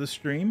sponsor this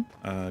stream,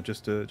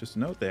 just a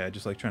note. I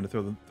just like trying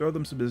to throw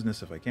them some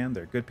business if I can.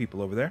 They're good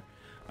people over there.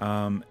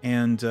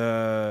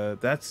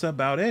 That's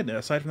about it.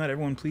 Aside from that,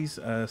 everyone, please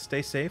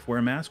stay safe, wear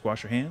a mask,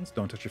 wash your hands,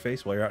 don't touch your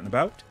face while you're out and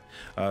about,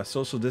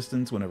 social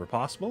distance whenever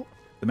possible.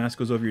 The mask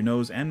goes over your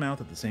nose and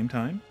mouth at the same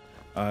time.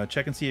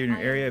 Check and see in your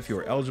area if you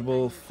are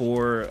eligible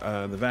for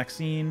the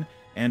vaccine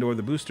and or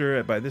the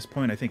booster. By this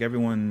point, I think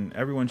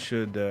everyone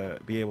should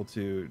be able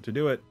to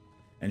do it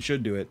and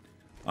should do it.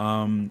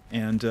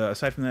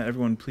 Aside from that,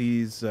 everyone,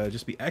 please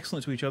just be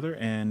excellent to each other,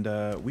 and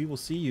we will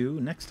see you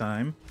next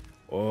time,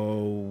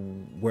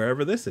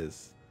 wherever this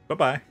is.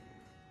 Bye-bye.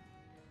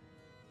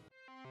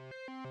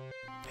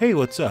 Hey,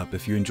 what's up?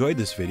 If you enjoyed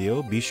this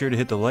video, be sure to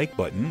hit the like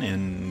button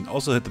and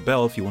also hit the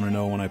bell if you want to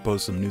know when I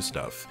post some new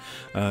stuff.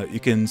 You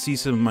can see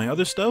some of my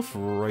other stuff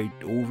right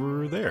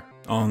over there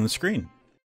on the screen.